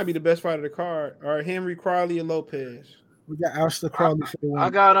 That might be the best fight of the card. All right, Henry Crowley and Lopez. We got Alistair Crowley for the win.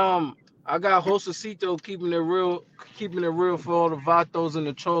 I got Josecito keeping it real for all the Vatos and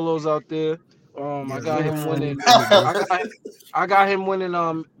the Cholos out there. I got him winning. I got him winning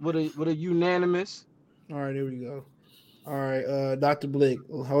with a unanimous. All right, there we go. All right, Dr. Blake,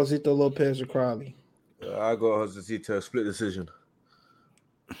 Josecito Lopez or Crowley? I got Josecito split decision.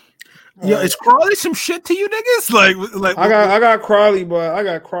 Yo, is Crowley some shit to you niggas? Like I got Crowley, but I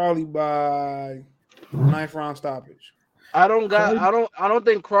got Crowley by 9th round stoppage. I don't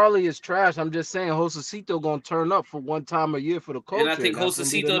think Crowley is trash. I'm just saying Josecito gonna turn up for one time a year for the culture. And I think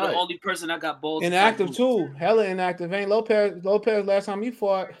Josecito the only person I got balls. Inactive too. Hella inactive. Ain't Lopez last time he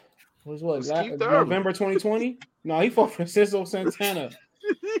fought was what? November 2020? No, he fought Francisco Santana.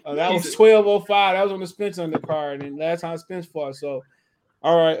 That was 12:05. That was on the Spence undercard, and last time Spence fought. So,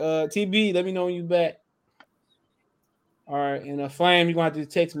 all right, TB, let me know when you back. All right, and Flame, you're gonna have to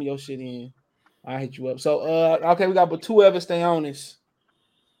text me your shit in. I'll hit you up. So, okay, we got Batuev and stay on this.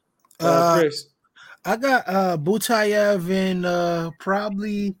 Chris. I got Butayev in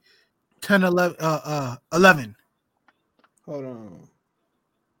probably 10, 11. Hold on.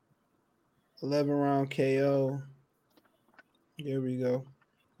 11 round KO. There we go.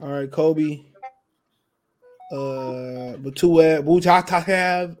 All right, Kobe. Butayev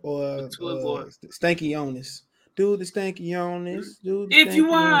or Stanky Yonis. Do the Stanky Yonis. If you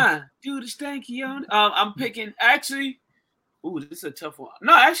want, do the Stanky Yonis. I'm picking actually. Ooh, this is a tough one.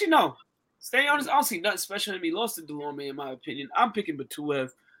 No, actually, no. Stay honest. I don't see nothing special in me. Lost to Delorme, in my opinion. I'm picking Batuev.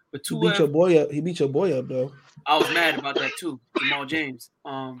 He beat your boy up. He beat your boy up, though. I was mad about that too, Jamal James.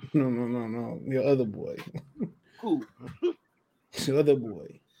 No. Your other boy. Who? Your other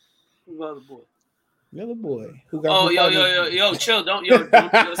boy. Who's other boy? Your other boy. Who got yo, chill. Don't. We're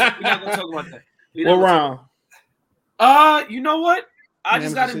not gonna talk about that. What round? You know what? I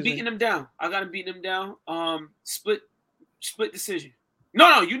just got him beating him down. Split decision.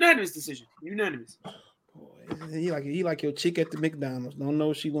 No, unanimous decision. Unanimous. He like your chick at the McDonald's. Don't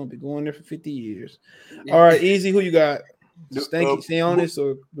know she won't be going there for 50 years. Yeah. All right, Easy. Who you got? Stanky, stay on this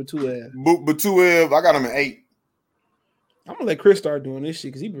or Batuev? Batuev. I got him at 8. I'm gonna let Chris start doing this shit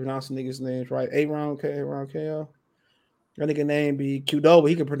because he pronouncing niggas' names right. 8 round KO. That nigga name be Qdoba.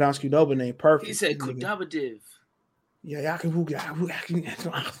 He can pronounce Qdoba name perfect. He said Qdoba Div. Yeah, I can. Who his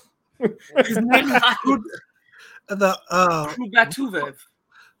name is Batuev.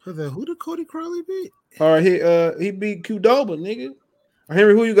 Who did Cody Crowley beat? All right, he beat Qdoba, nigga.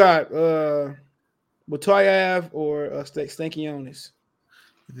 Henry, who you got? Butayev or Stanky Yonis?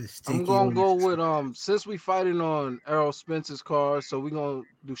 I'm gonna go with since we fighting on Errol Spence's card, so we're gonna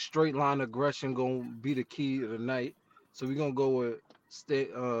do straight line aggression, gonna be the key of the night. So we're gonna go with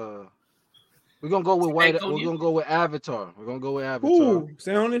we're gonna go with Avatar. We're gonna go with Avatar. Ooh,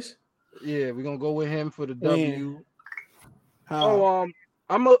 stay on this? Yeah, we're gonna go with him for the W. How?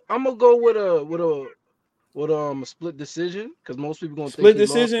 I'm gonna go with a split decision because most people gonna split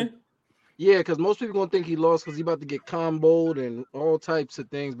decision. Yeah, because most people gonna think he lost because he about to get comboed and all types of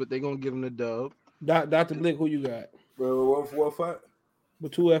things, but they gonna give him the dub. Dr. Blick, who you got? Bro, what fight?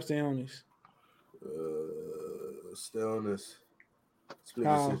 Batuev, stay on this. Stay on this. Split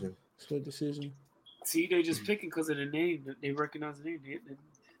decision. Split decision. See, they just picking because of the name. They recognize the name.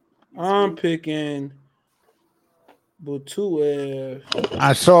 I'm picking Batuev.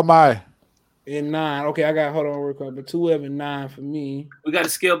 I saw my in 9. Okay, I got hold on real quick. Batuev in 9 for me. We got to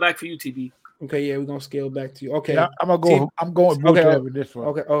scale back for you, TB. Okay, yeah, we're gonna scale back to you. Okay, yeah, I'm going Batuev with this one.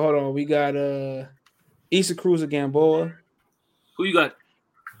 Okay, hold on. We got Issa Cruz again, boy. Who you got?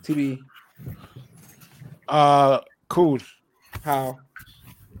 TB. Cruz. How?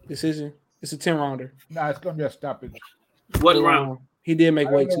 Decision. It's a 10 rounder. Nah, it's gonna be a stoppage. What round? He did make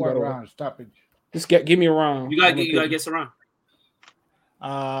weight too. Round stoppage. Just give me a round. You gotta guess a round.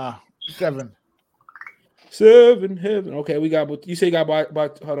 7. 7 Heaven. Okay, we got. You say you got by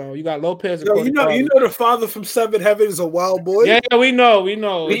hold on. You got Lopez. Yo, you know the father from 7 Heaven is a wild boy. Yeah, we know. We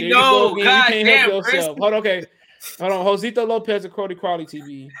know. You God can't damn, help yourself. Hold on, okay. Hold on. Josito Lopez of Cody Crowley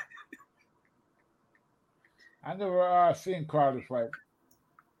TV. I never seen Crowley fight.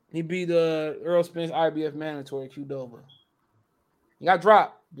 He beat Errol Spence IBF mandatory Qdoba. He got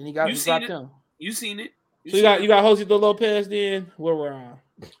dropped. Then he dropped him. You seen it. So you got Josito Lopez then? Where we're on.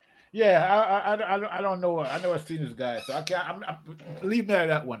 Yeah, I don't know. I never seen this guy, so I can't. I'm leave me at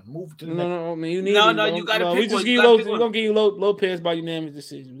that one. Move to the next. No, man, you need. You got to pick one. We're gonna give you Lopez by unanimous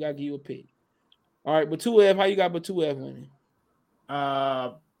decision. We gotta give you a pick. All right, but 2F, how you got but 2F winning?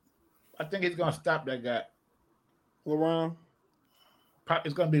 I think he's gonna stop that guy. What round?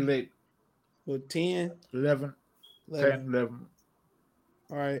 It's gonna be late. What 10? 11. 10, 11.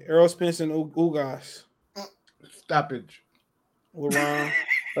 All right, Errol Spence and Ugas. Stoppage. What round?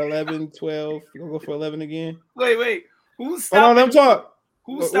 11, 12. You gonna go for 11 again? Wait. Who's stopping? Hold on, let him talk.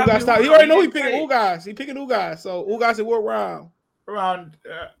 Who's Ugas stop. He already know he picking Ugas. He picking Ugas. So Ugas at what round? Around.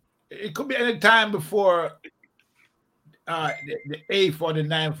 It could be any time before the 8th or the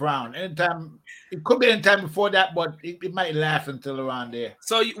 9th round. Anytime. It could be any time before that, but it might last until around there.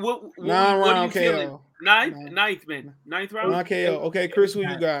 So what are you feeling? Ninth, man. 9th round? 9 KO. Okay, Chris, who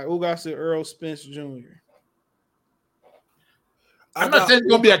you got? Ugas and Errol Spence Jr. I'm not saying it's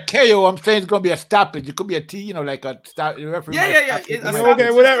going to be a KO. I'm saying it's going to be a stoppage. It could be a T, like a stop. Yeah.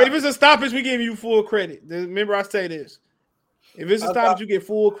 Okay, whatever. If it's a stoppage, we give you full credit. Remember, I say this. If it's a stoppage, you get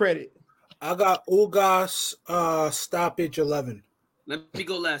full credit. I got Ugas stoppage 11. Let me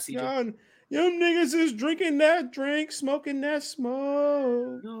go last, CJ. Young niggas is drinking that drink, smoking that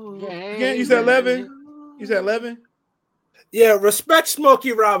smoke. You said 11? You said 11? Yeah, respect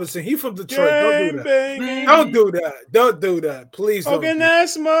Smokey Robinson. He from Detroit. Don't do that. Don't do that. Please don't. Smoking that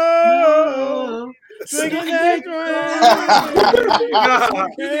smoke. Drinking that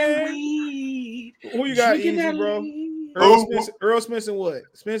drink. Who you got, Easy, bro? Errol Spence and what?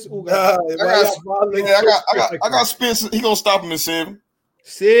 Spence Ugas. I got Spence. He gonna stop him in 7.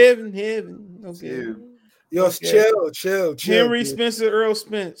 7 Heaven. Okay. Yo, chill. Henry Spencer, Errol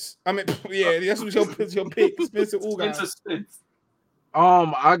Spence. I mean, yeah, that's what your pick. Spencer Ugas.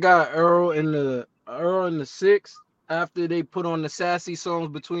 I got Errol in the 6th. After they put on the sassy songs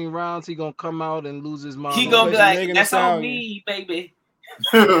between rounds, he gonna come out and lose his mind. He gonna be like, "That's on me, baby."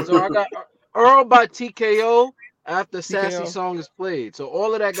 So I got Errol by TKO after sassy song is played. So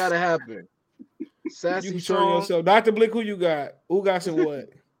all of that gotta happen. Sassy you song. Yourself. Dr. Blick, who you got? Ugas and what?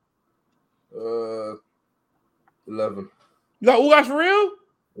 11. You got Ugas for real?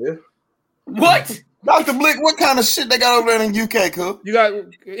 Yeah. What? Dr. Blick, what kind of shit they got over there in the UK, cool? You got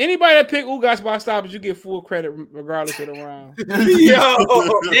anybody that pick Ugas by stoppage, you get full credit regardless of the round. Yo,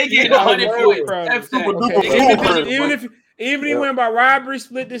 they get 100 points. Even if he went by robbery,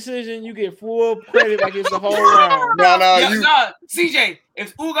 split decision, you get full credit like it's the whole round. CJ,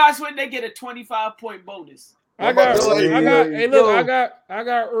 if Ugas win, they get a 25-point bonus. I got Errol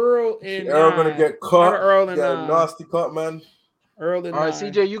and Errol gonna get caught. Earl and nasty cut, man. Earl and all right,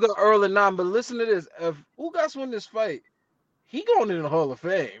 CJ, you got Earl and 9, but listen to this. If Ugas win this fight, he going in the Hall of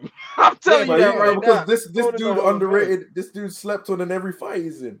Fame. I'm telling you that right now. Because this dude underrated. This dude slept on in every fight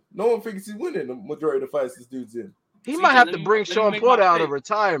he's in. No one thinks he's winning the majority of the fights this dude's in. He might have to bring Sean Porter out of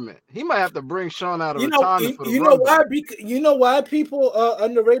retirement. He might have to bring Sean out of retirement for the You know why people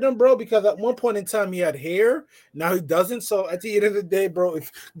underrate him, bro? Because at one point in time he had hair. Now he doesn't. So at the end of the day, bro,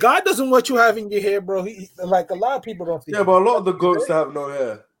 if God doesn't want you having your hair, bro, like a lot of people don't think. Yeah, but a lot of the goats have no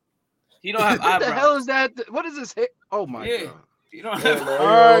hair. He don't have eyebrows. What the hell is that? What is this hair? Oh my god. You don't have.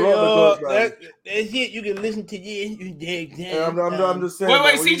 That's it. You can listen to this. I'm just saying.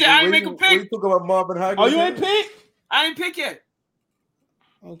 Wait, CJ, I ain't make a pick. You talk about Marvin Hagler. Oh, you ain't pick? I ain't pick yet.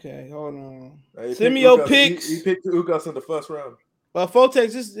 Okay, hold on. Send me your picks. He picked Ugas in the first round.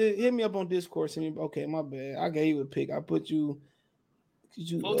 Fotex, just hit me up on Discord. Okay, my bad. I gave you a pick. I put you.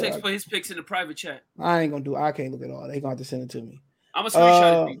 Fotex put his picks in the private chat. I ain't gonna do. I can't look at all. They gonna have to send it to me. I'm gonna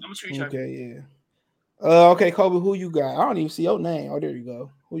screenshot it. I'm gonna screenshot. Okay, yeah. Okay, Kobe, who you got? I don't even see your name. Oh, there you go.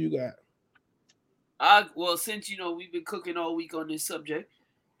 Who you got? Well, since we've been cooking all week on this subject,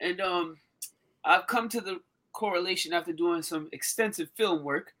 and I've come to the correlation after doing some extensive film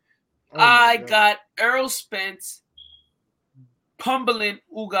work. I got Errol Spence pummeling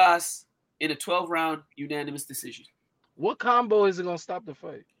Ugas in a 12-round unanimous decision. What combo is it gonna stop the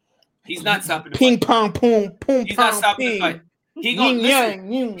fight? He's not stopping the ping fight. Pong, boom, boom, He's pong, not stopping ping. the fight. He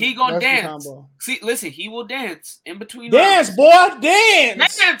gonna dance. Combo. See, listen, he will dance in between. Dance, rounds. boy,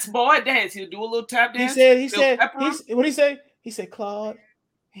 dance. Dance, boy, dance. He'll do a little tap dance. He said, what he say? He said, Claude.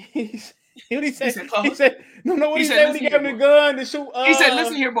 What he say? He said, no, what he said when he gave him the gun to shoot. He said,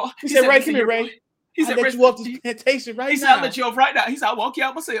 listen here, boy. He said, Ray, come here, Ray. He said, let you off this plantation right now. He said, I'll let you off right now. He said, I'll walk you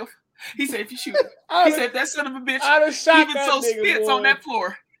out myself. He said, if you shoot. He said, that son of a bitch, even so spits on that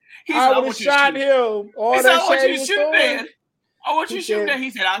floor. He said, I want you to shoot him. He said, I want you to shoot that. I want you to shoot that. He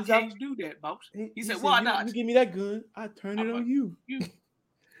said, I can't do that, boss. He said, why not? You give me that gun, I turn it on you.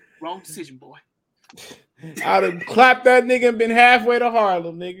 Wrong decision, boy. I'd have clapped that nigga and been halfway to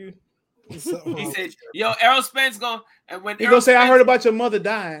Harlem, nigga. He said, yo, Errol Spence gonna, and when he gonna say, I heard about your mother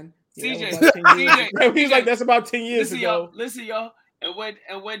dying. CJ, he's like, that's about 10 years ago. Listen, y'all, and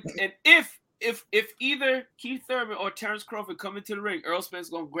if either Keith Thurman or Terence Crawford come into the ring, Errol Spence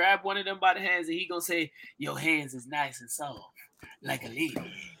gonna grab one of them by the hands and he gonna say, your hands is nice and soft, like a lady.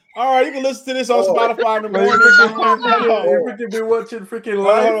 All right, you can listen to this on Spotify in the morning. If you be watching freaking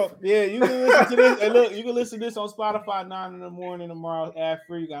live. Yeah, you can listen to this. Hey, look, you can listen to this on Spotify 9 in the morning tomorrow, ad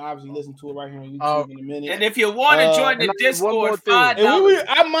free. You can obviously listen to it right here on YouTube in a minute. And if you want to join the Discord,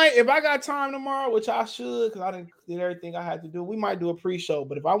 I might, if I got time tomorrow, which I should, because I did everything I had to do. We might do a pre-show,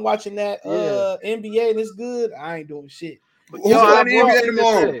 but if I'm watching that NBA and it's good, I ain't doing shit. Yo, I have NBA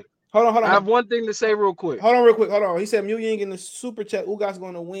tomorrow. Hold on. I have one thing to say real quick. Hold on. He said Mew Ying in the super chat. Ugas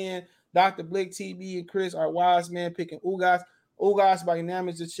going to win. Dr. Blake, TB, and Chris are wise man picking Ugas. Ugas by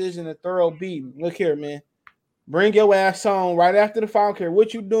unanimous decision, a thorough beating. Look here, man. Bring your ass on right after the foul. Care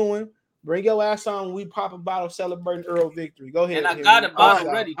what you doing. Bring your ass on. We pop a bottle celebrating Errol victory. Go ahead. And I got a bottle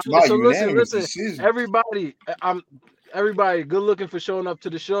ready too. So listen. Everybody, good looking for showing up to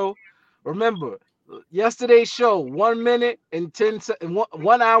the show. Remember, yesterday's show, 1 minute and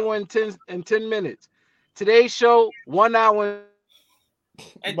 1 hour and 10 minutes. Today's show, 1 hour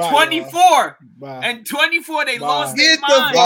and 24. And 24, they lost their mind.